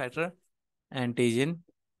रिमाट factor antigen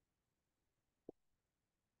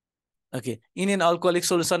okay in an alcoholic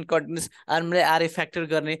solution continuous हामीले आरएफ फ्याक्टर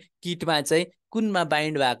गर्ने किटमा चाहिँ कुनमा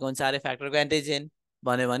बाइन्ड भएको हुन्छ आरएफ फ्याक्टरको एन्टिजेन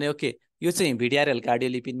भन्यो भने ओके यो चाहिँ भिडिआरएल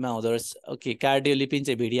कार्डियोलिपिनमा हुँदो रहेछ ओके कार्डियोलिपिन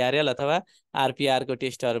चाहिँ भिडिआरएल अथवा आरपिआरको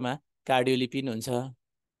टेस्टहरूमा कार्डियोलिपिन हुन्छ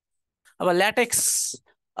अब ल्याटेक्स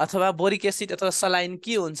अथवा बोरिक एसिड अथवा सलाइन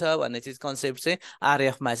के हुन्छ भन्ने चिज कन्सेप्ट चाहिँ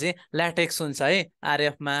आरएफमा चाहिँ ल्याटेक्स हुन्छ है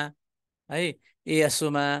आरएफमा है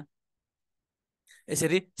एएसओमा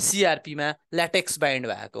यसरी सिआरपीमा ल्याटेक्स बाइन्ड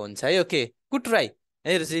भएको हुन्छ है ओके गुड ट्राई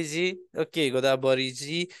है ऋषिजी ओके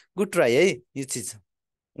गोदावरीजी गुड ट्राई है यो चिज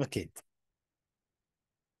ओके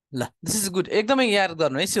ल दिस इज गुड एकदमै याद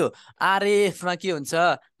गर्नु है सो आरएफमा के हुन्छ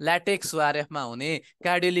ल्याटेक्स आरएफमा हुने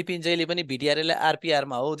कार्डियोलिपिन जहिले पनि भिडिआरएल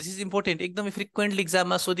आरपिआरमा हो दिस इज इम्पोर्टेन्ट एकदमै फ्रिक्वेन्टली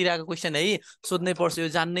इक्जाममा सोधिरहेको क्वेसन है सोध्नै पर्छ यो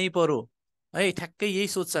जान्नै पर्यो है ठ्याक्कै यही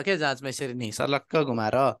सोध्छ क्या जाँचमा यसरी नि सर्लक्क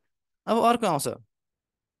घुमाएर अब अर्को आउँछ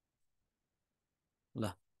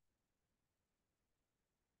ल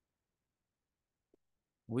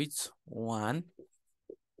which one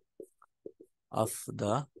of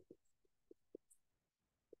the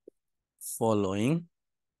following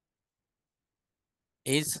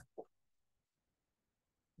is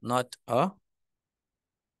not a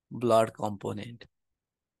blood component?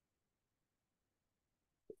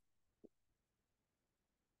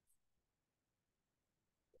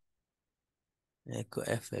 A को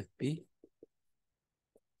FFP,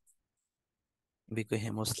 B को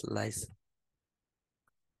hemolysis,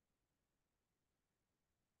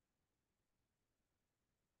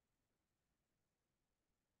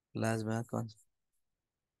 प्लाज्मा कौन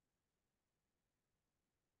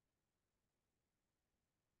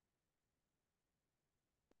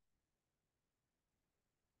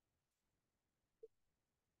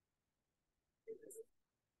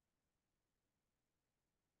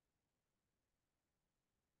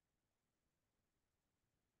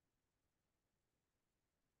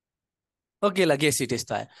ओके ल गेस इट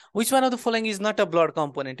यस्तो आयो which one of the following is not a blood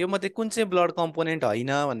component यो मध्ये कुन चाहिँ ब्लड कम्पोनेन्ट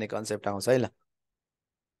होइन भन्ने कन्सेप्ट आउँछ है ल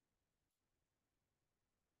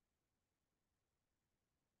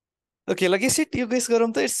ओके ल गेस इट यो गेस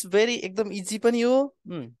गरौँ त इट्स भेरी एकदम इजी पनि हो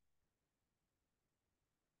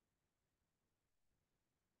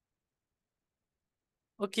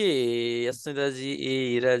ओके अस्मिताजी ए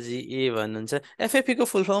हिराजी ए भन्नुहुन्छ एफएफपी को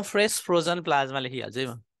full form fresh frozen plasma लेखिहाल्छु है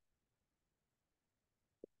म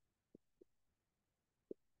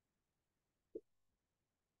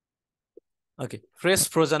ओके फ्रेस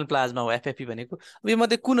फ्रोजन प्लाज्मा हो एफएफपी भनेको अब यो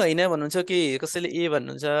मध्ये कुन होइन भन्नुहुन्छ कि कसैले ए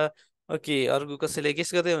भन्नुहुन्छ ओके अर्को कसैले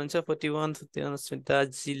गेस गर्दै हुन्छ 41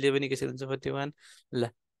 स्मिताजीले पनि गेस गर्नुहुन्छ 41 ल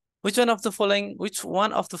which one of the following which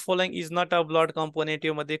one of the following is not a blood component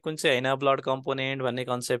यो मध्ये कुन चाहिँ होइन ब्लड कम्पोनेन्ट भन्ने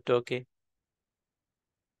कन्सेप्ट हो ओके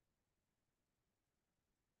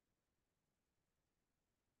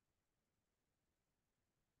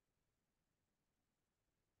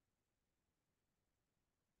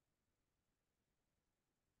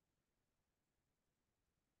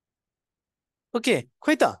ओके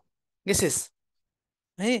खोइ त गेसेस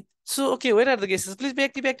है so okay where are the guesses please be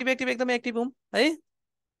active active active एकदम एक्टिभ हौँ है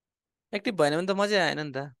एक्टिभ भएन भने त मजै आएन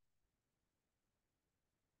नि त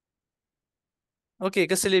ओके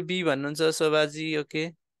कसैले बी भन्नुहुन्छ शोभाजी ओके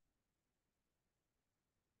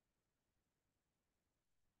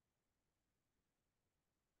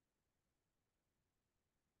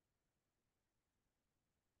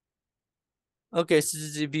ओके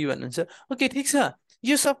बी भन्नुहुन्छ ओके ठिक छ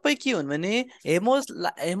यो सबै के हुन् भने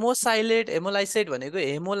हेमोसाइलेट हेमोलाइसेट भनेको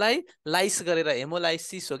हेमोलाई लाइस गरेर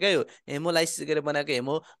हेमोलाइसिस हो क्या यो हेमोलाइसिस गरेर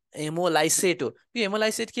बनाएको हेमोलाइसेट हो यो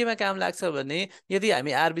हेमोलाइसेट केमा काम लाग्छ भने यदि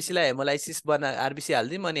हामी आरबिसीलाई हेमोलाइसिस आरबिसी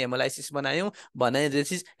हालिदिउँ अनि हेमोलाइसिस बनायौँ भने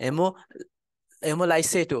चिज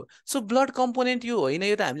हेमोलाइसेट हो सो ब्लड कम्पोनेन्ट यो होइन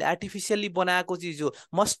यो त हामीले आर्टिफिसियल्ली बनाएको चिज हो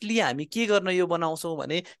मस्टली हामी के गर्न यो बनाउँछौँ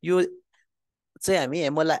भने यो चाहिँ हामी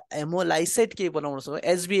हेमोलाइसेट के बनाउँछौँ,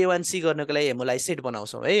 HbA1c गर्नको लागि हेमोलाइसेट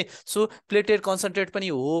बनाउँछौँ है। सो प्लेटेड कन्सन्ट्रेट पनि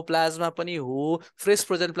हो, प्लाज्मा पनि हो, फ्रेस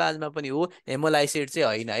फ्रोजन प्लाज्मा पनि हो, हेमोलाइसेट चाहिँ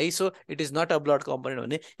होइन है। So it is not a blood component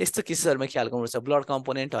भने यस्तो केसहरूमा ख्याल गर्नुपर्छ, ब्लड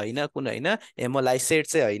कम्पोनेन्ट होइन, कुन होइन, हेमोलाइसेट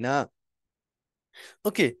चाहिँ होइन।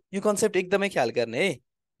 ओके, यो कन्सेप्ट एकदमै ख्याल गर्ने है।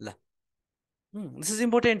 ल, दिस इज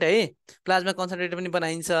इम्पोर्टेन्ट है। प्लाज्मा कन्सन्ट्रेट पनि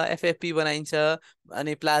बनाइन्छ, एफएफपी बनाइन्छ,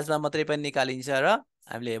 अनि प्लाज्मा मात्रै पनि निकालिन्छ, र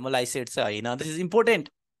हामीले हेमोलाइसेट चाहिँ होइन। दिस इज इम्पोर्टेन्ट,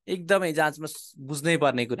 एकदमै जाँचमा बुझ्नै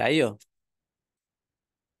पर्ने कुरा है यो।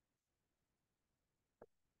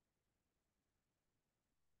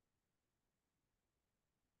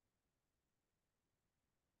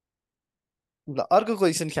 ल, अर्को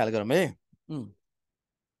क्वेसन ख्याल गरौँ है।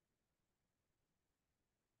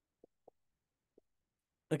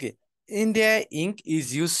 Okay, India ink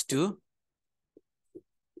is use to,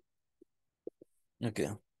 okay,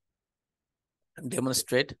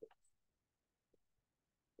 demonstrate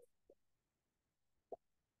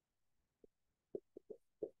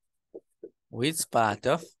which part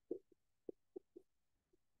of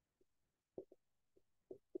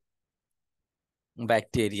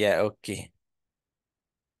bacteria, okay,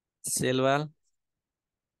 cell wall,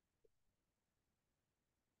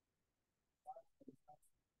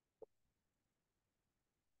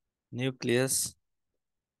 nucleus,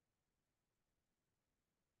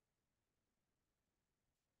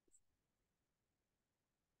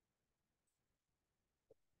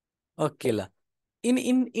 okay. ल, in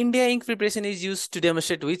India ink preparation is use to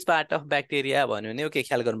demonstrate which part of bacteria भन्यो भने ओके,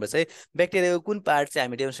 ख्याल गर्नुपर्छ है। ब्याक्टेरियाको कुन पार्ट चाहिँ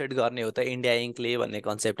हामी demonstrate गर्ने हो त इन्डिया इङ्कले भन्ने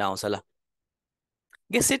कन्सेप्ट आउँछ। ल,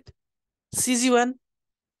 गेस इट, CG1,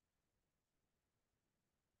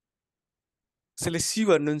 त्यसले सी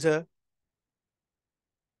भन्नुहुन्छ।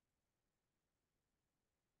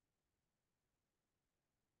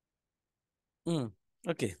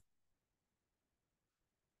 Okay,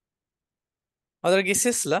 other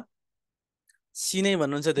guesses. ल, सी नै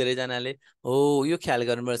भन्नुहुन्छ धेरैजनाले। हो, यो ख्याल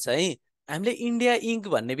गर्नुपर्छ है। हामीले इन्डिया इङ्क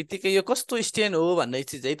भन्ने बित्तिकै यो कस्तो स्टेन हो भन्ने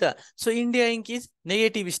चिज है त। So India ink is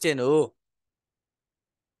negative stain हो,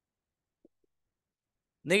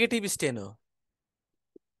 नेगेटिभ स्टेन हो।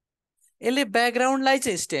 यसले ब्याकग्राउन्डलाई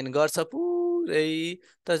चाहिँ स्टेन गर्छ पुरै,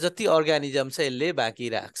 तर जति अर्गानिजम छ यसले बाँकी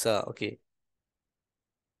राख्छ। ओके,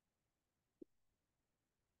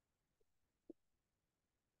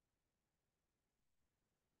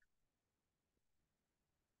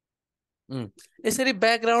 यसरी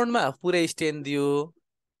ब्याकग्राउन्डमा पुरै स्टेन दियो।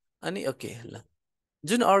 अनि ओके, ल,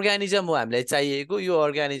 जुन अर्गानिजम हो हामीलाई चाहिएको, यो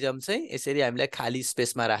अर्गानिजम चाहिँ यसरी हामीलाई खाली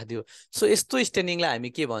स्पेसमा राखिदियो। सो यस्तो स्टेनिङलाई हामी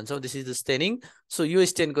के भन्छौँ, this is the staining. So यो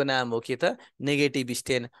स्टेनको नाम हो के त, नेगेटिभ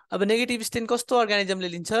स्टेन। अब नेगेटिभ स्टेन कस्तो अर्गानिजमले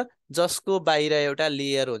लिन्छ, जसको बाहिर एउटा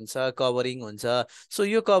लेयर हुन्छ, कभरिङ हुन्छ। सो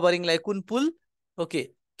यो कभरिङलाई कुन पुल, ओके,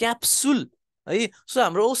 क्याप्सुल है। सो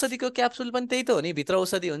हाम्रो औषधिको क्याप्सुल पनि त्यही त हो नि, भित्र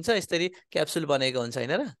औषधि हुन्छ, यसरी क्याप्सुल बनेको हुन्छ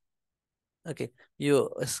होइन र। ओके, यो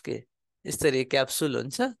यसके यसरी क्याप्सुल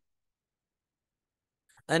हुन्छ,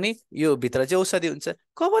 अनि यो भित्र चाहिँ औषधि हुन्छ।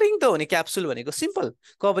 कभरिङ त हो नि क्याप्सुल भनेको, सिम्पल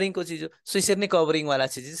कभरिङको चिज हो। सो यसरी नै कभरिङवाला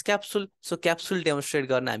चिज क्याप्सुल। सो क्याप्सुल डेमोन्स्ट्रेट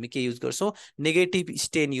गर्न हामी के युज गर्छौँ, नेगेटिभ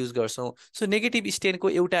स्टेन युज गर्छौँ। सो नेगेटिभ स्टेनको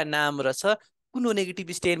एउटा नाम रहेछ, कुन हो नेगेटिभ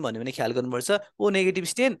स्टेन भन्यो भने ख्याल गर्नुपर्छ, ओ नेगेटिभ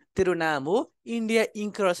स्टेन तेरो नाम हो इन्डिया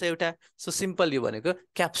इङ्क रहेछ एउटा। सो सिम्पल यो भनेको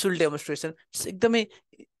क्याप्सुल डेमोन्स्ट्रेसन, एकदमै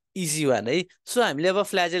इजी वान है। सो हामीले अब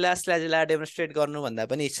फ्ल्याजेला स्ल्याजेला डेमोन्स्ट्रेट गर्नुभन्दा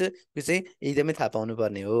पनि यो चाहिँ एकदमै थाहा पाउनु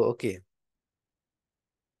पर्ने हो। ओके,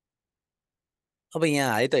 अब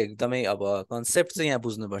यहाँ है त एकदमै अब कन्सेप्ट चाहिँ यहाँ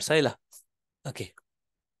बुझ्नुपर्छ है। ल, ओके,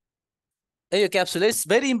 ए यो क्याप्सुल इज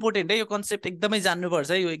भेरी इम्पोर्टेन्ट है, यो कन्सेप्ट एकदमै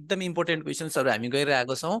जान्नुपर्छ है। यो एकदमै इम्पोर्टेन्ट क्वेसन्सहरू हामी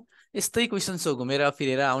गरिरहेको छौँ, यस्तै क्वेसन्स हो घुमेर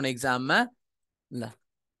फिरेर आउने एक्जाममा। ल,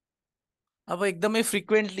 अब एकदमै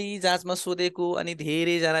फ्रिक्वेन्टली जाँचमा सोधेको अनि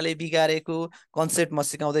धेरैजनाले बिगारेको कन्सेप्ट म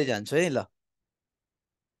सिकाउँदै जान्छु है। ल,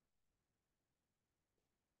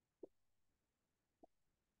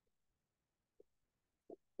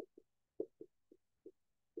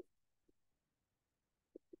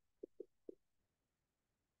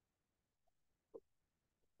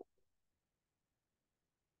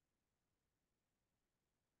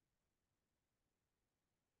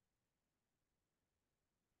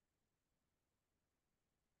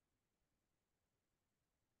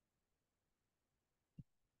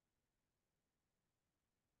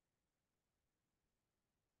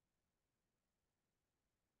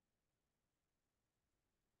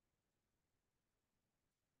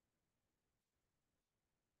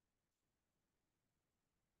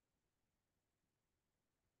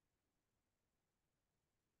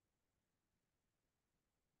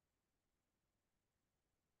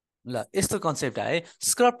 ल यस्तो कन्सेप्ट है,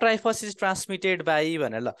 scrub typhus is transmitted by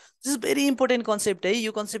भनेर। ल this is very important concept है,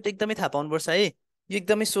 यो कन्सेप्ट एकदमै थाहा पाउनुपर्छ है, यो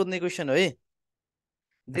एकदमै सोध्ने क्वेसन हो है,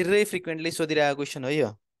 धेरै फ्रिक्वेन्टली सोधिरहेको क्वेसन हो यो।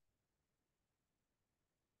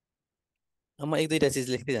 अब म एक दुईवटा चिज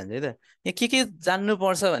लेख्दै जान्छु है त। यहाँ के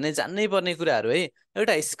जान्नुपर्छ भने जान्नै पर्ने कुराहरू है।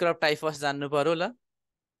 एउटा स्क्रब टाइफस जान्नु पर्यो ल।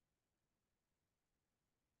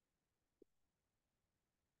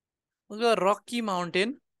 Rocky mountain,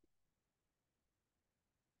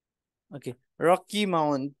 okay, rocky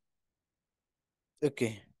Mount, okay,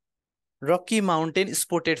 rocky mountain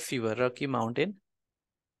supported fever, rocky mountain,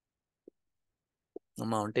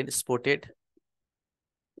 mountain supported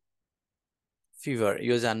fever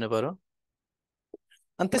यो जान्नु पर्यो।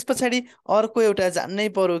 अनि त्यस पछाडि अर्को एउटा जान्नै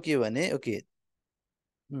पर्यो के भने, ओके,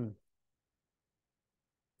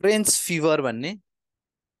 फ्रेन्च फिभर भन्ने,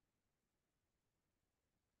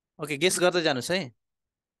 ओके गेस गर्दै जानुहोस् है,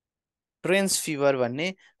 फ्रेन्च फिभर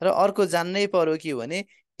भन्ने। र अर्को जान्नै पर्यो के भने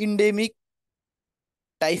इन्डेमिक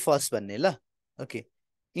टाइफस भन्ने ल, okay,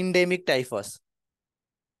 endemic typhus,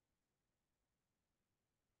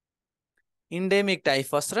 endemic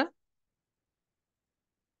typhus र,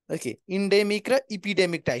 ओके, इन्डेमिक र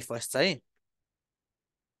इपिडेमिक टाइफस छ है।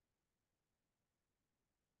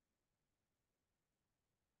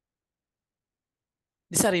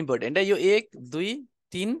 दिस आर इम्पोर्टेन्ट है, यो एक दुई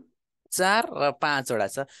तिन चार र पाँचवटा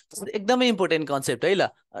छ, एकदमै इम्पोर्टेन्ट कन्सेप्ट है।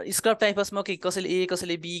 ल स्क्रब टाइफसमा के कसैले ए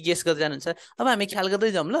कसैले बी गेस गर्दै जानुहुन्छ। अब हामी ख्याल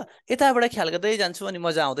गर्दै जाउँ ल, यताबाट ख्याल गर्दै जान्छु अनि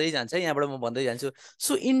मजा आउँदै जान्छ है, यहाँबाट म भन्दै जान्छु।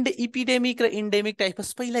 सो इपिडेमिक र इन्डेमिक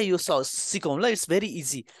टाइफस पहिला यो सिकौँ ल, it's very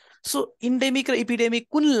easy. So endemic र इपिडेमिक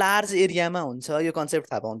कुन लार्ज एरियामा हुन्छ यो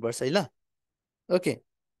कन्सेप्ट थाहा पाउनुपर्छ है ल, ओके।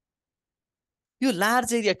 यो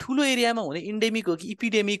लार्ज एरिया ठुलो एरियामा हुने इन्डेमिक हो कि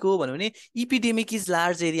इपिडेमिक हो भन्यो भने इपिडेमिक इज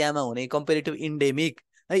लार्ज एरियामा हुने कम्पेरिटिभ इन्डेमिक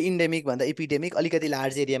है, इन्डेमिक भन्दा इपिडेमिक अलिकति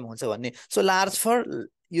लार्ज एरियामा हुन्छ भन्ने। सो लार्ज फर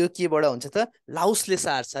यो केबाट हुन्छ त, लाउसले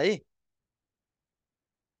सार्छ है,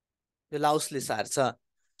 यो लाउसले सार्छ।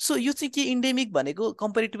 सो यो चाहिँ के इन्डेमिक भनेको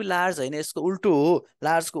कम्पेरिटिभ लार्ज होइन, यसको उल्टो हो,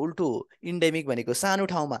 लार्जको उल्टो हो। इन्डेमिक भनेको सानो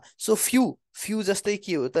ठाउँमा, सो फ्यू, फ्यू जस्तै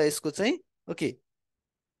के हो त यसको चाहिँ, ओके,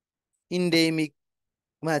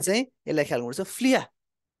 इन्डेमिकमा चाहिँ यसलाई ख्याल गर्नुपर्छ फ्लिया,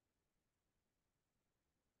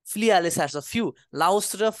 फ्लियाले सार्छ, फ्यू,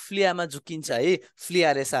 लाउस र फ्लियामा झुकिन्छ है,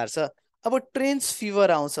 फ्लियाले सार्छ। अब ट्रेन्च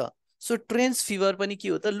फिभर आउँछ। सो ट्रेन्च फिभर पनि के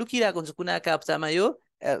हो त, लुकिरहेको हुन्छ कुना काप्चामा यो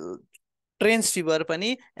ट्रेन्च फिभर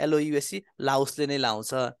पनि एलओयुएससी लाउसले नै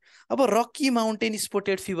लाउँछ। अब रकी माउन्टेन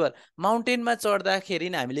स्पोर्टेड फिभर, माउन्टेनमा चढ्दाखेरि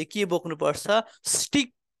हामीले के बोक्नुपर्छ,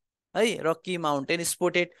 स्टिक है, rocky mountain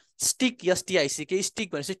supported stick, एसटिआइसी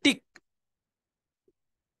stick भनेपछि टिक,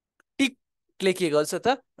 टिकले के गर्छ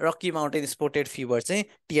त, रकी माउन्टेन स्पोर्टेड फिभर चाहिँ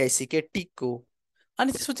टिआइसी के टिक हो।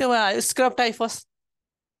 अनि त्यसपछि अब आयो स्क्रब टाइफस।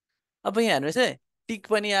 अब यहाँ हेर्नुहोस् है, टिक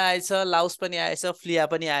पनि आएछ, लाउस पनि आएछ, फ्लिया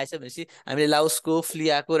पनि आएछ भनेपछि हामीले लाउसको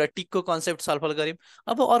फ्लियाको र टिकको कन्सेप्ट छलफल गऱ्यौँ।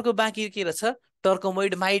 अब अर्को बाँकी के रहेछ,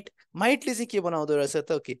 टर्कोमोइड माइट, माइटले चाहिँ के बनाउँदो रहेछ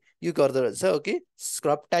त, ओके, यो गर्दो रहेछ, ओके,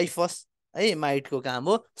 स्क्रब टाइफस है, माइटको काम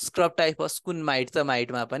हो स्क्रब टाइफस। कुन माइट त,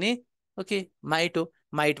 माइटमा पनि, ओके, माइट हो,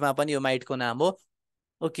 माइटमा पनि यो माइटको नाम हो,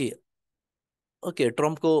 ओके, ओके,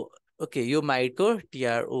 ट्रम्पको, ओके, यो माइटको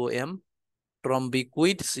टिआरओएम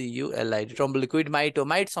ट्रम्बिक्विड सियुएलआइडी, ट्रम्बिक्विड माइट हो,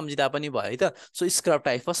 माइट सम्झिँदा पनि भयो है त। सो स्क्रब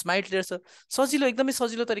टाइफस माइट रहेछ, सजिलो, एकदमै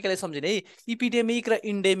सजिलो तरिकाले सम्झिने है। इपिडेमिक र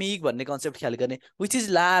इन्डेमिक भन्ने कन्सेप्ट ख्याल गर्ने, विच इज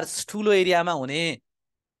लार्ज, ठुलो एरियामा हुने,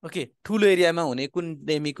 ओके, ठुलो एरियामा हुने कुन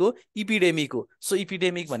डेमिक हो, इपिडेमिक हो। सो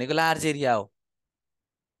इपिडेमिक भनेको लार्ज एरिया हो,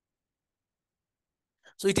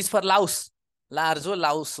 so it is for Laue's, large हो,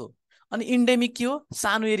 लाउस हो। अनि इन्डेमिक के हो,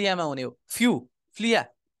 सानो एरियामा हुने हो, फ्यू, फ्लिया,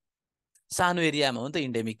 सानो एरियामा हो नि त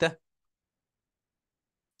इन्डेमिक त,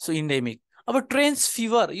 सो इन्डेमिक। अब ट्रेन्च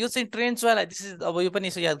फिभर, यो चाहिँ ट्रेन्चवाला, दिस इज, अब यो पनि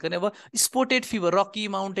यसो याद गर्ने। अब supported fever, rocky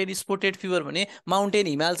mountain supported fever भने माउन्टेन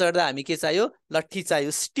हिमाल चढ्दा हामी के चाहियो, लट्ठी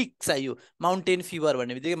चाहियो, स्टिक चाहियो। माउन्टेन फिभर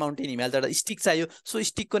भन्ने बित्तिकै माउन्टेन हिमाल चढ्दा स्टिक चाहियो। सो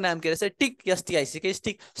स्टिकको नाम के रहेछ, टिक, एसटिआइसीकै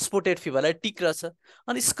स्टिक, स्पोर्टेड फिभरलाई टिक रहेछ।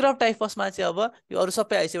 अनि स्क्रब टाइफसमा चाहिँ अब यो अरू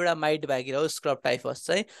सबै आइस, एउटा माइट बाँकी रह्यो, स्क्रब टाइफस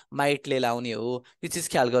चाहिँ माइटले लाउने हो, यो चिज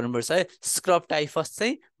ख्याल गर्नुपर्छ है। स्क्रब टाइफस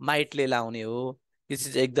चाहिँ माइटले लाउने हो, यो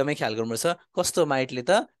चिज एकदमै ख्याल गर्नुपर्छ। कस्तो माइटले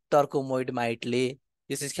त, टर्कोमोइड माइटले,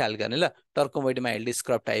 यो चिज ख्याल गर्ने ल, टर्कोमोइड माइटले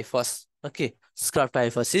scrub typhus, okay, scrub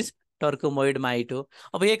typhus is टर्कोमोइड might हो।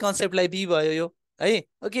 अब यही कन्सेप्टलाई बी भयो यो है,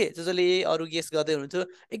 ओके, जसले अरू गेस गर्दै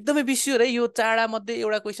हुनुहुन्छ एकदमै बिस्योर है, यो चारवटा मध्ये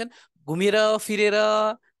एउटा क्वेसन घुमेर फिरेर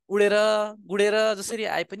उडेर गुडेर जसरी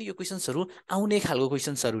आए पनि यो क्वेसन्सहरू आउने खालको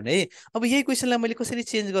क्वेसन्सहरू नै। अब यही क्वेसनलाई मैले कसरी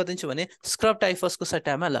चेन्ज गरिदिन्छु भने स्क्रब टाइफसको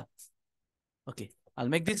सट्टामा, ल, okay, I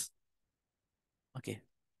make this, okay,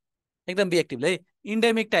 एकदम बिएक्टिभ है,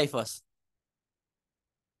 इन्डेमिक टाइफस,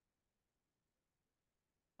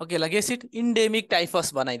 ओके ल गेस इट इन्डेमिक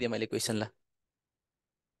टाइफस बनाइदिएँ मैले क्वेसन ल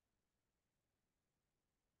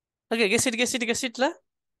ओके गेस इट ल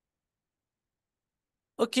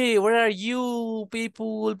Okay, where are you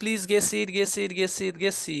people? Please guess it.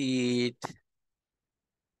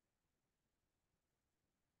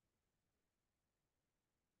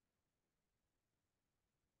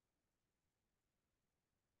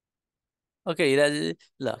 Okay Hiraji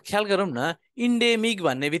ल ख्याल गरौँ न इन्डेमिक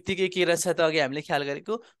भन्ने बित्तिकै के रहेछ त अघि हामीले ख्याल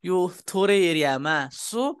गरेको यो थोरै एरियामा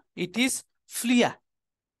सो इट इज फ्लिया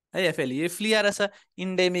है एफएल यो फ्लिया रहेछ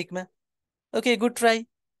इन्डेमिकमा ओके गुड ट्राई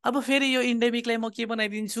अब फेरि यो इन्डेमिकलाई म के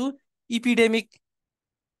बनाइदिन्छु epidemic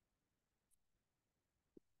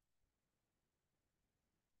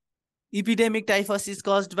epidemic typhus is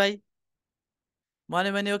caused by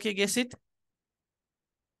भन्यो भने ओके गेस इट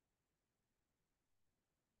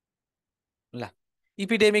ल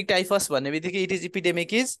इपिडेमिक टाइफस भन्ने बित्तिकै it is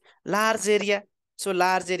epidemic is large area so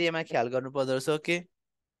large एरियामा ख्याल गर्नु पर्दो रहेछ ओके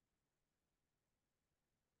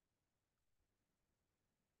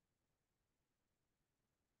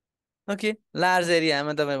ओके लार्ज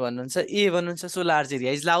एरियामा तपाईँ भन्नुहुन्छ ए भन्नुहुन्छ so large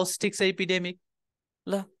area is Laue's ठिक छ इपिडेमिक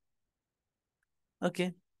ल ओके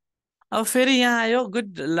अब फेरि यहाँ आयो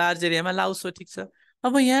गुड लार्ज एरियामा लाउस हो ठिक छ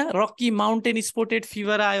अब यहाँ रकी माउन्टेन स्पोर्टेड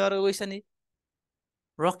फिभर आयो अरू गएछ नि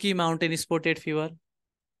रकी माउन्टेन स्पोर्टेड फिभर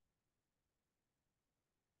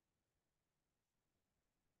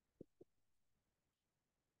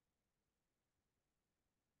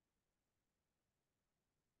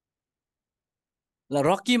ल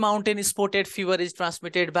rocky mountain supported fever is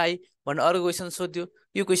transmitted by भनेर अरू क्वेसन सोध्यो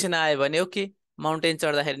यो क्वेसन आयो भने ओके माउन्टेन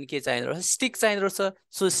चढ्दाखेरि के चाहिँदो रहेछ स्टिक चाहिँदो रहेछ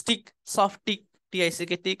सो स्टिक सफ्ट टिक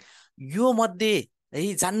टिआइसके टिक यो मध्ये है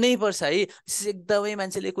जान्नै पर्छ है एकदमै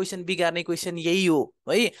मान्छेले क्वेसन बिगार्ने क्वेसन यही हो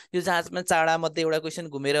है यो जाँचमा चाडा मध्ये एउटा क्वेसन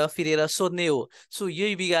घुमेर फिरेर सोध्ने हो सो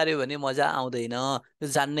यही बिगार्यो भने मजा आउँदैन यो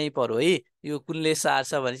जान्नै पर्यो है यो कुनले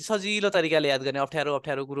सार्छ भने चाहिँ सजिलो तरिकाले याद गर्ने अप्ठ्यारो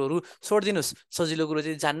अप्ठ्यारो कुरोहरू छोडिदिनुहोस् सजिलो कुरो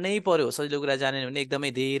चाहिँ जान्नै पर्यो सजिलो कुरा जानेन भने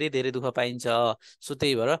एकदमै धेरै धेरै दुःख पाइन्छ सो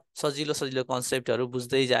त्यही भएर सजिलो सजिलो कन्सेप्टहरू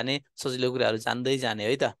बुझ्दै जाने सजिलो कुराहरू जान्दै जाने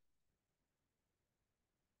है त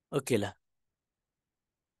ओके ल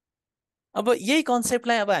अब यही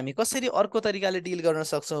कन्सेप्टलाई अब हामी कसरी अर्को तरिकाले डिल गर्न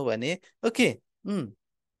सक्छौँ भने ओके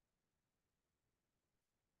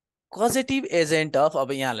पोजिटिभ एजेन्ट अफ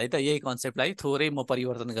अब यहाँलाई त यही कन्सेप्टलाई थोरै म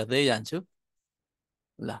परिवर्तन गर्दै जान्छु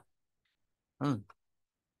ल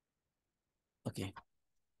ओके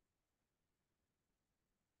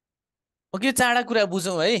ओके चाँडा कुरा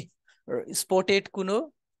बुझौँ है स्पोर्टेड कुन हो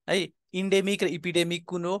है इन्डेमिक र इपिडेमिक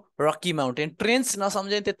कुन हो रकी माउन्टेन ट्रेन्स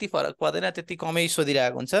नसम्झे त्यति फरक पर्दैन त्यति कमै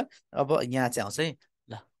सोधिरहेको हुन्छ अब यहाँ चाहिँ आउँछ है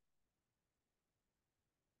ल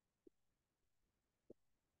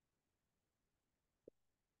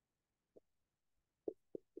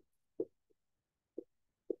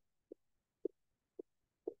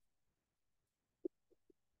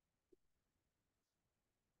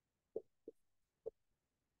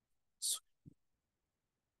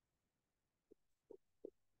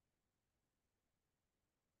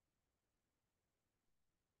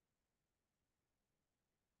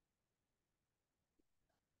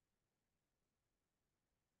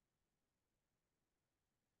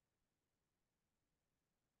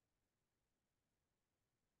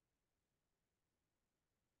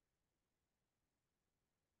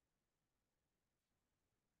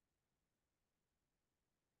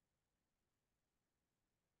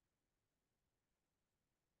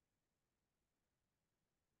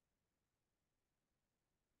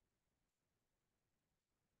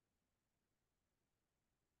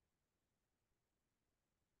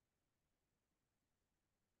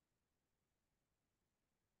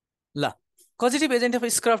ल positive agent of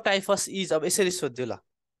scrub typhus is अब यसरी सोध्यो ल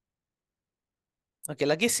ओके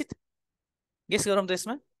ल गेस इट गेस गरौँ त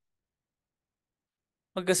यसमा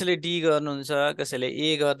कसैले डी गर्नुहुन्छ कसैले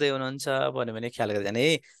ए गर्दै हुनुहुन्छ भन्यो भने ख्याल गर्दै जाने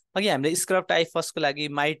है अघि हामीले स्क्रब टाइफसको लागि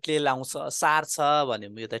माइटले लाउँछ सार्छ भन्यो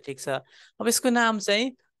यो त ठिक छ अब यसको नाम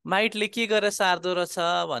चाहिँ माइटले के गरेर सार्दो रहेछ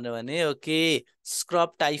भन्यो भने ओके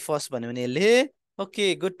स्क्रब टाइफस भन्यो भने यसले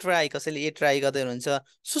ओके गुड ट्राई कसैले ए ट्राई गर्दै हुनुहुन्छ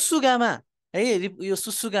सुसुगामा है यो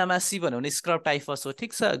सुसुगामा सी भन्यो भने स्क्रब टाइफस हो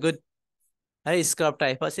ठिक छ गुड है scrub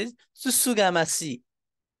typhus is सुसुगामा C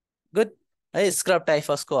good है स्क्रब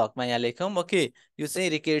टाइफसको हकमा यहाँ लेखौँ ओके यो चाहिँ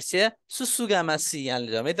रिकेट्सिया सुसुगामासी यहाँ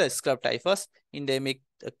लेखौँ है त scrub typhus endemic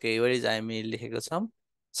okay where हामी लेखेको छौँ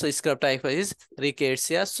so scrub typhus is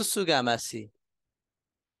rickettsia सुसुगामासी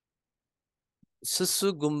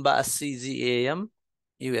सुसुगुम्बासी जिएएम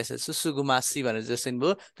USA सुसुगुमासी भनेर जसरी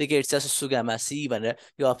भयो रिकेट्सिया सुसुगामासी भनेर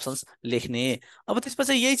यो अप्सन्स लेख्ने अब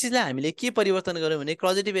त्यसपछि यही चिजलाई हामीले के परिवर्तन गर्यौँ भने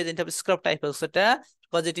positive agent of scrub typhus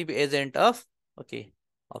positive agent of okay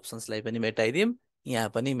अप्सन्सलाई पनि मेटाइदिउँ, यहाँ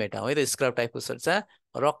पनि मेटाउँ है त। स्क्रब टाइफसहरू छ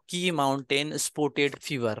रकी माउन्टेन स्पोटेड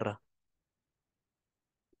फिभर र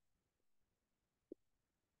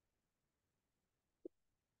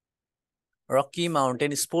rocky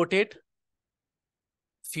mountain spotted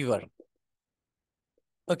fever.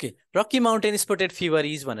 Okay, rocky mountain spotted fever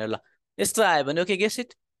is भनेर ल यस्तो आयो भने okay guess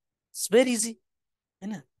it, it's very easy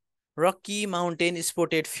होइन। रकी माउन्टेन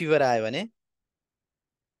स्पोटेड फिभर आयो भने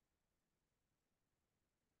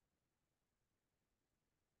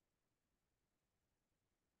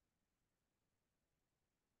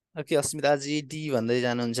ओके अस्मिताजी डी भन्दै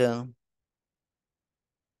जानुहुन्छ।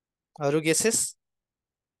 अरू गेसेस?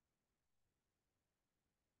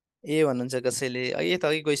 ए भन्नुहुन्छ कसैले, अघि त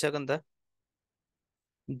अघि गइसक्यो नि त।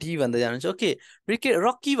 डी भन्दै जानुहुन्छ ओके।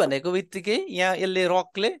 रकी भनेको बित्तिकै यहाँ यसले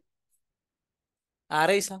रकले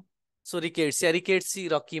आरै छ, so rickettsia रिकेट्सी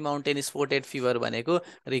rocky mountain spotted fever भनेको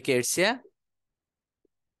rickettsia.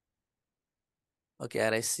 Okay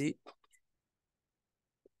आरआइसी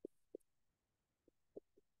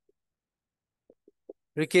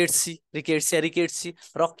रिकेट्सी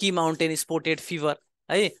rocky mountain spotted fever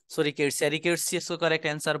है, सो रिकेट्सिया यसको करेक्ट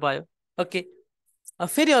एन्सर भयो। ओके, अब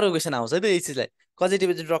फेरि अरू क्वेसन आउँछ है त यही चिजलाई। कजेटिभ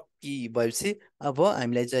एजेन्ट रकी भएपछि अब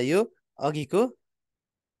हामीलाई चाहियो अघिको।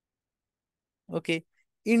 ओके,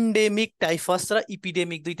 इन्डेमिक टाइफस र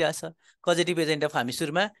इपिडेमिक दुईटा छ। कजेटिभ एजेन्ट अफ हामी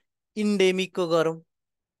सुरुमा इन्डेमिकको गरौँ।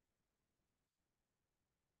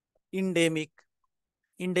 इन्डेमिक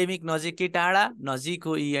इन्डेमिक नजिक कि टाढा, नजिक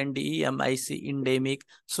हो इएनडिइएमआइसी इन्डेमिक।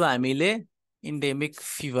 सो हामीले इन्डेमिक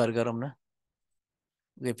फिभर गरौँ न,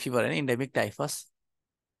 फिभर होइन इन्डेमिक टाइफस।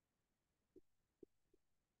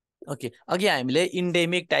 ओके, अघि हामीले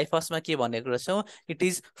इन्डेमिक टाइफसमा के भनेको रहेछौँ, इट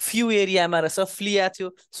इज फ्यु एरियामा रहेछ, फ्लिया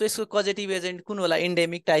थियो। सो यसको कजेटिभ एजेन्ट कुन होला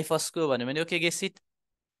इन्डेमिक टाइफसको भन्यो भने ओके गेस इट।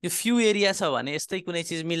 यो फ्यु एरिया छ भने यस्तै कुनै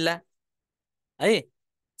चिज मिल्ला है,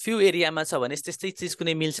 फ्यु एरियामा छ भने त्यस्तै चिज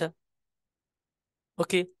कुनै मिल्छ।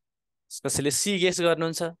 ओके, कसैले सी गेस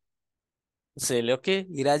गर्नुहुन्छ, कसैले ओके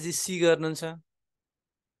हिराजी सी गर्नुहुन्छ।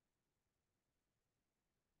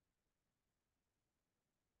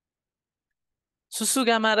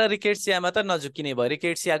 सुसुगामा र रिकेट्सियामा त नझुकिने भयो,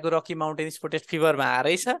 रिकेट्सियाको रकी माउन्टेन स्पोटेड फिभरमा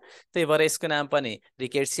हारै छ, त्यही भएर यसको नाम पनि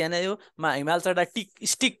रिकेट्सिया नै हो। हिमाल चढ्दा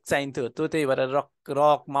स्टिक चाहिन्थ्यो, त्यही भएर रक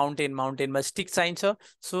रक माउन्टेनमा स्टिक चाहिन्छ।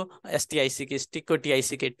 सो एसटिआइसीके स्टिकको,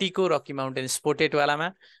 टिआइसीके टीको, रकी माउन्टेन स्पोटेडवालामा।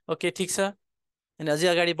 ओके ठिक छ। अनि अझै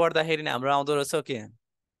अगाडि बढ्दाखेरि हाम्रो आउँदो रहेछ के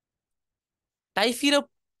टाइफी र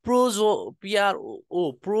प्रोजो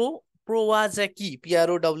पिआरओ प्रोवाजेकी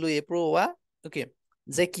पिआरओडब्लुए प्रोवा ओके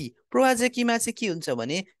जेकी प्रोवाजेकीमा चाहिँ के हुन्छ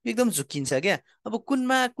भने एकदम झुक्किन्छ क्या। अब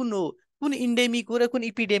कुनमा कुन हो, कुन इन्डेमिक हो र कुन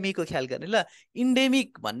इपिडेमिक हो ख्याल गर्ने ल।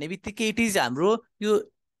 इन्डेमिक भन्ने बित्तिकै इट इज हाम्रो यो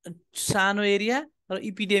सानो एरिया र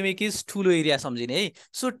इपिडेमिक इज ठुलो एरिया सम्झिने है।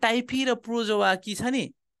 सो टाइफी र प्रोजोवाकी छ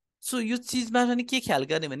नि, सो यो चिजमा पनि के ख्याल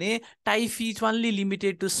गर्ने भने typhi is only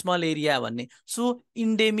limited to small area भन्ने। सो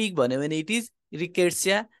इन्डेमिक भन्यो भने इट इज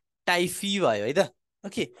रिकेट्सिया टाइफी भयो है त।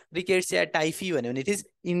 ओके, रिकेट्सिया टाइफी भन्यो भने इट इज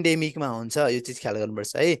इन्डेमिकमा हुन्छ, यो चिज ख्याल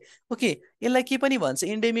गर्नुपर्छ है। ओके, यसलाई के पनि भन्छ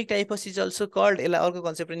endemic typhus is also called, यसलाई अर्को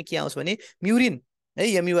कन्सेप्ट पनि के आउँछ भने म्युरिन है,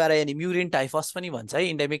 एमयुआरआइएन म्युरिन टाइफस पनि भन्छ है।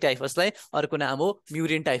 इन्डेमिक टाइफसलाई अर्को नाम हो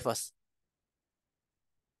म्युरिन टाइफस।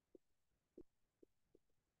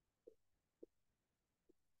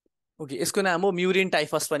 ओके, यसको नाम हो म्युरिन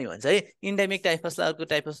टाइफस पनि भन्छ है। इन्डेमिक टाइफसलाई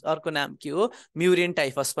अर्को नाम के हो, म्युरिन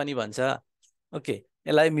टाइफस पनि भन्छ। ओके,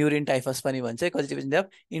 यसलाई म्युरिन टाइफस पनि भन्छ, कतिपय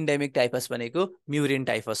इन्डेमिक टाइफस भनेको म्युरिन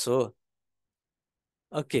टाइफस हो।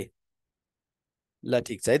 ओके ल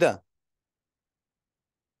ठिक छ है त।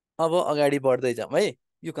 अब अगाडि बढ्दै जाउँ है,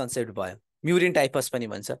 यो कन्सेप्ट भयो म्युरिन टाइफस पनि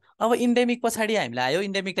भन्छ। अब इन्डेमिक पछाडि हामीलाई आयो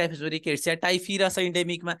इन्डेमिक टाइफस रिकेट्सिया टाइफी रहेछ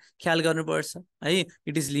इन्डेमिकमा, ख्याल गर्नुपर्छ है।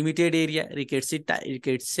 It is limited area,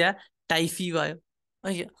 rickettsia typhi भयो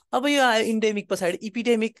है। अब यो आयो इन्डेमिक पछाडि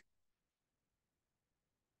इपिडेमिक,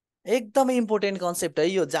 एकदमै इम्पोर्टेन्ट कन्सेप्ट है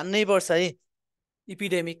यो, जान्नै पर्छ है।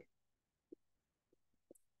 इपिडेमिक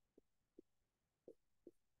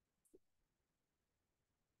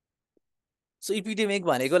सो इपिडेमिक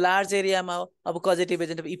भनेको लार्ज एरियामा हो। अब कजेटिभ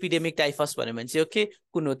एजेन्ट अफ इपिडेमिक टाइफस भन्यो भने चाहिँ ओके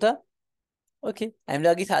कुन हो त। ओके,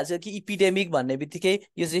 हामीलाई अघि थाहा छ कि इपिडेमिक भन्ने बित्तिकै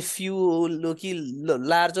यो चाहिँ फ्यु कि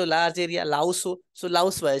लार्ज एरिया लाउस हो। सो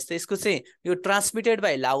लाउस भएपछि त यसको चाहिँ यो ट्रान्समिटेड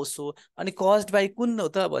बाई लाउस हो, अनि कज्ड बाई कुन हो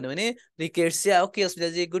त भन्यो भने रिकेट्सिया। ओके अस्मिता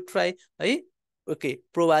चाहिँ गुड ट्राई है। ओके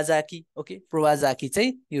प्रोवाजाकी, ओके प्रोवाजाकी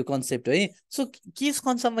चाहिँ यो कन्सेप्ट है। सो के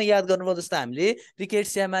कन्सेप्टमा याद गर्नुपर्छ जस्तो हामीले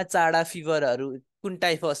रिकेट्सियामा चाडा फिभरहरू कुन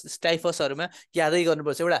टाइफसहरूमा यादै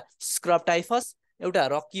गर्नुपर्छ, एउटा स्क्रब टाइफस, एउटा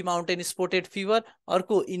रकी माउन्टेन स्पोटेड फिभर,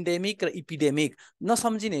 अर्को इन्डेमिक र इपिडेमिक।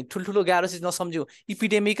 नसम्झिने, ठुल्ठुलो गाह्रो चिज नसम्झ्यौ।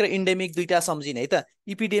 इपिडेमिक र इन्डेमिक दुईटा सम्झिने है त।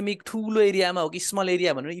 इपिडेमिक ठुलो एरियामा हो कि स्मल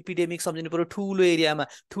एरिया भन्नु, इपिडेमिक सम्झिनु पर्यो ठुलो एरियामा।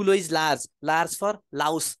 ठुलो is large, large for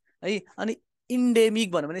Laue's है। अनि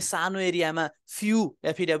इन्डेमिक भन्यो भने सानो एरियामा, फ्यू,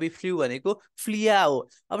 एफिडब्ल्यू फ्लू भनेको फ्लिया हो।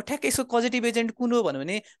 अब ठ्याक्कै यसको पजिटिभ एजेन्ट कुन हो भन्यो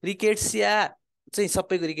भने रिकेट्सिया चाहिँ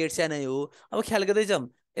सबैको रिकेट्सिया नै हो। अब ख्याल गर्दै जाउँ,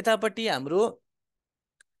 यतापट्टि हाम्रो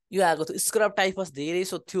यो आएको थियो स्क्रब टाइफस, धेरै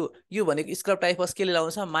सोध्थ्यो। यो भनेको स्क्रब टाइफस केले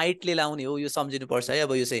लाउँछ, माइटले लाउने हो, यो सम्झिनुपर्छ है।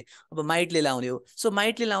 अब यो चाहिँ अब माइटले लाउने हो। सो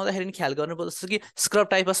माइटले लाउँदाखेरि नि ख्याल गर्नुपर्छ कि स्क्रब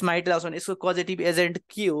टाइफस माइटले लाउँछ भने यसको पजिटिभ एजेन्ट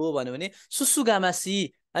के हो भन्यो भने सुसुगामासी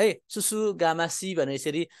है। सुसुगामासी भने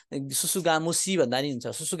यसरी सुसुगामुसी भन्दा नि हुन्छ,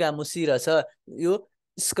 सुसुगामुसी रहेछ यो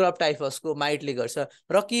स्क्रब टाइफसको, माइटले गर्छ।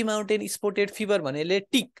 रकी माउन्टेन स्पोटेड फिभर भनेले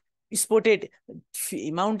टिक, स्पोटेड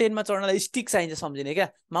माउन्टेनमा चढ्नलाई स्टिक चाहिन्छ सम्झिने क्या।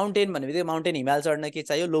 माउन्टेन भन्ने बित्तिकै माउन्टेन हिमाल चढ्न के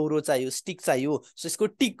चाहियो, लौरो चाहियो, स्टिक चाहियो। सो यसको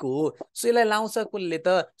टिक हो। सो यसलाई लाउँछ कसले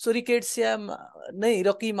त, सो रिकेट्सिया नै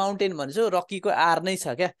रकी माउन्टेन भन्छ, रकीको आर नै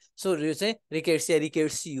छ क्या। सो यो चाहिँ रिकेट्सिया,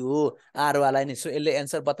 रिकेट्सी हो आरवाला नै। सो यसले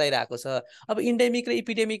एन्सर बताइरहेको छ। अब इन्डेमिक र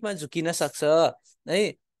इपिडेमिकमा झुकिन सक्छ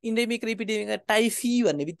है। इन्डेमिक र इपिडेमिकमा टाइफी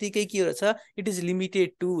भन्ने बित्तिकै के रहेछ, इट इज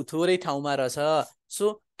लिमिटेड टु, थोरै ठाउँमा रहेछ।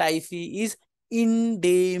 सो टाइफी इज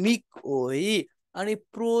इन्डेमिक हो है। अनि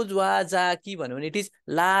प्रोज्वाजाकी भन्यो भने इट इज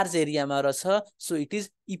लार्ज एरियामा रहेछ। So it is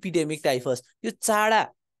epidemic typhus. यो चाडा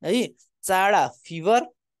है, चाडा फिभर,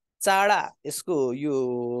 चाडा यसको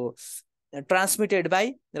यो ट्रान्समिटेड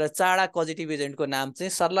बाई र चाडा पजिटिभ एजेन्टको नाम चाहिँ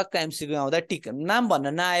सर्लक्क एमसिक्यू आउँदा टिक, नाम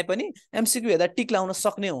भन्न नआए पनि एमसिक्यू हेर्दा टिक लाउन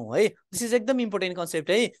सक्ने हो है। दिस इज एकदम इम्पोर्टेन्ट कन्सेप्ट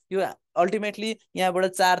है। यो अल्टिमेटली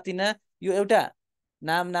यहाँबाट 4 3 यो एउटा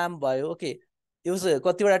नाम नाम भयो। ओके, यो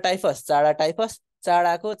कतिवटा टाइफस, चाडा टाइफस,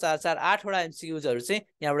 चाडाको 4 4 8वटा एमसिक्यूजहरू चाहिँ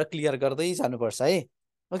यहाँबाट क्लियर गर्दै जानुपर्छ है।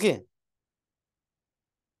 ओके,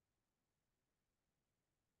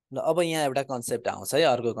 ल अब यहाँ एउटा कन्सेप्ट आउँछ है,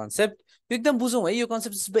 अर्को कन्सेप्ट। यो एकदम बुझौँ है, यो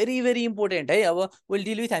concept is very very important है। अब विल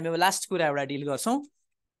डिल विथ, हामी अब लास्ट कुरा एउटा डिल गर्छौँ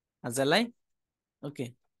आजलाई।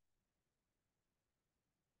 ओके,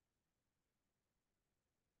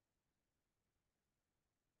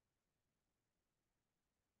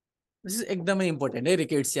 दिस इज एकदमै इम्पोर्टेन्ट है,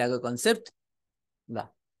 रिकेट्सियाको कन्सेप्ट। ल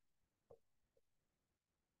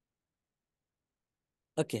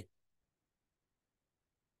ओके,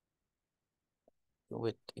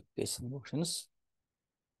 वेट एकैछिन बस्नुहोस्।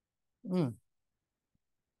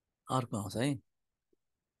 अर्को आउँछ है।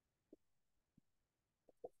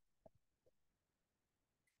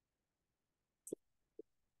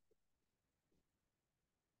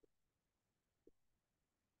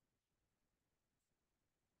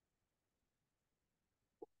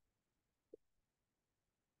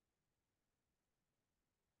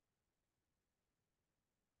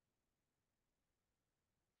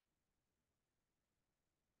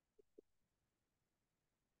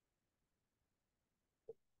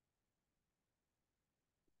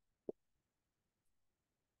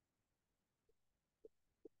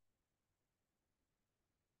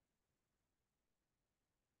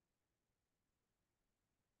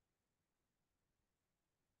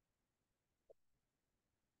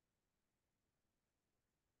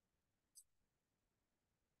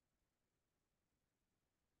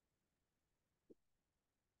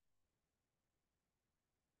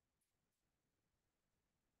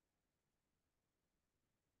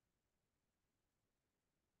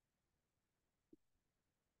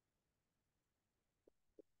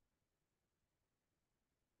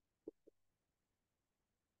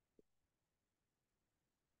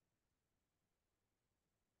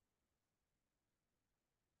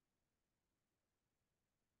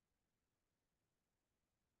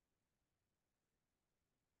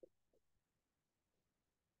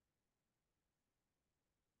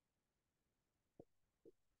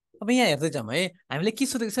 अब यहाँ हेर्दै जाउँ है, हामीले के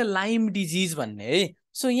सोधेको छ, लाइम डिजिज भन्ने है।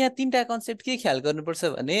 सो यहाँ 3टा कन्सेप्ट के ख्याल गर्नुपर्छ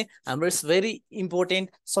भने हाम्रो इट्स भेरी इम्पोर्टेन्ट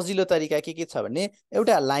सजिलो तरिका के छ भने,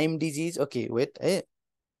 एउटा लाइम डिजिज, ओके वेट है,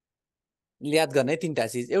 याद गर्ने 3टा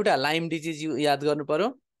चिज। एउटा लाइम डिजिज याद गर्नु पर्यो।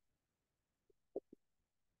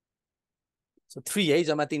 सो 3 है,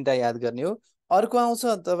 जम्मा 3टा याद गर्ने हो। अर्को आउँछ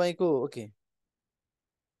तपाईँको, ओके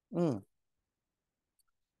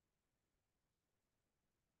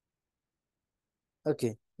ओके,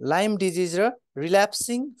 लाइम डिजिज र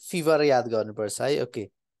रिल्याप्सिङ फिभर याद गर्नुपर्छ है। ओके,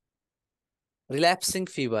 रिल्याप्सिङ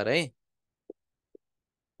फिभर है,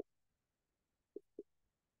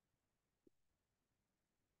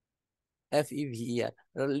 एफइभिइआर।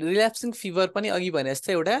 रिल्याप्सिङ फिभर पनि अघि भने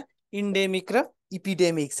जस्तै एउटा इन्डेमिक र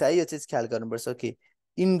इपिडेमिक छ है, यो चिज ख्याल गर्नुपर्छ। ओके,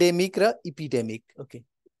 इन्डेमिक र इपिडेमिक। ओके,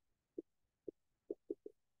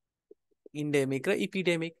 इन्डेमिक र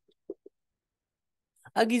इपिडेमिक।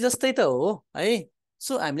 अघि जस्तै त हो है।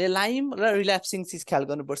 सो हामीले लाइम र रिल्याप्सिङ चिज ख्याल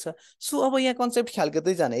गर्नुपर्छ। सो अब यहाँ कन्सेप्ट ख्याल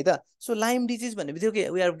गर्दै जाने है त। सो लाइम डिजिज भन्ने बित्तिकै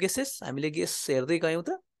वी आर गेसेस, हामीले गेस हेर्दै गयौँ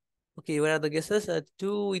त। Okay we are the guesses to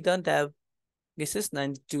we don't have guesses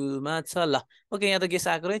 92 मा छ ल। ओके यहाँ त गेस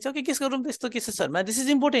आएको रहेछ। ओके गेस गरौँ त्यस्तो केसेसहरूमा, दिस इज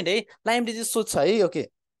इम्पोर्टेन्ट है। लाइम डिजिज सोध्छ है। ओके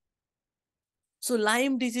सो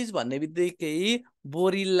लाइम डिजिज भन्ने बित्तिकै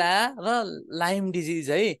बोरिल्ला र लाइम डिजिज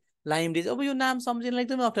है। लाइम डिजिज अब यो नाम सम्झिनलाई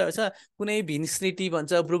एकदमै अप्ठ्यारो छ। कुनै भिन्सनिटी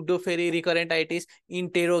भन्छ, ब्रुक्डोफेरी रिकरेन्टाइटिस,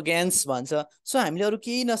 इन्टेरोग्यान्स भन्छ। सो हामीले अरू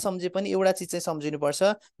केही नसम्झे पनि एउटा चिज चाहिँ सम्झिनुपर्छ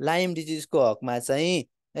लाइम डिजिजको हकमा चाहिँ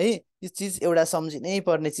है। यो चिज एउटा सम्झिनै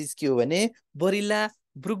पर्ने चिज के हो भने बोरिल्ला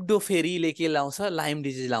ब्रुक्डोफेरीले के लाउँछ, लाइम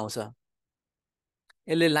डिजिज लाउँछ।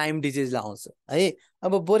 यसले लाइम डिजिज लाउँछ है।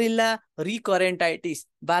 अब बोरिल्ला रिकरेन्टाइटिस,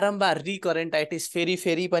 बारम्बार रिकरेन्टाइटिस, फेरि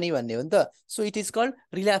फेरि पनि भन्ने हो नि त। सो इट इज कल्ड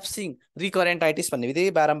रिल्याप्सिङ रिकरेन्टाइटिस भन्ने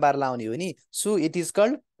बित्तिकै बारम्बार लाउने हो नि। So it is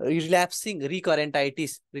called रिल्याप्सिङ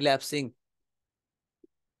रिकरेन्टाइटिस, रिल्याप्सिङ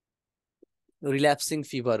रिल्याप्सिङ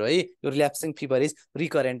fever हो है। यो रिल्याप्सिङ फिभर इज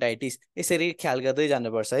रिकरेन्टाइटिस। यसरी ख्याल गर्दै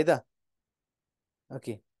जानुपर्छ है त।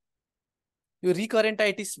 ओके यो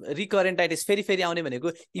रिकरेन्टाइटिस फेरि फेरि आउने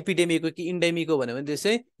भनेको इपिडेमिक हो कि इन्डेमिक हो भन्यो भने त्यो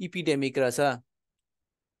चाहिँ इपिडेमिक रहेछ।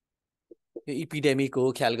 यो इपिडेमिक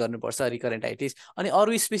हो, ख्याल गर्नुपर्छ रिकरेन्टाइटिस। अनि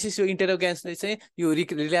अरू स्पेसिस यो इन्टेरोग्यान्सले चाहिँ यो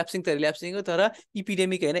रिल्याप्सिङ त रिल्याप्सिङ हो तर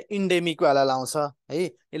इपिडेमिक होइन इन्डेमिकवाला लाउँछ है।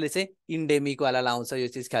 यसले चाहिँ इन्डेमिकवाला लाउँछ, यो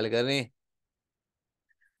चिज ख्याल गर्ने।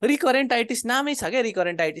 रिकरेन्टाइटिस नामै छ क्या,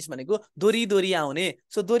 रिकरेन्टाइटिस भनेको दोरी दोरी आउने।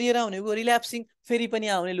 सो दोरिएर आउने रिल्याप्सिङ, फेरि पनि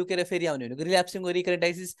आउने, लुकेर फेरि आउने भनेको रिल्याप्सिङ हो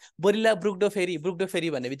रिकरेन्टाइटिस। बोरिल्ला ब्रुक्डोफेरी, ब्रुक्डोफेरी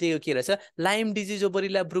भन्ने बित्तिकै के रहेछ, लाइम डिजिज हो।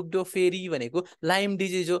 बोरिल्ला ब्रुक्डोफेरी भनेको लाइम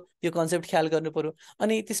डिजिज हो। यो कन्सेप्ट ख्याल गर्नु पर्यो।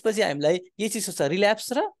 अनि त्यसपछि हामीलाई यही चिज छ,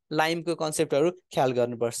 रिल्याप्स र लाइमको कन्सेप्टहरू ख्याल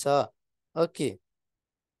गर्नुपर्छ। ओके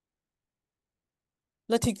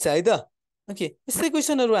ल ठिक छ है त। ओके यस्तै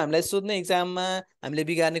क्वेसनहरू हामीलाई सोध्ने एक्जाममा, हामीले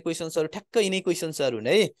बिगार्ने क्वेसन्सहरू ठ्याक्क यिनै क्वेसन्सहरू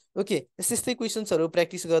हुने है। ओके यस्तै क्वेसन्सहरू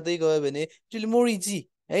प्र्याक्टिस गर्दै गयो भने इट विल मोर इजी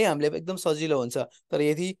है, हामीले एकदम सजिलो हुन्छ। तर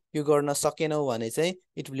यदि यो गर्न सकेनौँ भने चाहिँ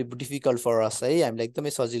it will be difficult for अस है, हामीलाई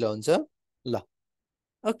एकदमै सजिलो हुन्छ। ल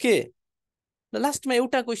ओके ल लास्टमा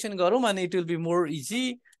एउटा क्वेसन गरौँ अनि it will be more easy.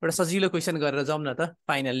 एउटा सजिलो क्वेसन गरेर जाउँ न त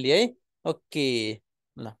फाइनल्ली है। ओके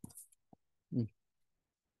ल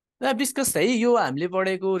डिस्कस है यो हामीले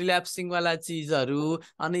पढेको रिल्याप्सिङवाला चिजहरू,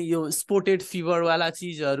 अनि यो स्पोटेड फिभरवाला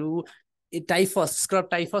चिजहरू, typhus scrub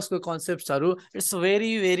टाइफसको कन्सेप्टहरू, it's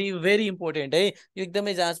very very very important है। यो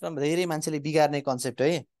एकदमै जाँचमा धेरै मान्छेले बिगार्ने कन्सेप्ट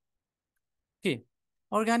है। के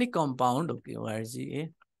organic compound okay RG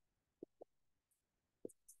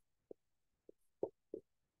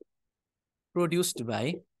produced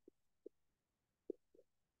by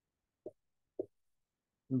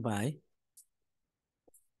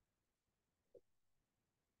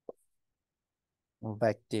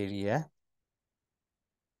bacteria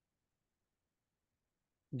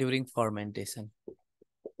during fermentation.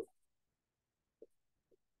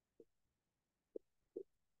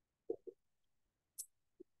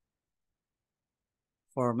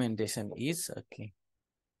 Fermentation is okay.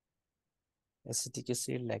 Acetic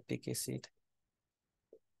acid, lactic acid.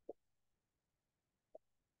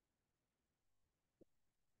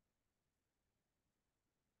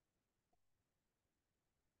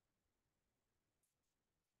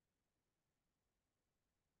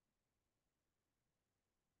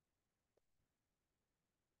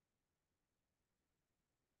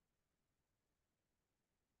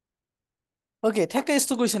 Okay ठ्याक्कै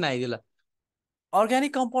यस्तो क्वेसन आइदियो ल।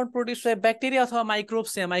 Organic compound produce by bacteria अथवा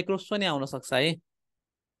माइक्रोब्स, या माइक्रोब्स पनि आउन सक्छ है।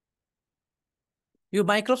 यो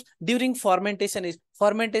माइक्रोब्स ड्युरिङ फर्मेन्टेसन इज,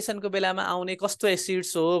 फर्मेन्टेसनको बेलामा आउने कस्तो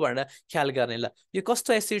एसिड्स हो भनेर ख्याल गर्ने। ल यो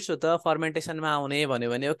कस्तो एसिड्स हो त फर्मेन्टेसनमा आउने भन्यो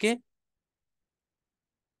भने ओके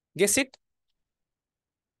गेस इट।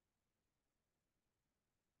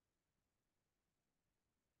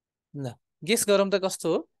 ल गेस गरौँ त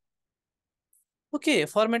कस्तो हो। ओके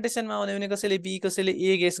फर्मेन्टेसनमा आउने भने कसैले बी कसैले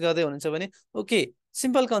ए गेस गर्दै हुनुहुन्छ भने ओके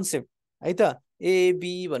सिम्पल कन्सेप्ट है त।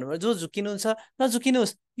 एबी भन्नु जो झुकिनुहुन्छ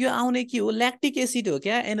नझुकिनुहोस्, यो आउने के हो ल्याक्टिक एसिड हो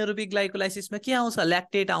क्या। एनारोबिक ग्लाइकोलाइसिसमा के आउँछ,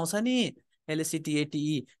 ल्याक्टेट आउँछ नि,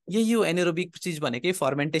 एलएसिटिएटिई। यही हो एनारोबिक चिज भनेकै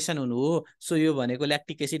फर्मेन्टेसन हुनु हो। सो यो भनेको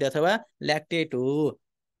ल्याक्टिक एसिड अथवा ल्याक्टेट हो।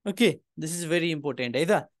 Okay this is very important है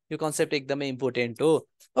त, यो कन्सेप्ट एकदमै इम्पोर्टेन्ट हो।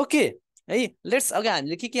 ओके है लेट्स अघि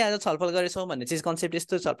हामीले के आज छलफल गरेछौँ भन्ने चिज कन्सेप्ट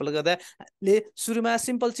यस्तो छलफल गर्दा सुरुमा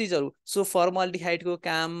सिम्पल चिजहरू, सो फर्मल्डिहाइडको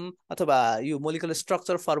काम अथवा यो मोलिकुलर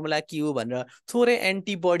स्ट्रक्चर फर्मुला के हो भनेर, थोरै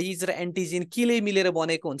एन्टिबडिज र एन्टिजिन केले मिलेर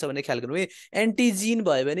बनेको हुन्छ भनेर ख्याल गर्नु है। एन्टिजिन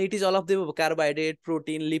भयो भने it is all of the carbohydrate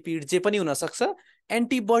protein lipid जे पनि हुनसक्छ।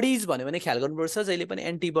 एन्टिबडिज भन्यो भने ख्याल गर्नुपर्छ जहिले पनि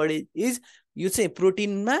एन्टिबडी इज यो चाहिँ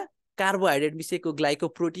प्रोटिनमा कार्बोहाइड्रेट मिसेको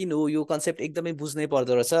ग्लाइकोप्रोटिन हो, यो कन्सेप्ट एकदमै बुझ्नै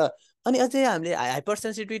पर्दो रहेछ। अनि अझै हामीले हाइपर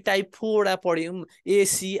सेन्सिटिभिटी टाइप 4 वटा पढ्यौँ,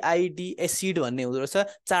 एसिआइडी एसिड भन्ने हुँदो रहेछ,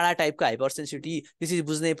 चाडा टाइपको हाइपर सेन्सिटिभिटी, त्यो चिज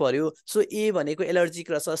बुझ्नै पर्यो। सो ए भनेको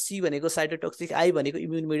एलर्जिक रहेछ, सी भनेको साइटोटोक्सिक, आई भनेको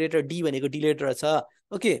इम्युन मिडिएटर, डी भनेको डिलेट रहेछ।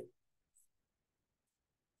 ओके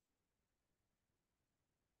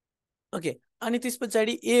ओके अनि त्यस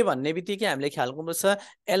पछाडि ए भन्ने बित्तिकै हामीले ख्याल गर्नुपर्छ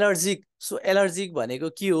एलर्जिक। सो एलर्जिक भनेको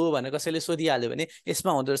के हो भनेर कसैले सोधिहाल्यो भने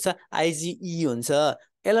यसमा हुँदो रहेछ आइजिई हुन्छ।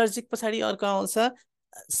 एलर्जिक पछाडि अर्को आउँछ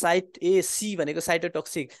साइट ए सी भनेको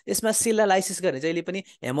साइटोटोक्सिक, यसमा सेलालाइसिस गर्ने जहिले पनि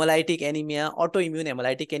hemolytic anaemia, auto immune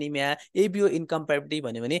hemolytic anaemia, एबिओ इन्कम्पेबिलिटी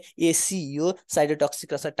भन्यो भने एसी यो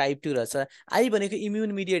साइटोटोक्सिक रहेछ, टाइप 2 रहेछ। आई भनेको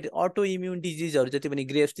इम्युन मिडिएट अटो इम्युन डिजिजहरू जति पनि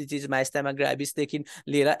ग्रेव्स डिजिज, माइस्टामा ग्राभिसदेखि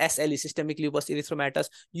लिएर एसएलई सिस्टेमिक ल्युपस इरिथ्रोमाटस,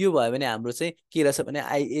 यो भयो भने हाम्रो चाहिँ के रहेछ भने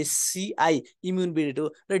आइएससिआई इम्युन मिडिएट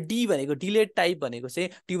हो। र डी भनेको डिलेट टाइप भनेको चाहिँ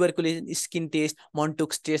ट्युबरकुलोसिस स्किन टेस्ट,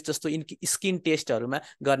 मन्टुक्स टेस्ट जस्तो स्किन टेस्टहरूमा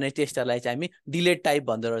गर्ने टेस्टहरूलाई चाहिँ हामी डिलेट टाइप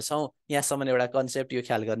भन्दो रहेछौँ। यहाँसम्म एउटा कन्सेप्ट यो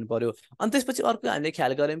ख्याल गर्नु पर्यो। अनि त्यसपछि अर्को हामीले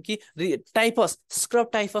ख्याल गऱ्यौँ कि टाइफस, स्क्रब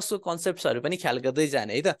टाइफसको कन्सेप्ट्सहरू पनि ख्याल गर्दै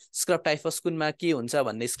जाने है त। स्क्रब टाइफस कुनमा के हुन्छ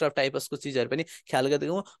भन्ने स्क्रब टाइफसको चिजहरू पनि ख्याल गर्दै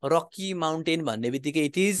गयौँ। रकी माउन्टेन भन्ने बित्तिकै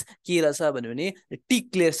इट इज के रहेछ भने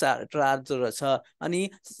टिकले सार्दो रहेछ। अनि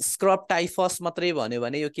स्क्रब टाइफस मात्रै भन्यो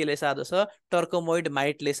भने यो केले सार्दो छ, टर्कोमोइड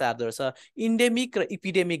माइटले सार्दो रहेछ। इन्डेमिक र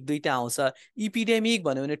इपिडेमिक दुईटा आउँछ। इपिडेमिक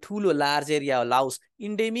भन्यो भने ठुलो लार्ज एरिया हो लाउस,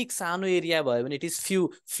 इन्डेमिक सानो एरिया भयो भने इट इज फ्यू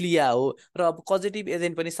फ्लिया हो। र अब कजेटिभ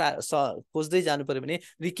एजेन्ट पनि खोज्दै जानु पर्यो भने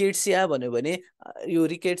रिकेट्सिया भन्यो भने यो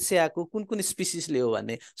रिकेट्सियाको कुन कुन स्पिसिसले हो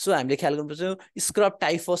भन्ने। सो हामीले ख्याल गर्नुपर्छ स्क्रब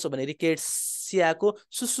टाइफस हो भने रिकेट्सियाको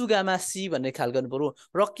सुसुगामा सी भन्ने ख्याल गर्नु पर्यो।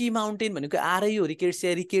 रकी माउन्टेन भनेको आरै हो,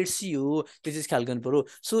 रिकेट्सिया रिकेट्सी हो, त्यो चिज ख्याल गर्नु पर्यो।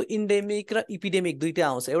 सो इन्डेमिक र इपिडेमिक दुईटा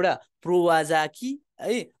आउँछ, एउटा प्रोवाजाकी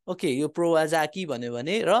है। ओके यो प्रोवाजाकी भन्यो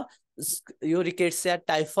भने र यो रिकेट्सिया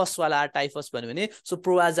टाइफस वाला टाइफस भन्यो भने सो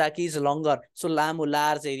प्रोवाजाकी इज लङ्गर, सो लामो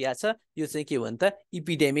लार्ज एरिया छ, यो चाहिँ के हो भने त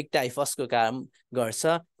इपिडेमिक टाइफसको काम गर्छ।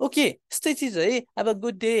 ओके यस्तै चिज है। अब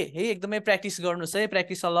गुड डे है, एकदमै प्र्याक्टिस गर्नुहोस् है,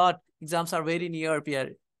 practice a lot, exams are very near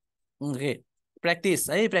peer. Okay practice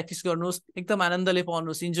है, प्र्याक्टिस गर्नुहोस्, एकदम आनन्दले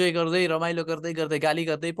पढ्नुहोस्, इन्जोय गर्दै रमाइलो गर्दै गर्दै गाली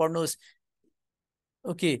गर्दै पढ्नुहोस्।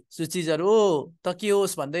 ओके सो चिजहरू त के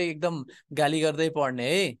होस् भन्दै एकदम गाली गर्दै पढ्ने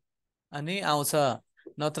है, अनि आउँछ।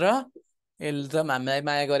 नत्र एकदम हामीलाई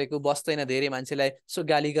माया गरेको बस्दैन धेरै मान्छेलाई, सो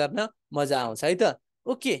गाली गर्न मजा आउँछ है त।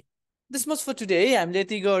 Okay this much for today है, हामीले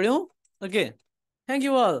यति गऱ्यौँ। Okay thank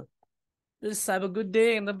you all, have a good day,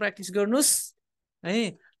 एकदम प्र्याक्टिस गर्नुहोस्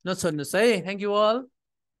है, नछोड्नुहोस् है। Thank you all.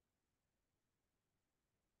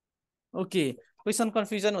 Okay question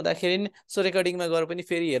confusion हुँदाखेरि सो रेकर्डिङमा गएर पनि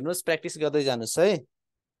फेरि हेर्नुहोस्, प्र्याक्टिस गर्दै जानुहोस् है।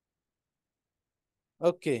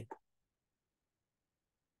 ओके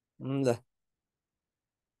ल।